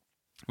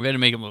 We had to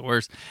make him look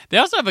worse. They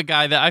also have a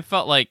guy that I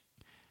felt like,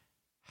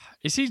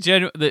 is he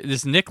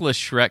this Nicholas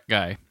Shrek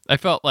guy? I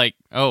felt like,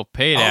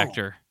 paid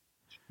actor.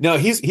 No,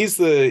 he's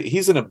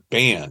in a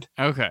band.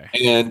 Okay.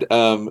 And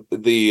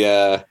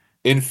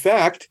in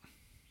fact,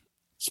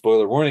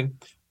 spoiler warning,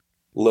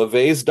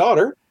 LaVey's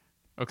daughter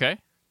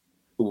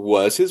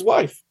was his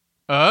wife.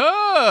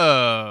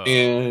 Oh.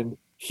 And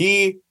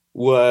he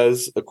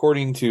was,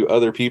 according to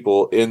other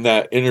people in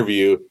that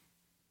interview,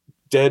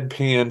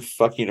 deadpan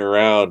fucking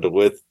around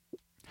with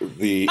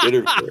the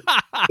interviewer.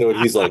 So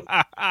he's like,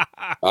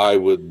 I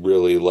would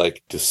really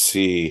like to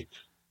see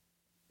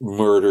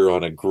murder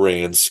on a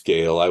grand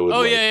scale. I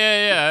would.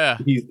 Yeah.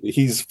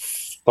 He's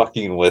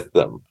fucking with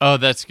them. Oh,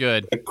 that's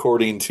good.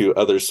 According to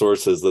other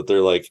sources, that they're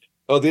like,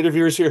 the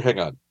interviewer's here. Hang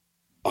on,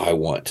 I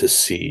want to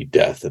see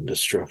death and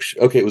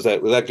destruction. Okay, was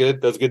that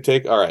good? That was a good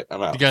take. All right,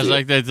 I'm out. You guys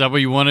like that? Is that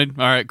what you wanted?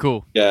 All right,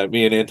 cool. Yeah,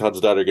 me and Anton's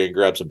daughter going to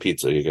grab some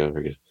pizza. You go.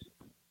 We're good.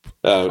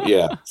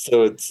 Yeah.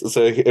 So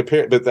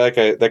apparently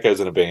that guy's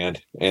in a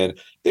band, and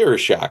they were a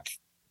shock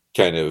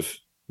kind of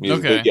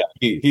music. Okay. But yeah,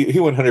 he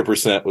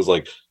 100% was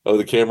like,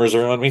 the cameras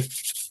are on me.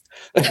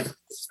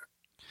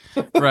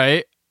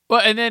 Right.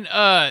 Well, and then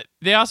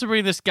they also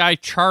bring this guy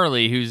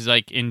Charlie, who's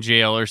like in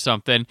jail or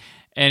something,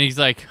 and he's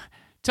like,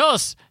 tell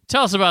us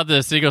about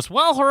this. And he goes,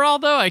 well,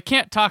 Geraldo, I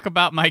can't talk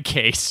about my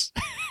case.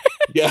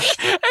 Yeah.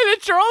 And then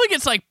Charlie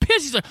gets like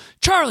pissed. He's like,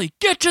 Charlie,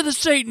 get to the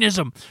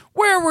Satanism.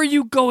 Where were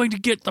you going to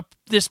get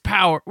this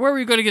power? Where were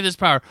you going to get this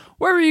power?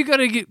 Where were you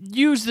going to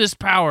use this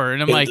power?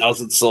 And I'm like,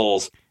 10,000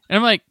 souls. And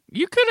I'm like,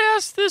 you could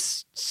ask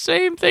this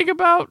same thing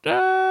about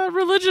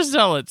religious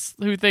zealots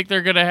who think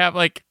they're going to have,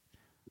 like,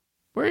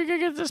 where are you going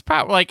to get this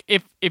power? Like,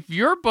 if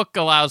your book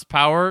allows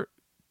power,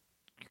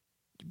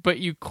 but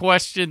you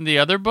question the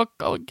other book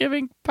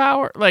giving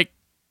power, like,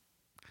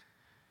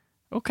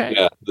 okay.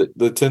 Yeah,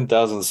 the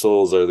 10,000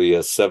 souls are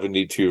the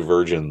 72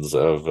 virgins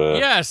of...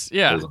 yes,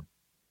 yeah.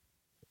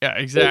 Yeah,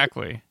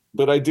 exactly.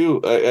 But I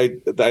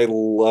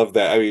love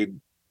that. I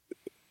mean,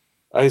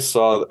 I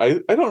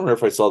don't remember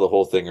if I saw the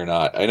whole thing or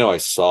not. I know I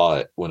saw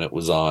it when it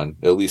was on,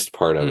 at least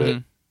part of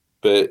it.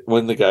 But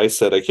when the guy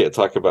said, I can't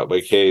talk about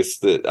my case,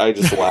 that I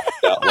just laughed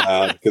out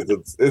loud,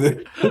 because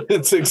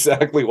it's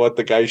exactly what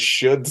the guy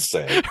should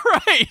say.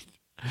 Right.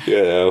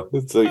 You know,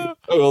 it's like,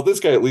 this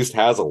guy at least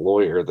has a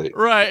lawyer.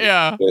 Right,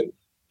 yeah.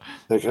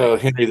 Like,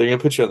 Henry, they're going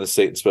to put you on the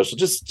Satan special.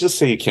 Just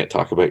say you can't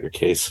talk about your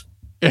case.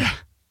 Yeah.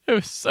 It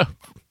was so...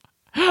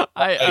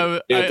 I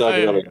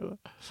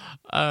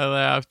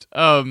laughed.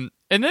 And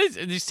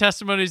these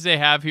testimonies they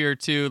have here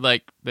too,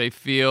 like they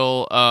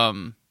feel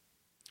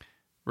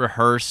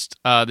rehearsed.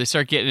 They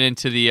start getting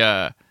into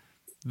the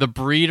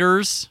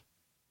breeders,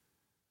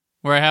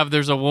 where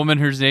there's a woman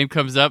whose name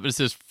comes up and it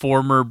says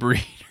former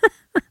breeder.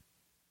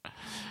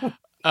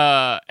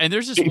 And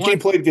there's this one... He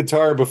played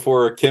guitar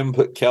before Kim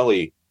put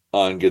Kelly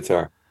on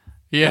guitar.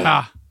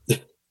 Yeah.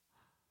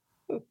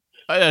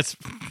 That's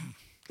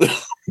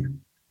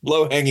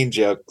low-hanging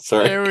joke.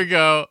 Sorry. There we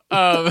go.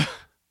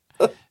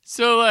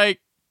 So, like,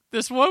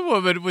 this one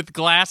woman with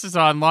glasses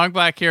on, long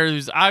black hair,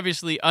 who's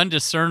obviously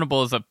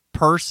undiscernible as a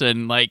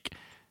person, like,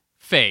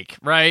 fake,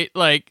 right?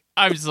 Like,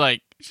 I was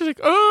like, she's like,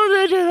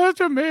 they did that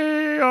to me.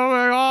 Oh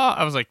my God.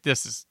 I was like,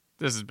 this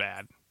is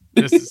bad.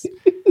 This is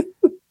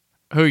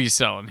who are you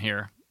selling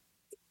here?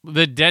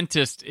 The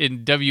dentist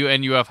in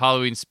WNUF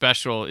Halloween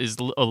special is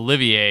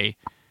Olivier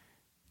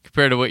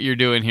compared to what you're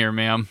doing here,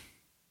 ma'am.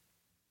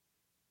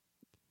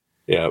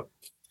 Yeah.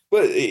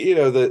 But, you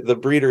know, the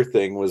breeder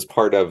thing was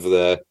part of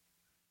the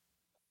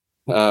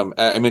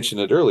I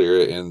mentioned it earlier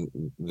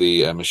in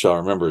the Michelle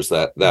remembers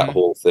that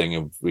whole thing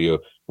of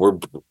we're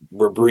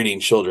breeding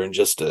children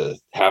just to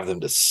have them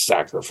to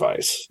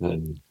sacrifice.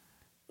 And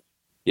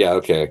yeah,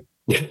 okay.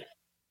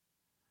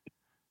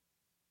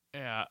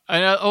 Yeah, I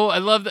know. Oh, I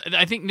love that.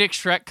 I think Nick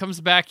Schreck comes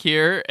back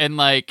here and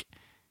like,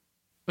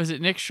 was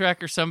it Nick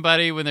Schreck or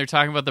somebody when they're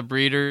talking about the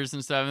breeders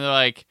and stuff? And they're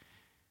like,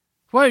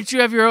 "Why don't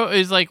you have your own?"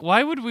 Is like,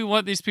 why would we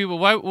want these people?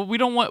 Why we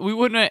don't want? We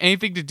wouldn't have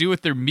anything to do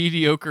with their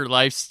mediocre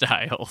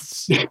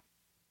lifestyles.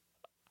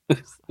 I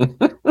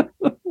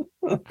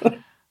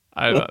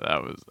thought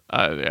that was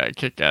I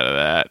kick out of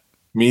that.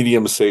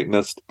 Medium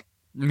Satanist.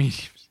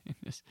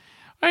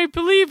 I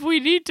believe we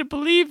need to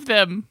believe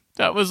them.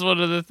 That was one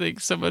of the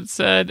things someone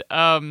said.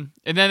 And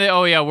then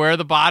where are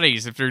the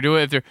bodies? If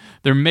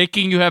they're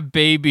making you have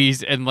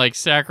babies and like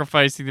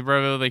sacrificing the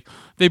brother, like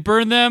they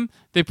burn them,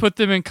 they put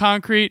them in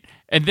concrete,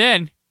 and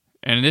then,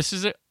 and this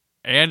is it,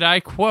 and I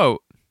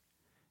quote,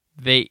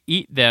 they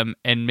eat them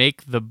and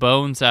make the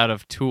bones out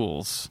of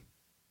tools.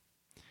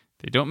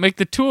 They don't make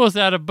the tools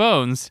out of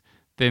bones.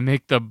 They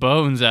make the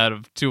bones out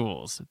of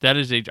tools.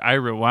 I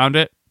rewound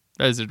it.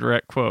 That is a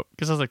direct quote.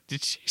 Because I was like,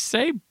 did she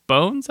say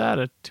bones out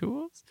of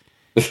tools?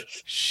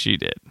 She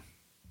did.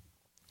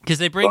 Because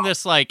they bring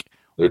this like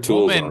their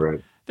tools woman, on,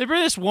 right? They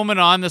bring this woman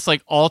on, this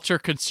like ultra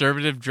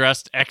conservative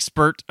dressed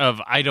expert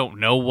of I don't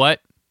know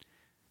what.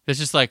 That's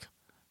just like,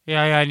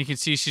 yeah, and you can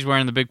see she's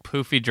wearing the big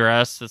poofy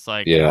dress. It's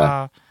like,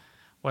 yeah.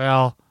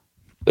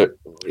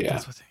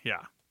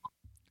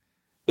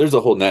 There's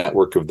a whole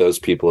network of those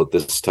people at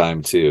this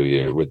time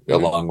too,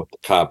 along with the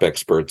cop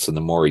experts and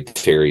the Maury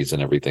Terrys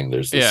and everything.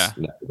 There's this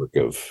network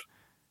of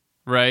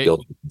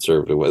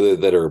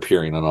conservative that are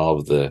appearing on all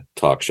of the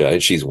talk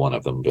shows. She's one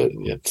of them, but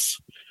it's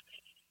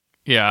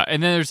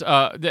and then there's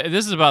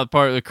this is about the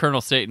part where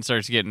Colonel Satan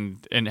starts getting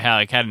and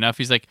had enough.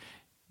 He's like,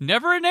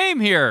 never a name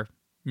here,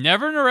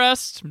 never an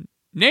arrest.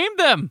 Name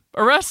them,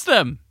 arrest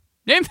them.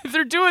 Name if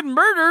they're doing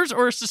murders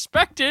or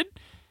suspected.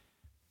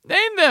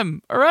 Name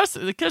them, arrest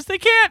them, because they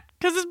can't,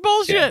 because it's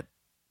bullshit. Yeah.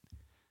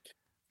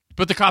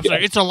 But the cops are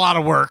like, it's a lot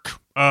of work.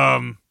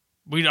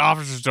 We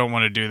officers don't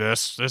want to do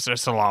this.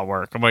 It's a lot of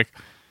work. I'm like,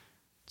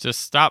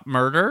 just stop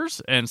murders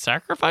and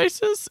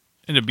sacrifices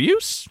and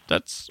abuse.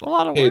 That's a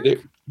lot of work. Hey,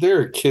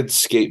 there are kids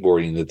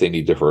skateboarding that they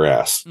need to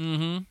harass.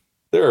 Mm-hmm.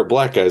 There are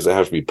black guys that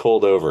have to be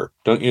pulled over.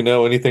 Don't you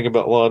know anything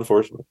about law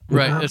enforcement?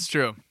 Right, that's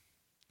true.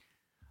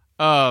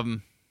 They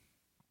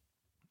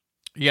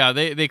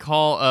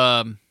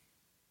call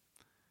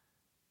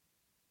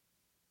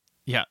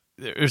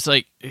there's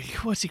like,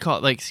 what's he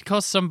called? Like, he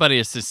calls somebody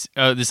as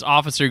this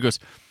officer who goes,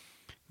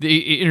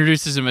 he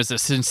introduces him as a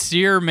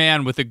sincere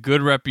man with a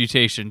good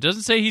reputation.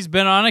 Doesn't say he's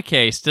been on a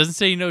case. Doesn't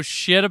say he knows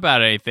shit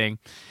about anything.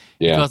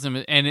 Yeah. He calls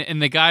him, and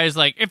the guy is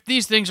like, if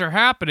these things are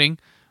happening,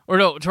 or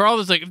no,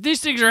 Geraldo's like, if these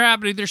things are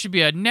happening, there should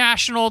be a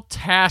national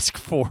task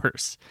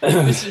force.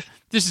 This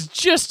is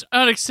just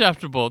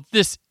unacceptable.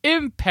 This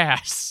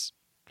impasse.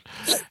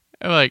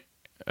 I'm like,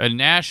 a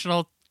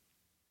national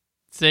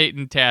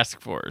Satan task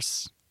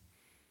force.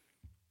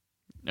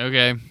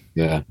 Okay.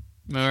 Yeah.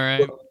 All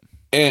right.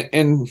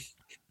 And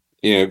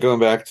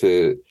going back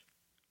to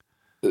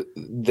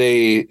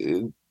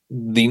the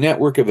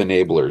network of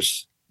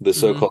enablers, the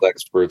so-called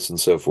experts and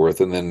so forth.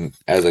 And then,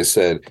 as I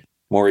said,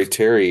 Maury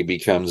Terry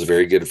becomes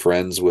very good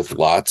friends with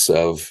lots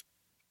of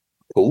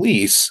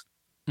police.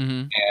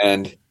 Mm-hmm.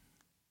 And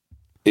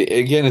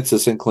again, it's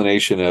this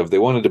inclination of they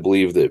wanted to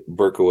believe that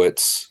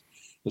Berkowitz,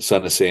 the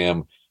son of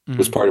Sam,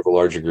 was part of a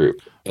larger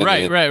group. And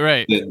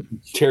right. Then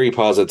Terry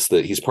posits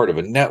that he's part of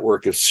a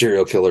network of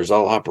serial killers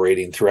all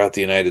operating throughout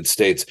the United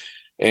States.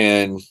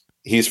 And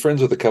he's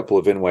friends with a couple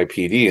of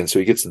NYPD, and so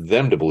he gets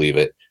them to believe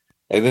it.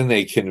 And then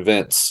they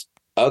convince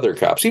other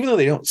cops, even though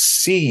they don't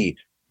see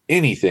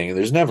anything, and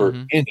there's never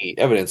any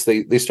evidence,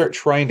 they start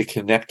trying to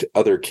connect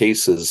other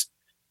cases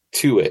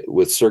to it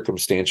with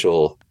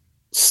circumstantial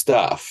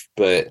stuff.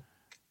 But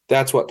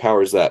that's what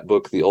powers that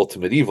book, The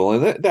Ultimate Evil.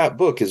 And that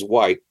book is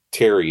why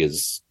Terry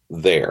is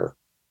there,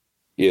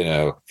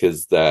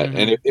 because that,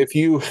 and if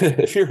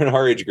you're in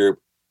our age group,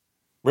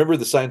 remember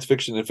the science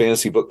fiction and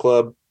fantasy book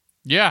club?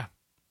 Yeah.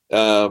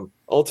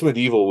 Ultimate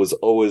Evil was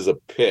always a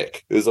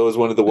pick. It was always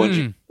one of the ones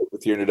you put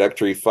with your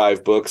introductory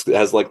 5 books. It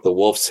has like the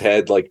wolf's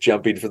head, like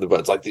jumping from the butt.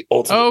 It's like the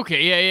ultimate. Oh,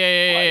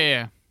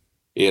 okay.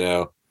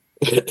 Yeah.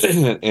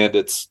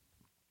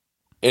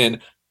 And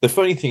the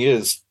funny thing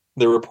is,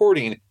 the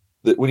reporting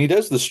that when he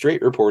does the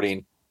straight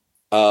reporting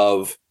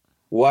of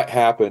what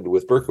happened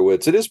with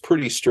Berkowitz, it is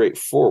pretty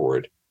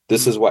straightforward.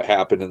 This is what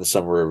happened in the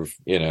summer of,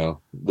 the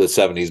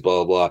 70s,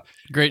 blah, blah, blah.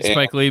 Great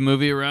Spike Lee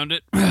movie around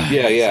it.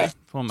 Yeah.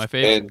 One of my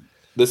favorites. And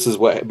this is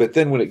what, but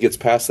then when it gets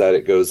past that,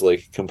 it goes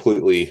like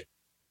completely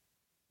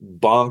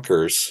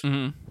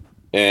bonkers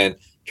and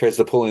tries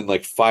to pull in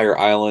like Fire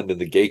Island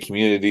and the gay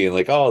community and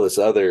like all this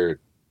other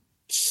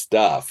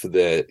stuff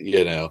that,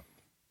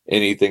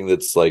 anything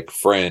that's like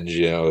fringe,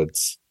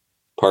 it's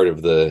part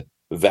of the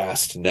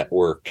vast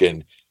network.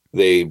 And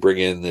they bring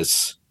in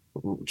this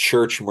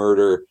church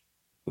murder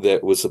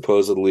that was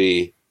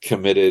supposedly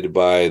committed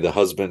by the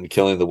husband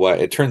killing the wife.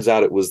 It turns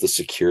out it was the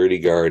security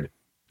guard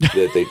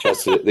that they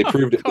tested. They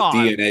proved it with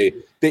DNA.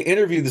 They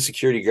interviewed the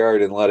security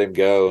guard and let him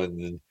go,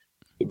 and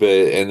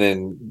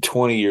then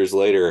 20 years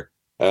later,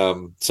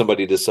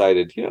 somebody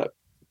decided,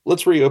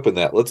 let's reopen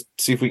that. Let's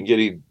see if we can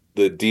get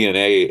the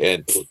DNA,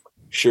 and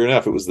sure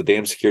enough, it was the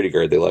damn security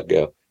guard they let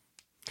go.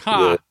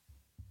 Huh.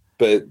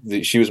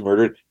 She was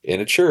murdered in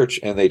a church,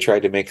 and they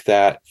tried to make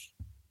that,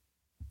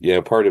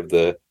 part of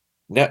the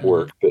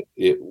network, but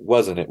it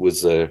wasn't. It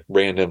was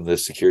random. The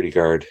security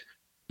guard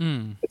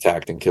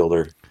attacked and killed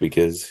her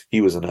because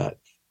he was a nut.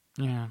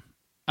 Yeah.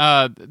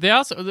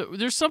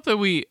 There's something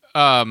we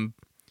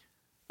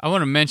I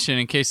want to mention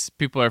in case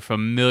people are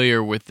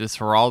familiar with this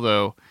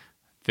Geraldo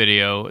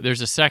video.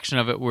 There's a section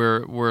of it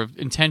where we're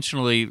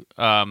intentionally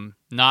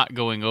not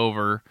going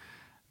over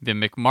the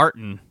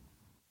McMartin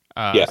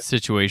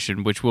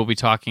situation, which we'll be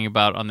talking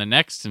about on the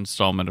next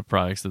installment of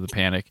Products of the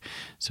Panic.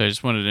 So I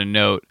just wanted to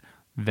note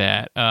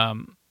that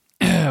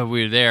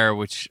we're there,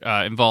 which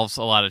involves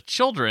a lot of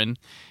children,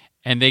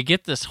 and they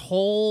get this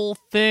whole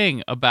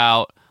thing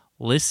about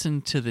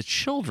listen to the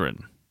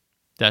children.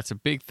 That's a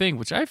big thing,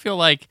 which I feel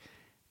like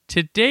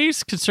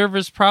today's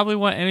conservatives probably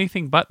want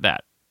anything but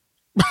that.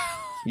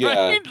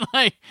 Yeah.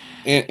 Right?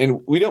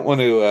 And we don't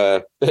want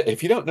to,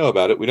 if you don't know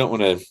about it, we don't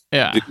want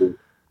to do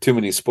too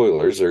many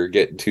spoilers or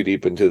get too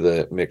deep into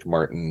the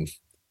McMartin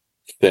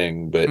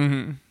thing, but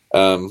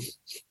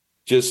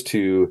just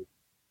to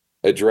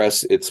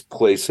address its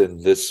place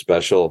in this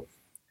special,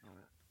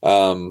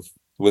 when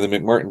the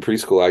McMartin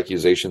preschool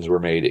accusations were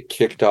made, it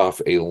kicked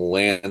off a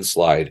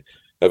landslide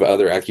of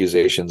other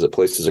accusations at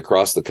places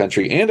across the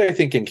country, and I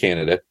think in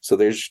Canada. So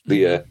there's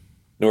the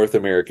North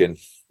American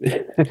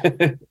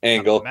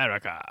angle.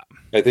 America.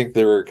 I think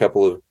there were a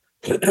couple of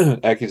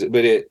accusations,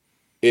 but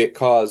it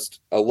caused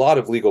a lot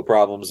of legal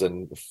problems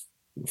and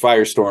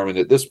firestorm. And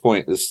at this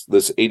point, this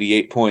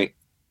 88-point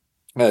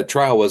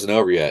trial wasn't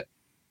over yet.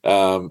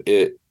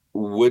 It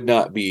would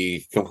not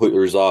be completely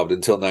resolved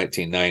until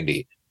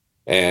 1990.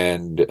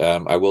 And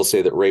I will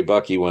say that Ray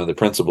Buckey, one of the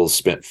principals,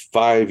 spent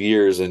 5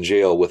 years in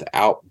jail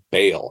without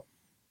bail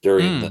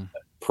during the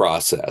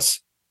process.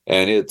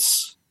 And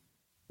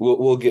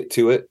we'll get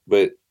to it,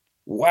 but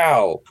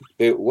wow,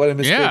 what a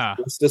mistake. Yeah.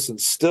 This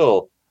is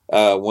still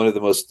one of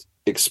the most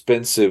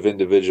expensive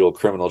individual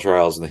criminal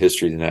trials in the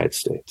history of the United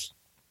States.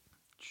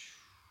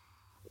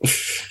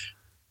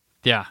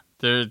 Yeah,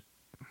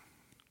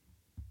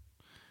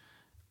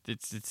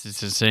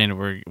 it's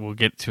insane. We'll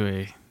get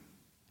to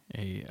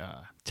a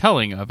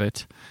telling of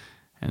it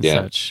and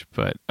such,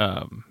 but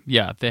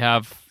they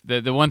have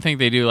the one thing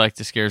they do like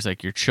to scare is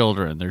like your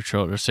children. Their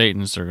children are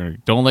Satanists.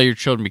 Don't let your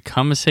children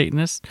become a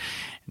Satanist,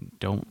 and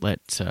don't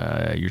let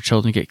your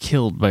children get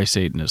killed by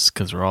Satanists,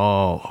 because we're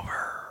all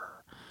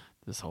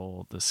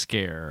over the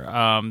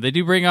scare. They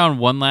do bring on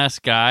one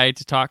last guy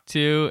to talk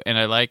to, and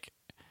I like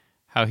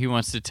how he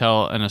wants to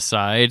tell an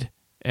aside,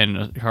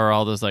 and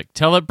Geraldo's like,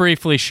 "Tell it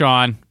briefly,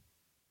 Sean."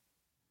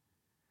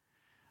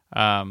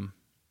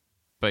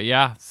 But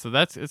yeah, so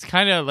it's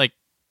kind of like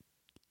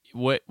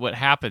what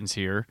happens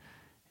here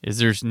is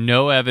there's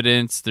no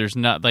evidence. There's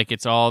not like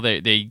it's all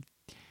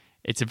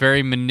it's a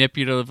very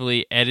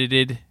manipulatively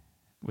edited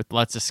with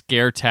lots of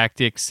scare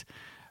tactics,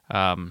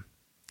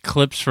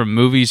 clips from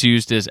movies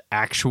used as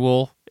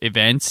actual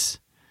events,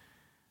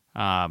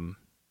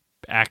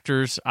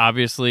 actors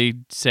obviously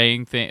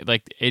saying things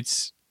like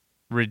it's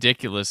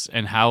ridiculous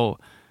and how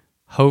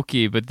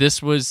hokey. But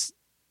this was,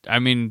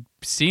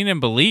 seen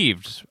and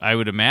believed, I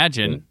would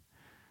imagine.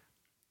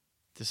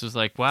 This was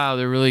like, wow,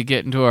 they're really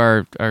getting to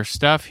our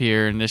stuff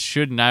here, and this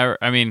should not.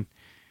 I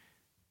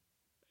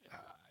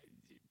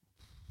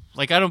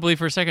don't believe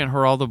for a second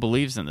Geraldo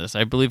believes in this.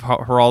 I believe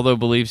Geraldo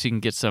believes he can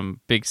get some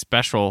big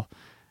special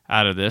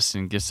out of this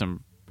and get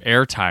some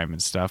airtime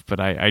and stuff, but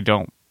I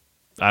don't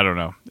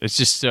know. It's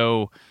just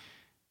so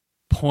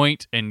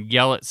point and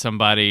yell at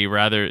somebody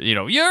rather,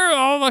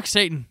 you're look,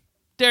 Satan,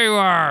 there you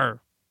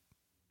are.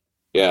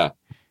 Yeah.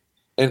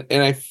 And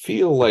I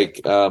feel like,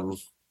 I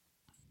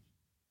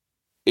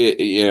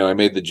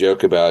made the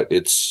joke about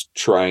it's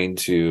trying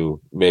to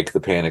make the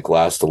panic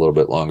last a little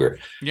bit longer.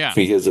 Yeah.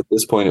 Because at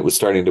this point it was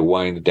starting to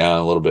wind down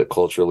a little bit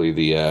culturally.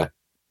 The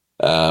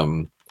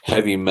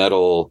heavy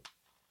metal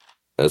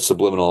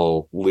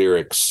subliminal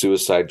lyrics,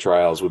 suicide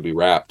trials would be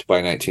wrapped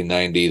by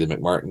 1990. The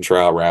McMartin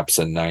trial wraps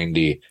in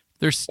 90.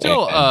 There's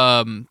still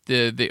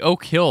the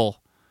Oak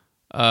Hill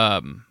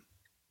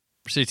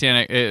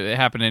Satanic. It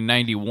happened in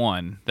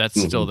 91. That's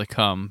still to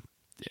come.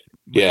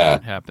 Yeah,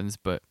 it happens,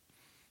 but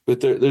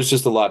there's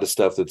just a lot of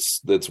stuff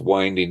that's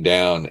winding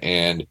down,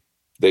 and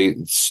they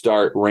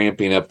start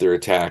ramping up their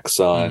attacks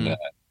on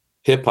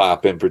hip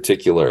hop in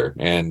particular,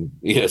 and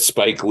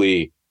Spike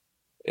Lee,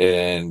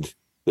 and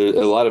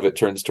a lot of it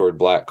turns toward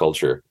black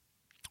culture.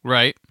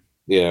 Right.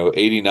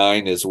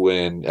 89 is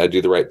when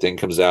Do the Right Thing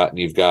comes out, and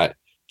you've got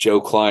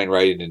Joe Klein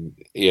writing,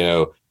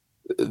 and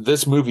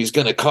this movie's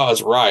going to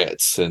cause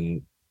riots,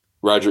 and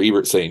Roger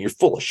Ebert saying, "You're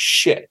full of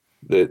shit.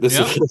 This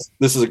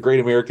is a great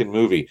American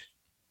movie."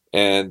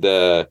 And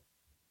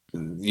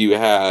you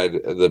had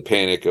the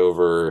panic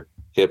over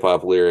hip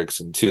hop lyrics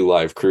and Two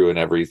Live Crew and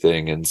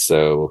everything, and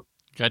so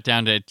got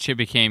down to it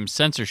became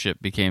censorship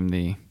became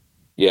the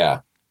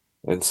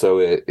and so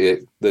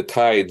the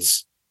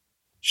tides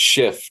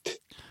shift.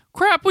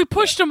 Crap, we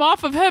pushed them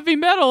off of heavy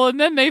metal and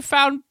then they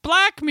found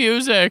black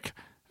music.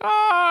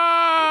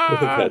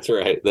 Ah! That's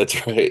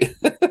right.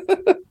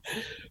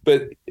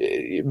 But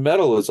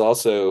metal is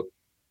also,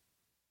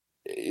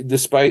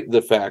 despite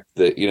the fact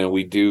that,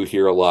 we do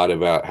hear a lot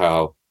about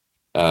how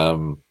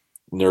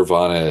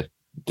Nirvana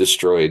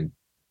destroyed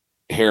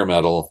hair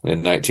metal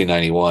in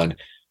 1991,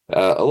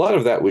 a lot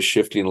of that was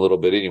shifting a little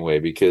bit anyway,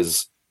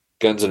 because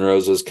Guns N'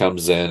 Roses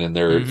comes in and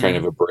they're kind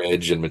of a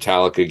bridge, and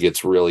Metallica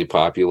gets really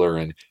popular,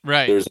 and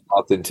there's an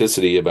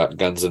authenticity about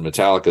Guns and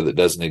Metallica that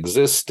doesn't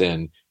exist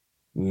in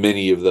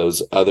many of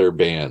those other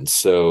bands.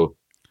 So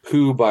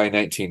who by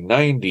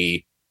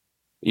 1990,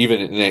 even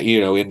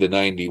into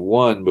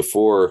 91,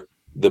 before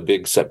the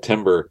big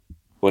September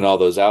when all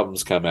those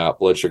albums come out,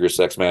 Blood Sugar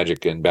Sex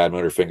Magic and Bad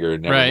Motorfinger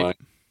and Nevermind,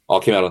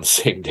 all came out on the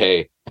same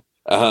day.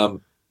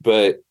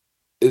 But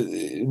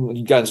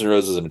Guns N'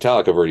 Roses and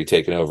Metallica have already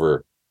taken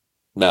over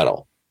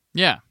metal.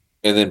 Yeah.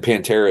 And then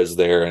Pantera's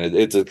there, and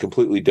it's a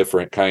completely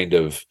different kind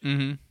of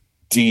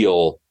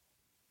deal.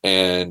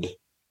 And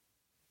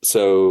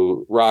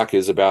so rock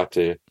is about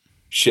to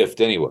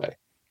shift anyway.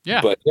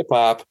 Yeah. But hip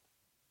hop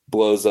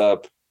blows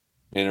up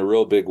in a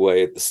real big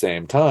way at the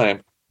same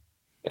time,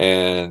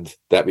 and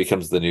that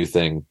becomes the new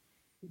thing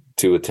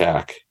to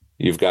attack.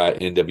 You've got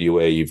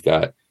NWA, you've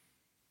got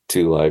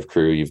Two Live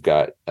Crew, you've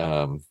got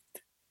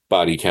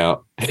Body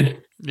Count.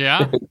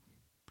 Yeah.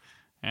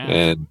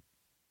 And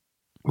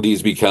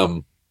these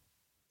become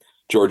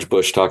George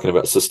Bush talking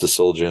about Sister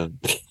Soldier.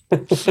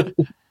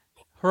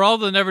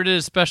 Geraldo never did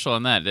a special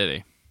on that, did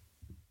he?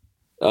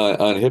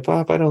 On hip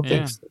hop, I don't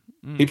think so.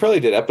 He probably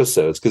did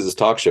episodes because his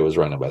talk show was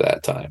running by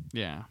that time.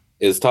 Yeah.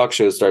 His talk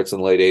show starts in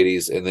the late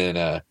 80s, and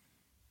then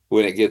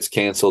when it gets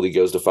canceled, he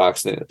goes to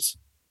Fox News.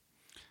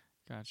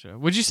 Gotcha.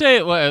 Would you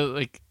say,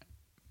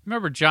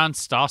 remember John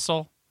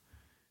Stossel?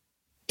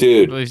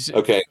 Dude,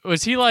 okay.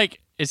 Is he like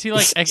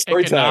economics,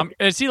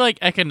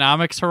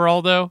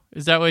 Geraldo?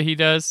 Is that what he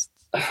does?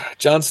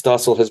 John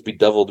Stossel has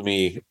bedeviled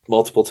me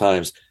multiple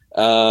times.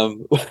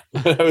 When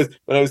I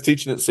was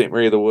teaching at St.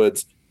 Mary of the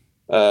Woods,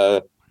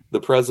 the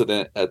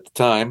president at the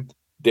time,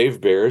 Dave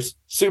Bears,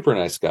 super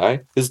nice guy.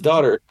 His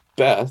daughter,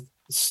 Beth,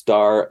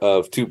 star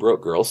of Two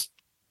Broke Girls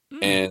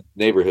and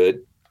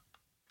Neighborhood.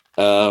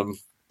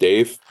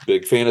 Dave,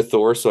 big fan of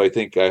Thor, so I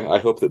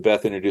hope that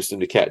Beth introduced him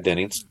to Kat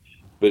Dennings.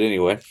 But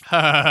anyway,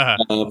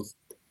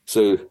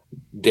 so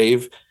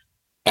Dave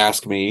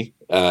asked me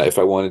if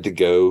I wanted to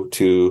go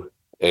to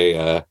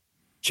a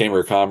Chamber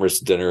of Commerce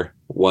dinner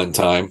one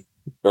time,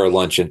 or a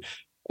luncheon,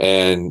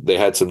 and they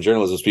had some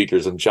journalism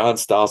speakers, and John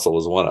Stossel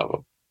was one of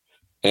them.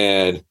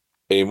 And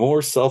a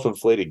more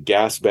self-inflated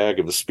gas bag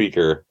of a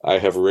speaker I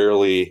have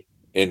rarely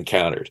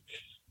encountered.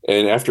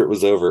 And after it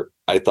was over,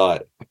 I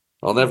thought,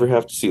 I'll never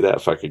have to see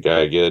that fucking guy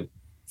again.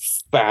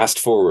 Fast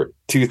forward,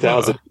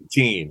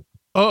 2018.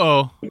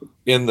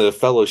 In the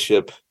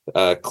fellowship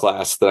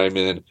class that I'm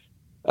in,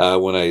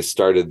 when I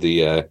started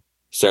the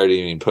Saturday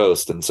Evening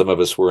Post, and some of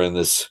us were in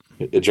this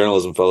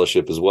journalism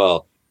fellowship as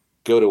well,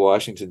 go to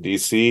Washington,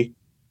 D.C.,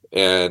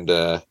 and,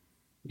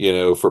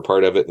 for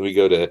part of it, and we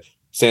go to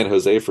San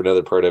Jose for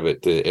another part of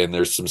it, and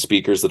there's some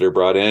speakers that are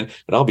brought in,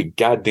 and I'll be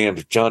goddamned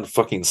if John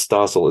fucking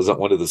Stossel isn't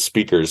one of the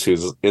speakers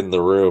who's in the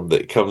room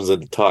that comes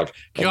in to talk.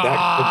 And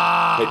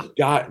that had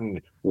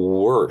gotten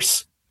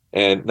worse.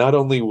 And not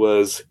only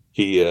was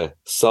he a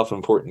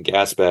self-important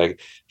gas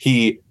bag,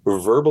 he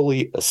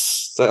verbally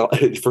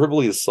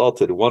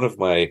assaulted one of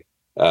my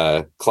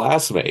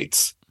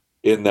classmates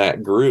in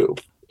that group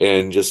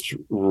and just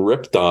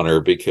ripped on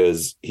her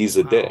because he's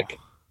a dick.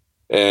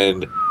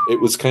 And it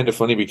was kind of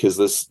funny because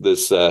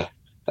a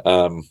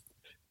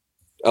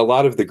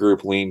lot of the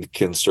group leaned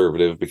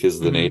conservative because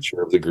of the nature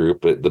of the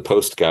group, but the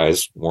Post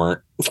guys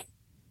weren't.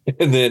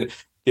 And then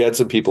you had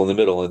some people in the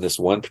middle, and this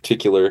one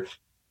particular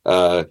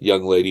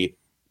young lady,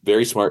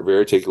 very smart, very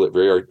articulate,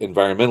 very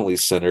environmentally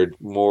centered,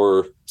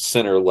 more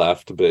center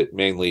left, but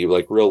mainly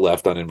like real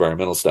left on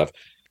environmental stuff.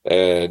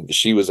 And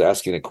she was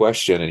asking a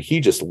question, and he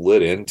just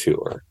lit into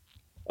her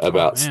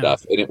about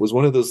stuff. And it was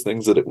one of those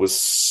things that it was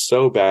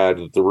so bad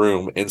that the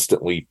room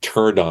instantly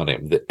turned on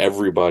him, that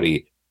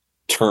everybody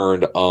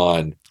turned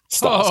on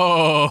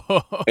stuff.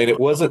 And it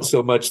wasn't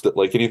so much that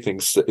like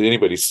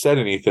anybody said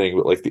anything,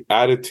 but like the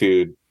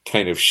attitude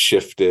kind of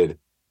shifted.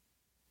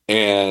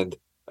 And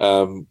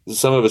some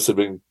of us had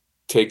been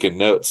taking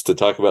notes to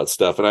talk about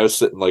stuff, and I was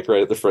sitting like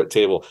right at the front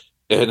table,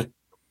 and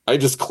I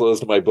just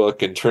closed my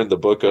book and turned the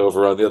book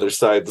over on the other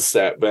side and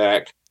sat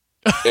back.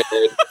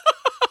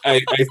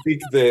 And I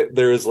think that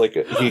there's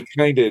he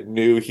kind of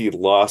knew he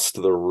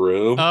lost the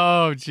room.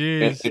 Oh,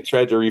 geez. And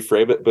tried to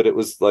reframe it, but it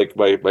was like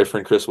my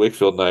friend Chris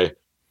Wakefield and I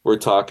were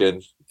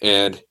talking,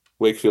 and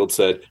Wakefield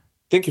said, I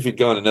think if he'd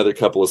gone another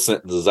couple of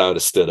sentences, I would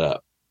have stood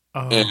up.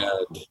 And,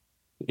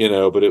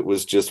 but it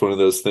was just one of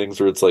those things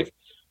where it's like,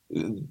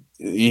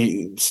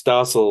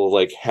 Stossel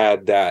like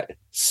had that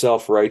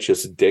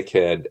self-righteous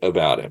dickhead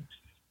about him.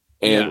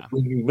 And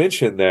when you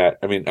mention that,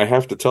 I mean, I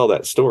have to tell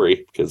that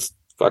story because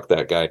fuck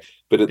that guy.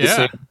 But at the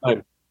same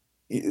time,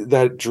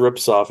 that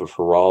drips off of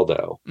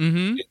Geraldo.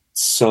 Mm-hmm.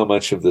 So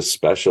much of the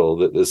special,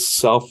 that this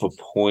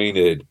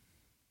self-appointed,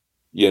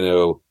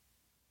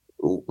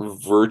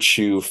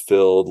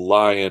 virtue-filled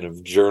lion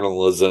of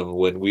journalism,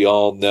 when we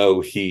all know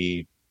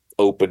he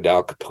opened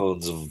Al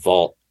Capone's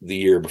vault the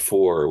year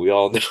before. We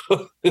all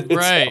know.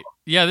 Right.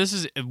 Yeah, this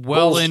is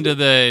well into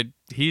the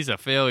he's a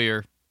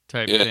failure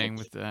type thing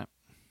with that.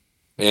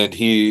 And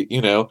he,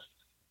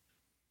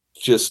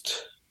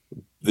 just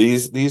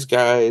these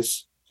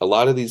guys, a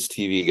lot of these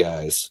TV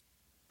guys,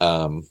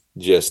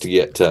 just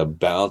get to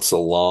bounce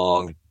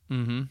along,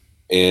 and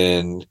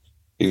and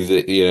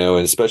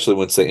especially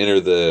once they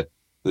enter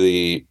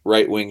the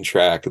right wing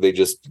track, they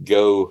just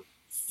go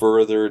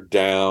further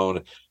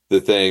down the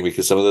thing,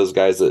 because some of those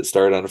guys that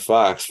started on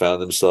Fox found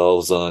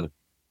themselves on,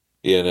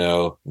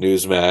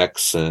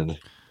 Newsmax and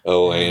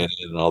OAN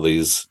and all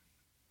these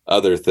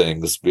other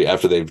things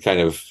after they've kind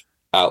of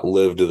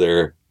outlived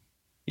their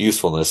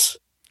usefulness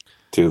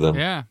to them.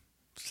 Yeah.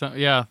 So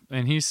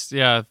and he's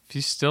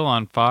still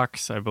on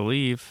Fox, I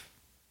believe.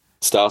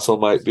 Stossel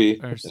might be.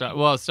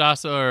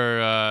 Stossel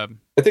or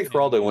I think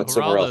Geraldo went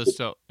somewhere else.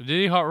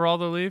 Did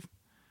Geraldo leave?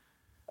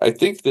 I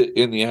think that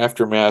in the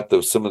aftermath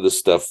of some of the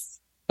stuff,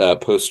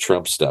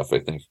 post-Trump stuff, I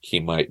think he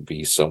might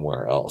be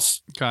somewhere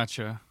else.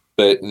 Gotcha.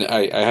 But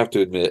I have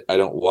to admit, I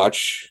don't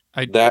watch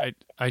that.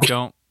 I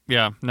don't.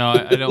 Yeah, no,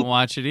 I don't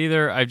watch it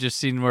either. I've just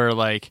seen where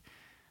I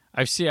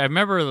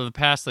remember the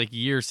past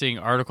year seeing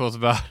articles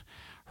about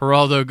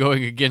Geraldo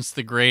going against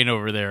the grain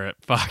over there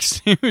at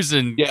Fox News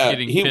and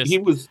getting pissed. He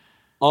was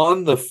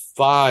on the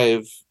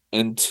 5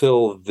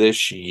 until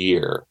this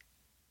year.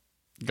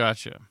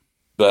 Gotcha.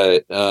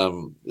 But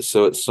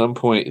so at some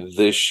point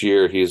this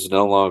year, he's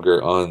no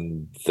longer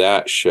on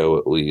that show.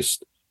 At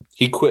least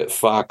he quit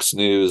Fox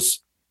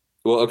News.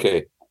 Well,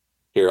 okay,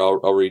 here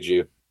I'll read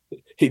you.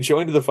 He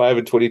joined the 5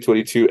 in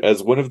 2022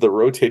 as one of the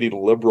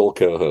rotating liberal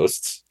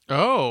co-hosts.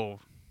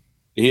 Oh.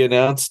 He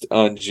announced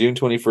on June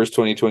 21st,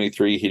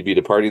 2023, he'd be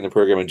departing the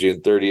program on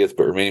June 30th,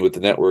 but remaining with the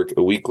network.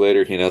 A week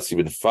later, he announced he'd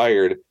been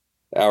fired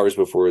hours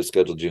before his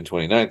scheduled June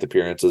 29th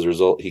appearance. As a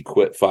result, he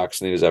quit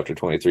Fox News after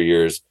 23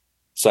 years,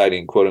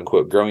 citing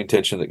quote-unquote growing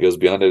tension that goes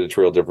beyond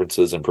editorial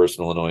differences and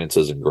personal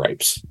annoyances and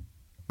gripes.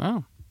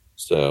 Oh.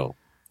 So,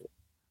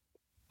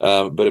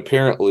 but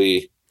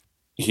apparently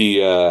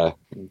he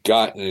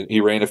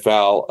ran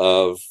afoul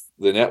of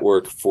the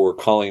network for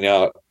calling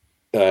out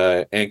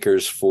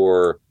anchors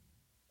for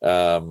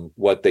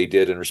what they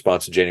did in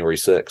response to January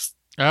 6th.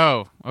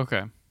 Oh,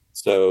 okay.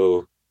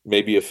 So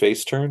maybe a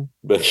face turn,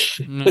 but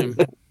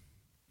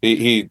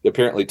he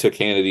apparently took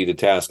Hannity to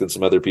task and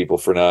some other people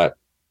for not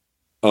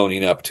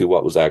owning up to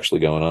what was actually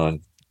going on.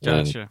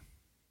 Gotcha.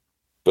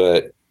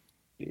 But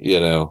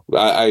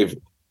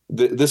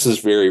this is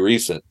very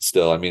recent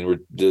still. I mean,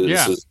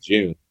 this is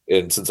June,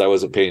 and since I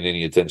wasn't paying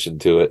any attention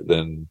to it,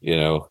 then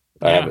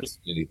I haven't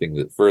seen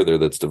anything further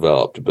that's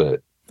developed.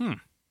 But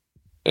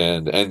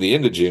and the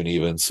end of June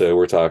even, so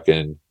we're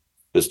talking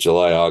this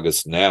July,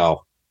 August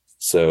now.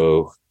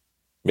 So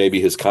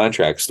maybe his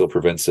contract still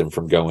prevents him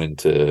from going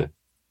to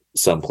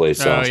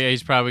someplace else. Oh yeah,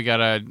 he's probably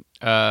got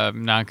a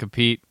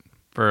non-compete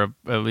for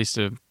at least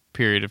a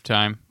period of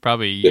time,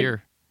 probably a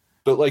year.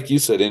 But like you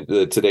said,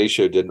 the Today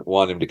Show didn't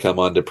want him to come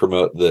on to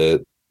promote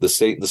the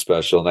Satan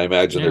special, and I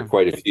imagine there are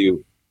quite a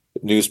few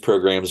news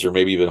programs or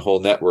maybe even whole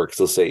networks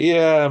will say,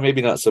 yeah,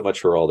 maybe not so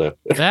much Geraldo.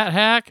 That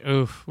hack?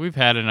 Oof, we've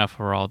had enough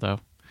Geraldo.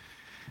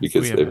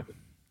 Because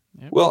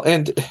well,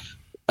 and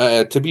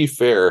to be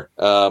fair,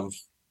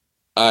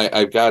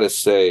 I've got to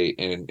say,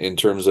 in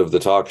terms of the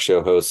talk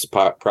show hosts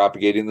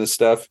propagating this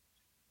stuff,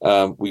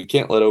 we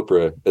can't let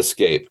Oprah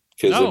escape,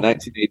 because in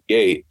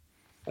 1988,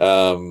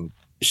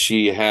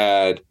 she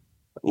had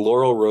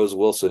Laurel Rose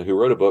Wilson, who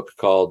wrote a book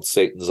called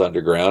Satan's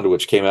Underground,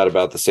 which came out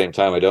about the same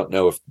time. I don't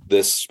know if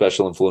this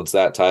special influenced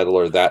that title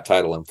or that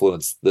title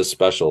influenced this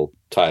special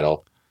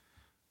title,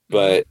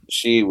 but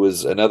she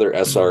was another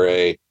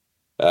SRA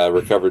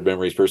recovered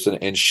memories person,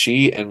 and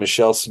she and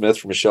Michelle Smith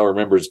from Michelle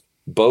Remembers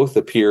both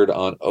appeared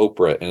on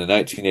Oprah in a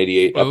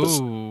 1988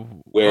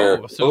 episode where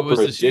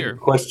Oprah didn't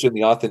question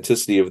the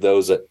authenticity of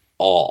those at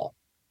all,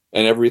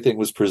 and everything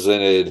was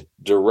presented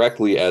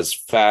directly as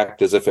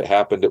fact, as if it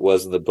happened. It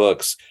was in the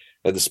books.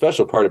 And the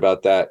special part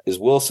about that is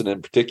Wilson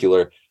in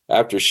particular,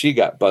 after she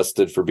got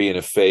busted for being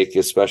a fake,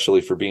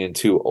 especially for being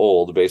too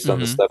old based on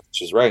the stuff that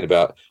she's writing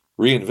about,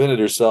 reinvented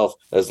herself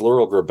as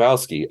Laurel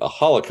Grabowski, a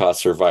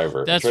Holocaust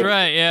survivor. That's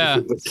right,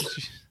 yeah.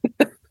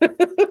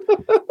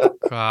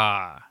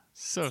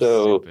 So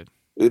stupid.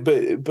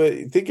 But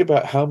think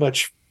about how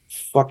much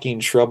fucking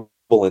trouble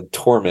and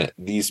torment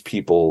these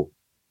people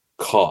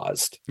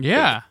caused.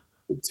 Yeah.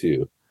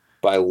 Too,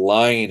 by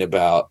lying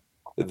about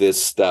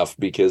this stuff,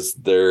 because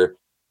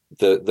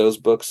those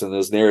books and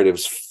those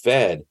narratives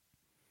fed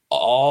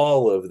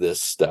all of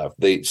this stuff.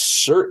 They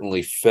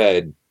certainly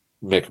fed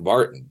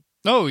McMartin.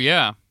 Oh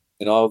yeah.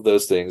 and all of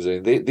those things. I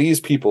mean, these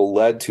people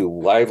led to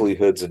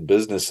livelihoods and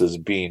businesses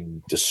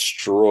being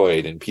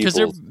destroyed, and people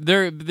because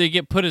they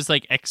get put as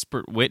like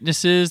expert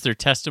witnesses. Their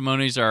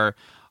testimonies are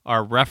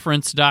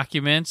reference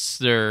documents.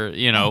 They're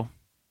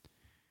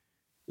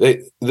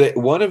They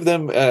one of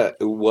them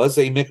was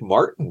a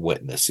McMartin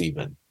witness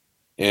even,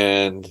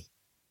 and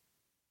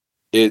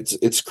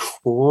it's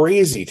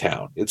crazy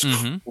town. It's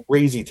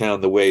crazy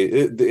town the way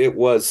it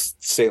was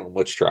Salem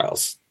witch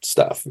trials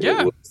stuff.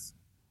 Yeah,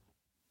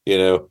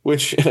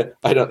 which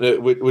I don't know.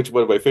 Which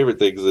one of my favorite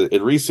things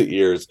in recent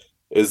years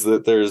is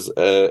that there's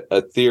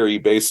a theory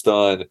based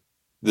on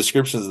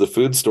descriptions of the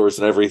food stores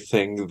and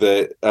everything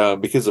that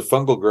because of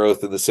fungal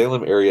growth in the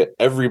Salem area,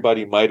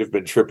 everybody might have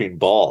been tripping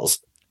balls.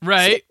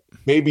 Right. So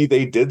maybe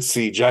they did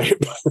see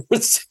giant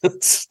birds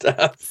and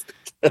stuff.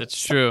 That's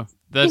true.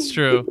 That's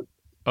true.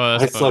 Oh,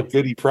 that's I saw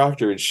Goody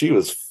Proctor and she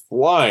was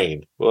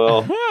flying.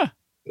 Well,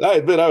 I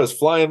admit I was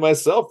flying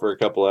myself for a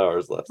couple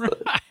hours last night.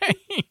 Right.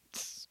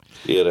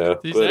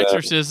 These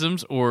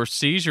exorcisms or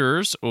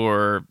seizures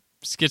or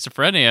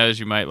schizophrenia, as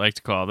you might like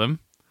to call them.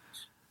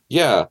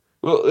 Yeah.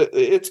 Well,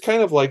 it's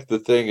kind of like the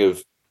thing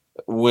of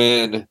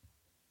when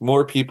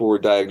more people were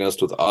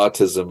diagnosed with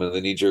autism and the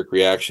knee-jerk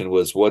reaction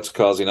was, what's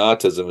causing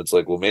autism? It's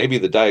like, well, maybe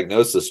the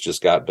diagnosis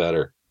just got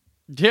better.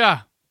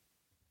 Yeah.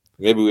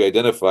 Maybe we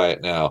identify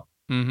it now.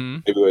 Mm-hmm.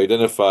 Maybe we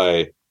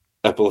identify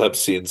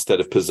epilepsy instead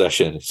of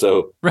possession.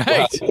 So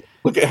right. Wow,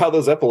 look at how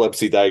those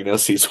epilepsy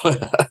diagnoses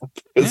went up.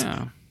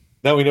 Yeah.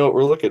 Now we know what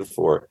we're looking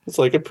for. It's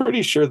like, I'm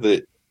pretty sure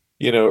that,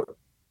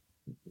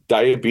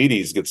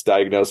 diabetes gets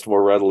diagnosed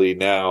more readily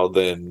now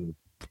than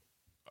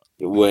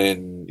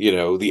when, the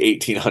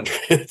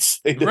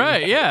 1800s.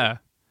 Right, yeah.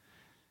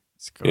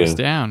 It goes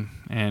down.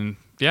 And,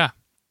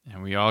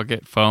 and we all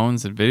get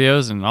phones and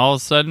videos, and all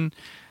of a sudden,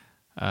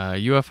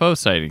 UFO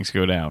sightings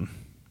go down.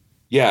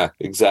 Yeah,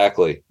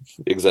 exactly.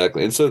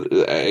 And so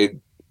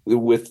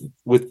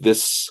with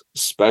this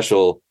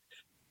special,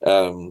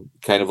 kind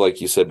of like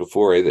you said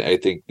before, I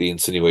think the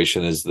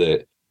insinuation is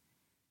that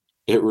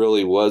it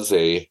really was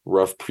a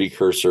rough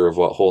precursor of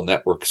what whole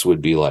networks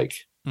would be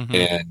like. Mm-hmm.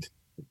 And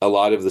a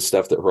lot of the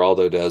stuff that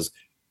Geraldo does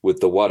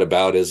with the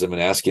whataboutism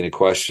and asking a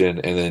question,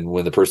 and then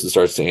when the person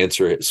starts to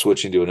answer it,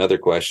 switching to another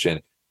question,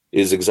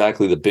 is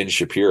exactly the Ben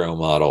Shapiro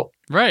model.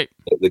 Right.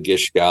 The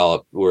Gish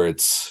Gallop, where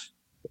it's,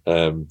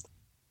 you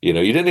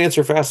didn't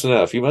answer fast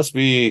enough. You must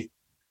be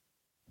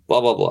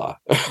blah, blah, blah.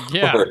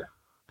 Yeah.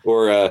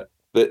 or I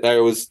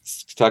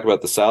was talking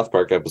about the South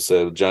Park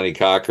episode, Johnny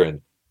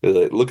Cochran.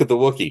 Like, look at the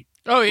Wookiee.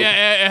 Oh,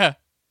 yeah.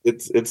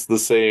 It's the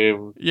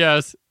same.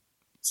 Yes.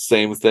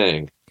 Same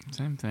thing.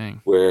 Same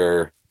thing.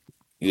 Where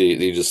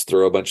they just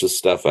throw a bunch of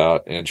stuff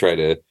out and try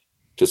to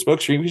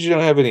smoke screen because you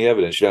don't have any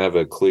evidence. You don't have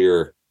a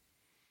clear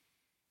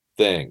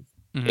thing.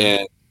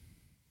 Mm-hmm.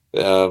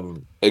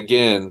 And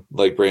again,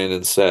 like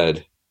Brandon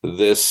said,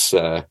 this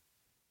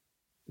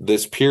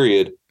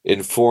period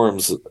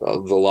informs a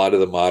lot of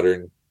the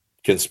modern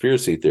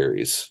conspiracy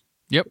theories.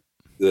 Yep.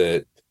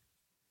 That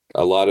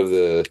a lot of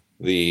the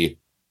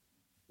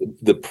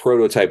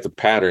prototype, the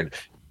pattern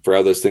for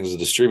how those things are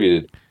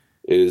distributed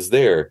is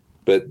there,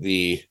 but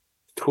the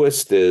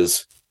twist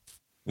is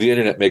the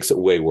internet makes it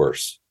way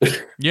worse.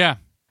 Yeah.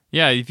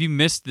 If you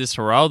missed this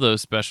Geraldo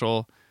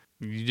special,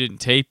 you didn't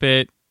tape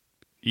it,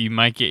 you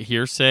might get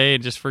hearsay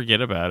and just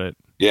forget about it.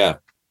 Yeah,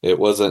 it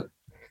wasn't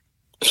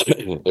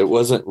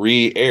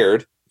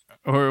re-aired,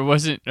 or it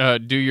wasn't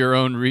do your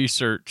own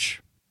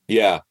research.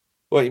 Yeah.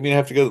 What, you mean I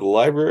have to go to the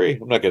library?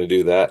 I'm not going to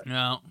do that.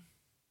 No.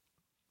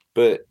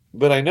 But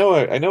I know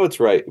it's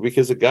right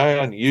because a guy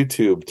on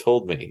YouTube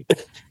told me.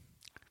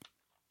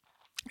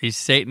 These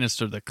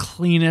Satanists are the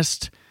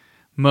cleanest,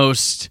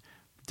 most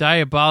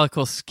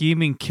diabolical,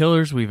 scheming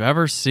killers we've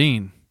ever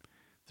seen.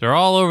 They're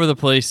all over the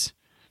place.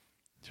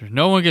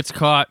 No one gets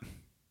caught.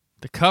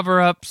 The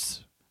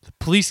cover-ups, the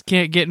police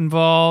can't get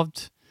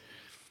involved.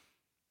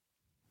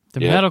 The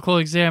medical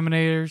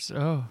examinators,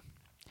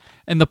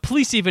 and the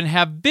police even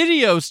have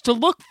videos to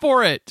look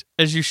for it,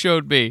 as you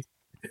showed me.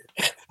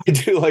 I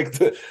do like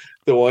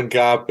the one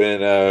cop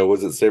in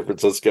was it San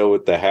Francisco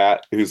with the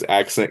hat whose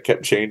accent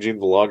kept changing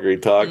the longer he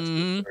talked.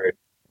 Mm-hmm. Right.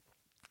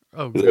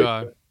 Oh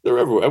God. Like, they're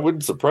everywhere. It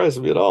wouldn't surprise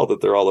me at all that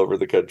they're all over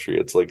the country.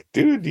 It's like,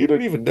 dude, you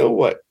don't even know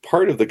what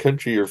part of the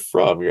country you're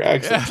from. Your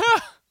accent,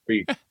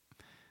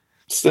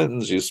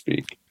 sentence you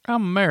speak.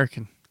 I'm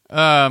American.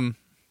 That'll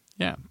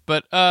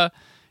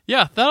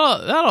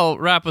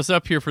wrap us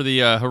up here for the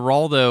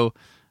Geraldo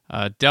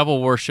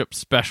Devil Worship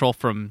special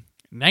from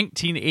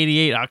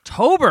 1988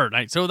 October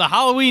night. So the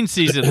Halloween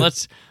season.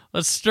 Let's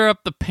stir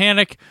up the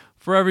panic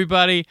for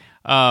everybody.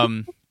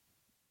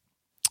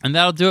 And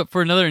that'll do it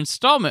for another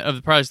installment of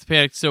the Prize of the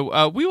Panic.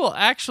 So we will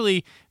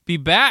actually be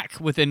back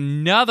with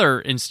another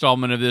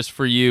installment of this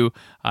for you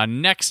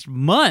next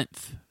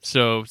month.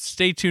 So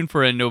stay tuned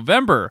for a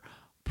November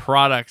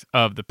product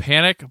of the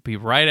Panic. It'll be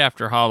right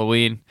after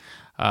Halloween.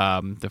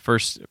 The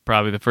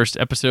first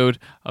episode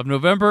of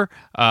November.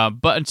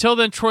 But until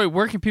then, Troy,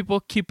 where can people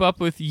keep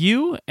up with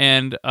you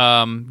and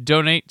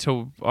donate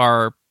to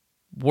our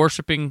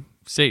worshiping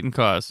Satan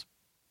cause?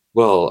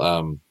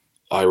 Well,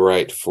 I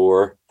write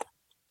for.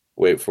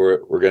 Wait for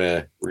it. We're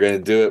gonna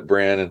do it,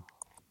 Brandon.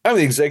 I'm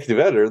the executive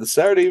editor of the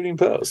Saturday Evening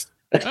Post.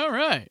 All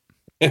right.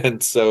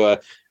 And so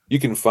you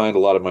can find a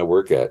lot of my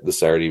work at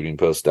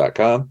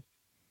thesaturdayeveningpost.com,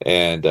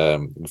 and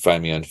you can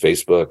find me on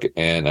Facebook.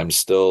 And I'm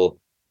still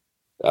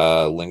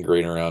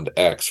lingering around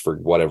X for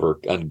whatever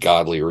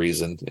ungodly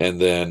reason, and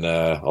then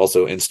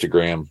also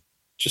Instagram,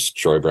 just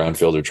Troy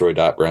Brownfield or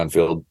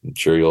Troy.Brownfield. I'm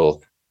sure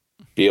you'll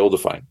be able to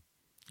find.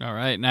 All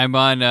right, and I'm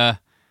on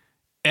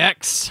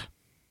X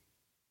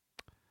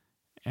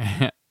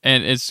and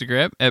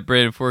Instagram at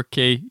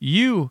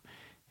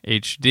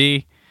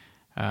Brandon4KUHD.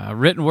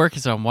 Written work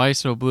is on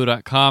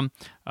whysnowblue.com.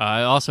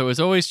 Also, as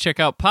always, check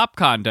out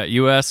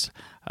popcon.us,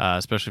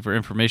 especially for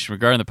information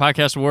regarding the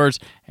podcast awards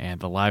and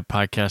the live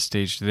podcast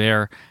stage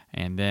there.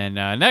 And then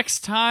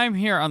next time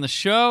here on the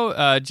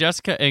show,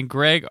 Jessica and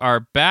Gregg are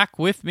back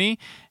with me,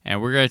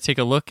 and we're going to take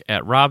a look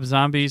at Rob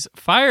Zombie's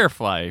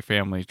Firefly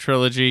family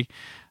trilogy.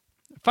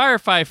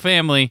 Firefly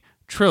family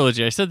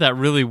trilogy. I said that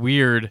really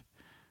weird.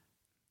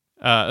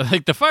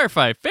 Like the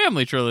Firefly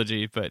family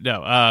trilogy, but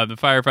no, the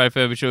Firefly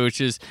family trilogy,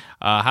 which is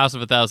House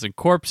of a Thousand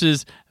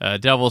Corpses,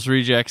 Devil's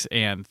Rejects,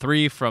 and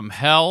 3 from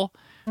Hell.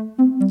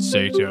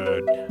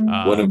 Satan.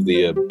 One of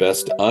the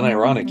best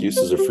unironic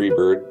uses of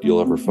Freebird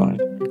you'll ever find.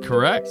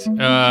 Correct.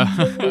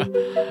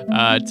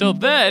 Till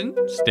then,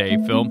 stay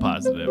film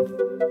positive.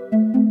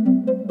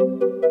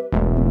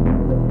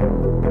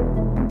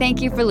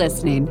 Thank you for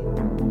listening.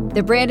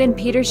 The Brandon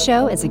Peters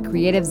Show is a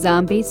Creative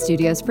Zombie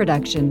Studios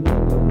production.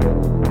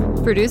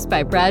 Produced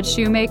by Brad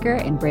Shoemaker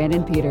and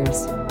Brandon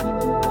Peters.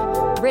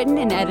 Written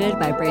and edited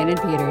by Brandon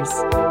Peters.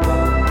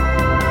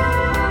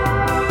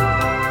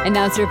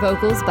 Announcer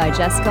vocals by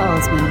Jessica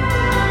Alsman.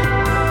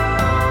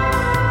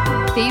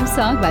 Theme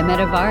song by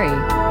Metavari.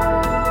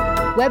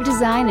 Web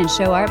design and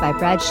show art by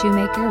Brad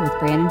Shoemaker with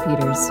Brandon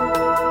Peters.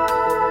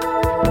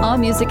 All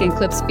music and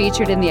clips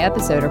featured in the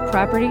episode are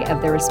property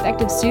of their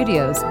respective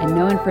studios, and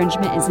no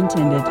infringement is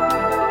intended.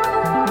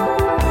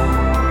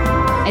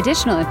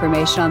 Additional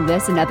information on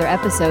this and other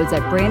episodes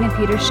at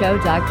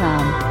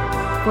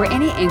BrandonPetersShow.com. For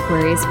any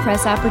inquiries,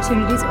 press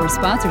opportunities, or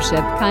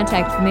sponsorship,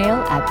 contact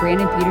mail at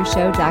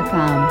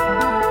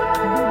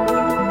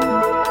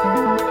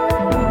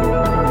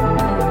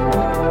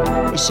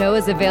BrandonPetersShow.com. The show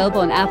is available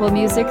on Apple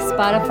Music,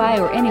 Spotify,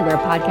 or anywhere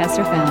podcasts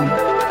are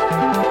found.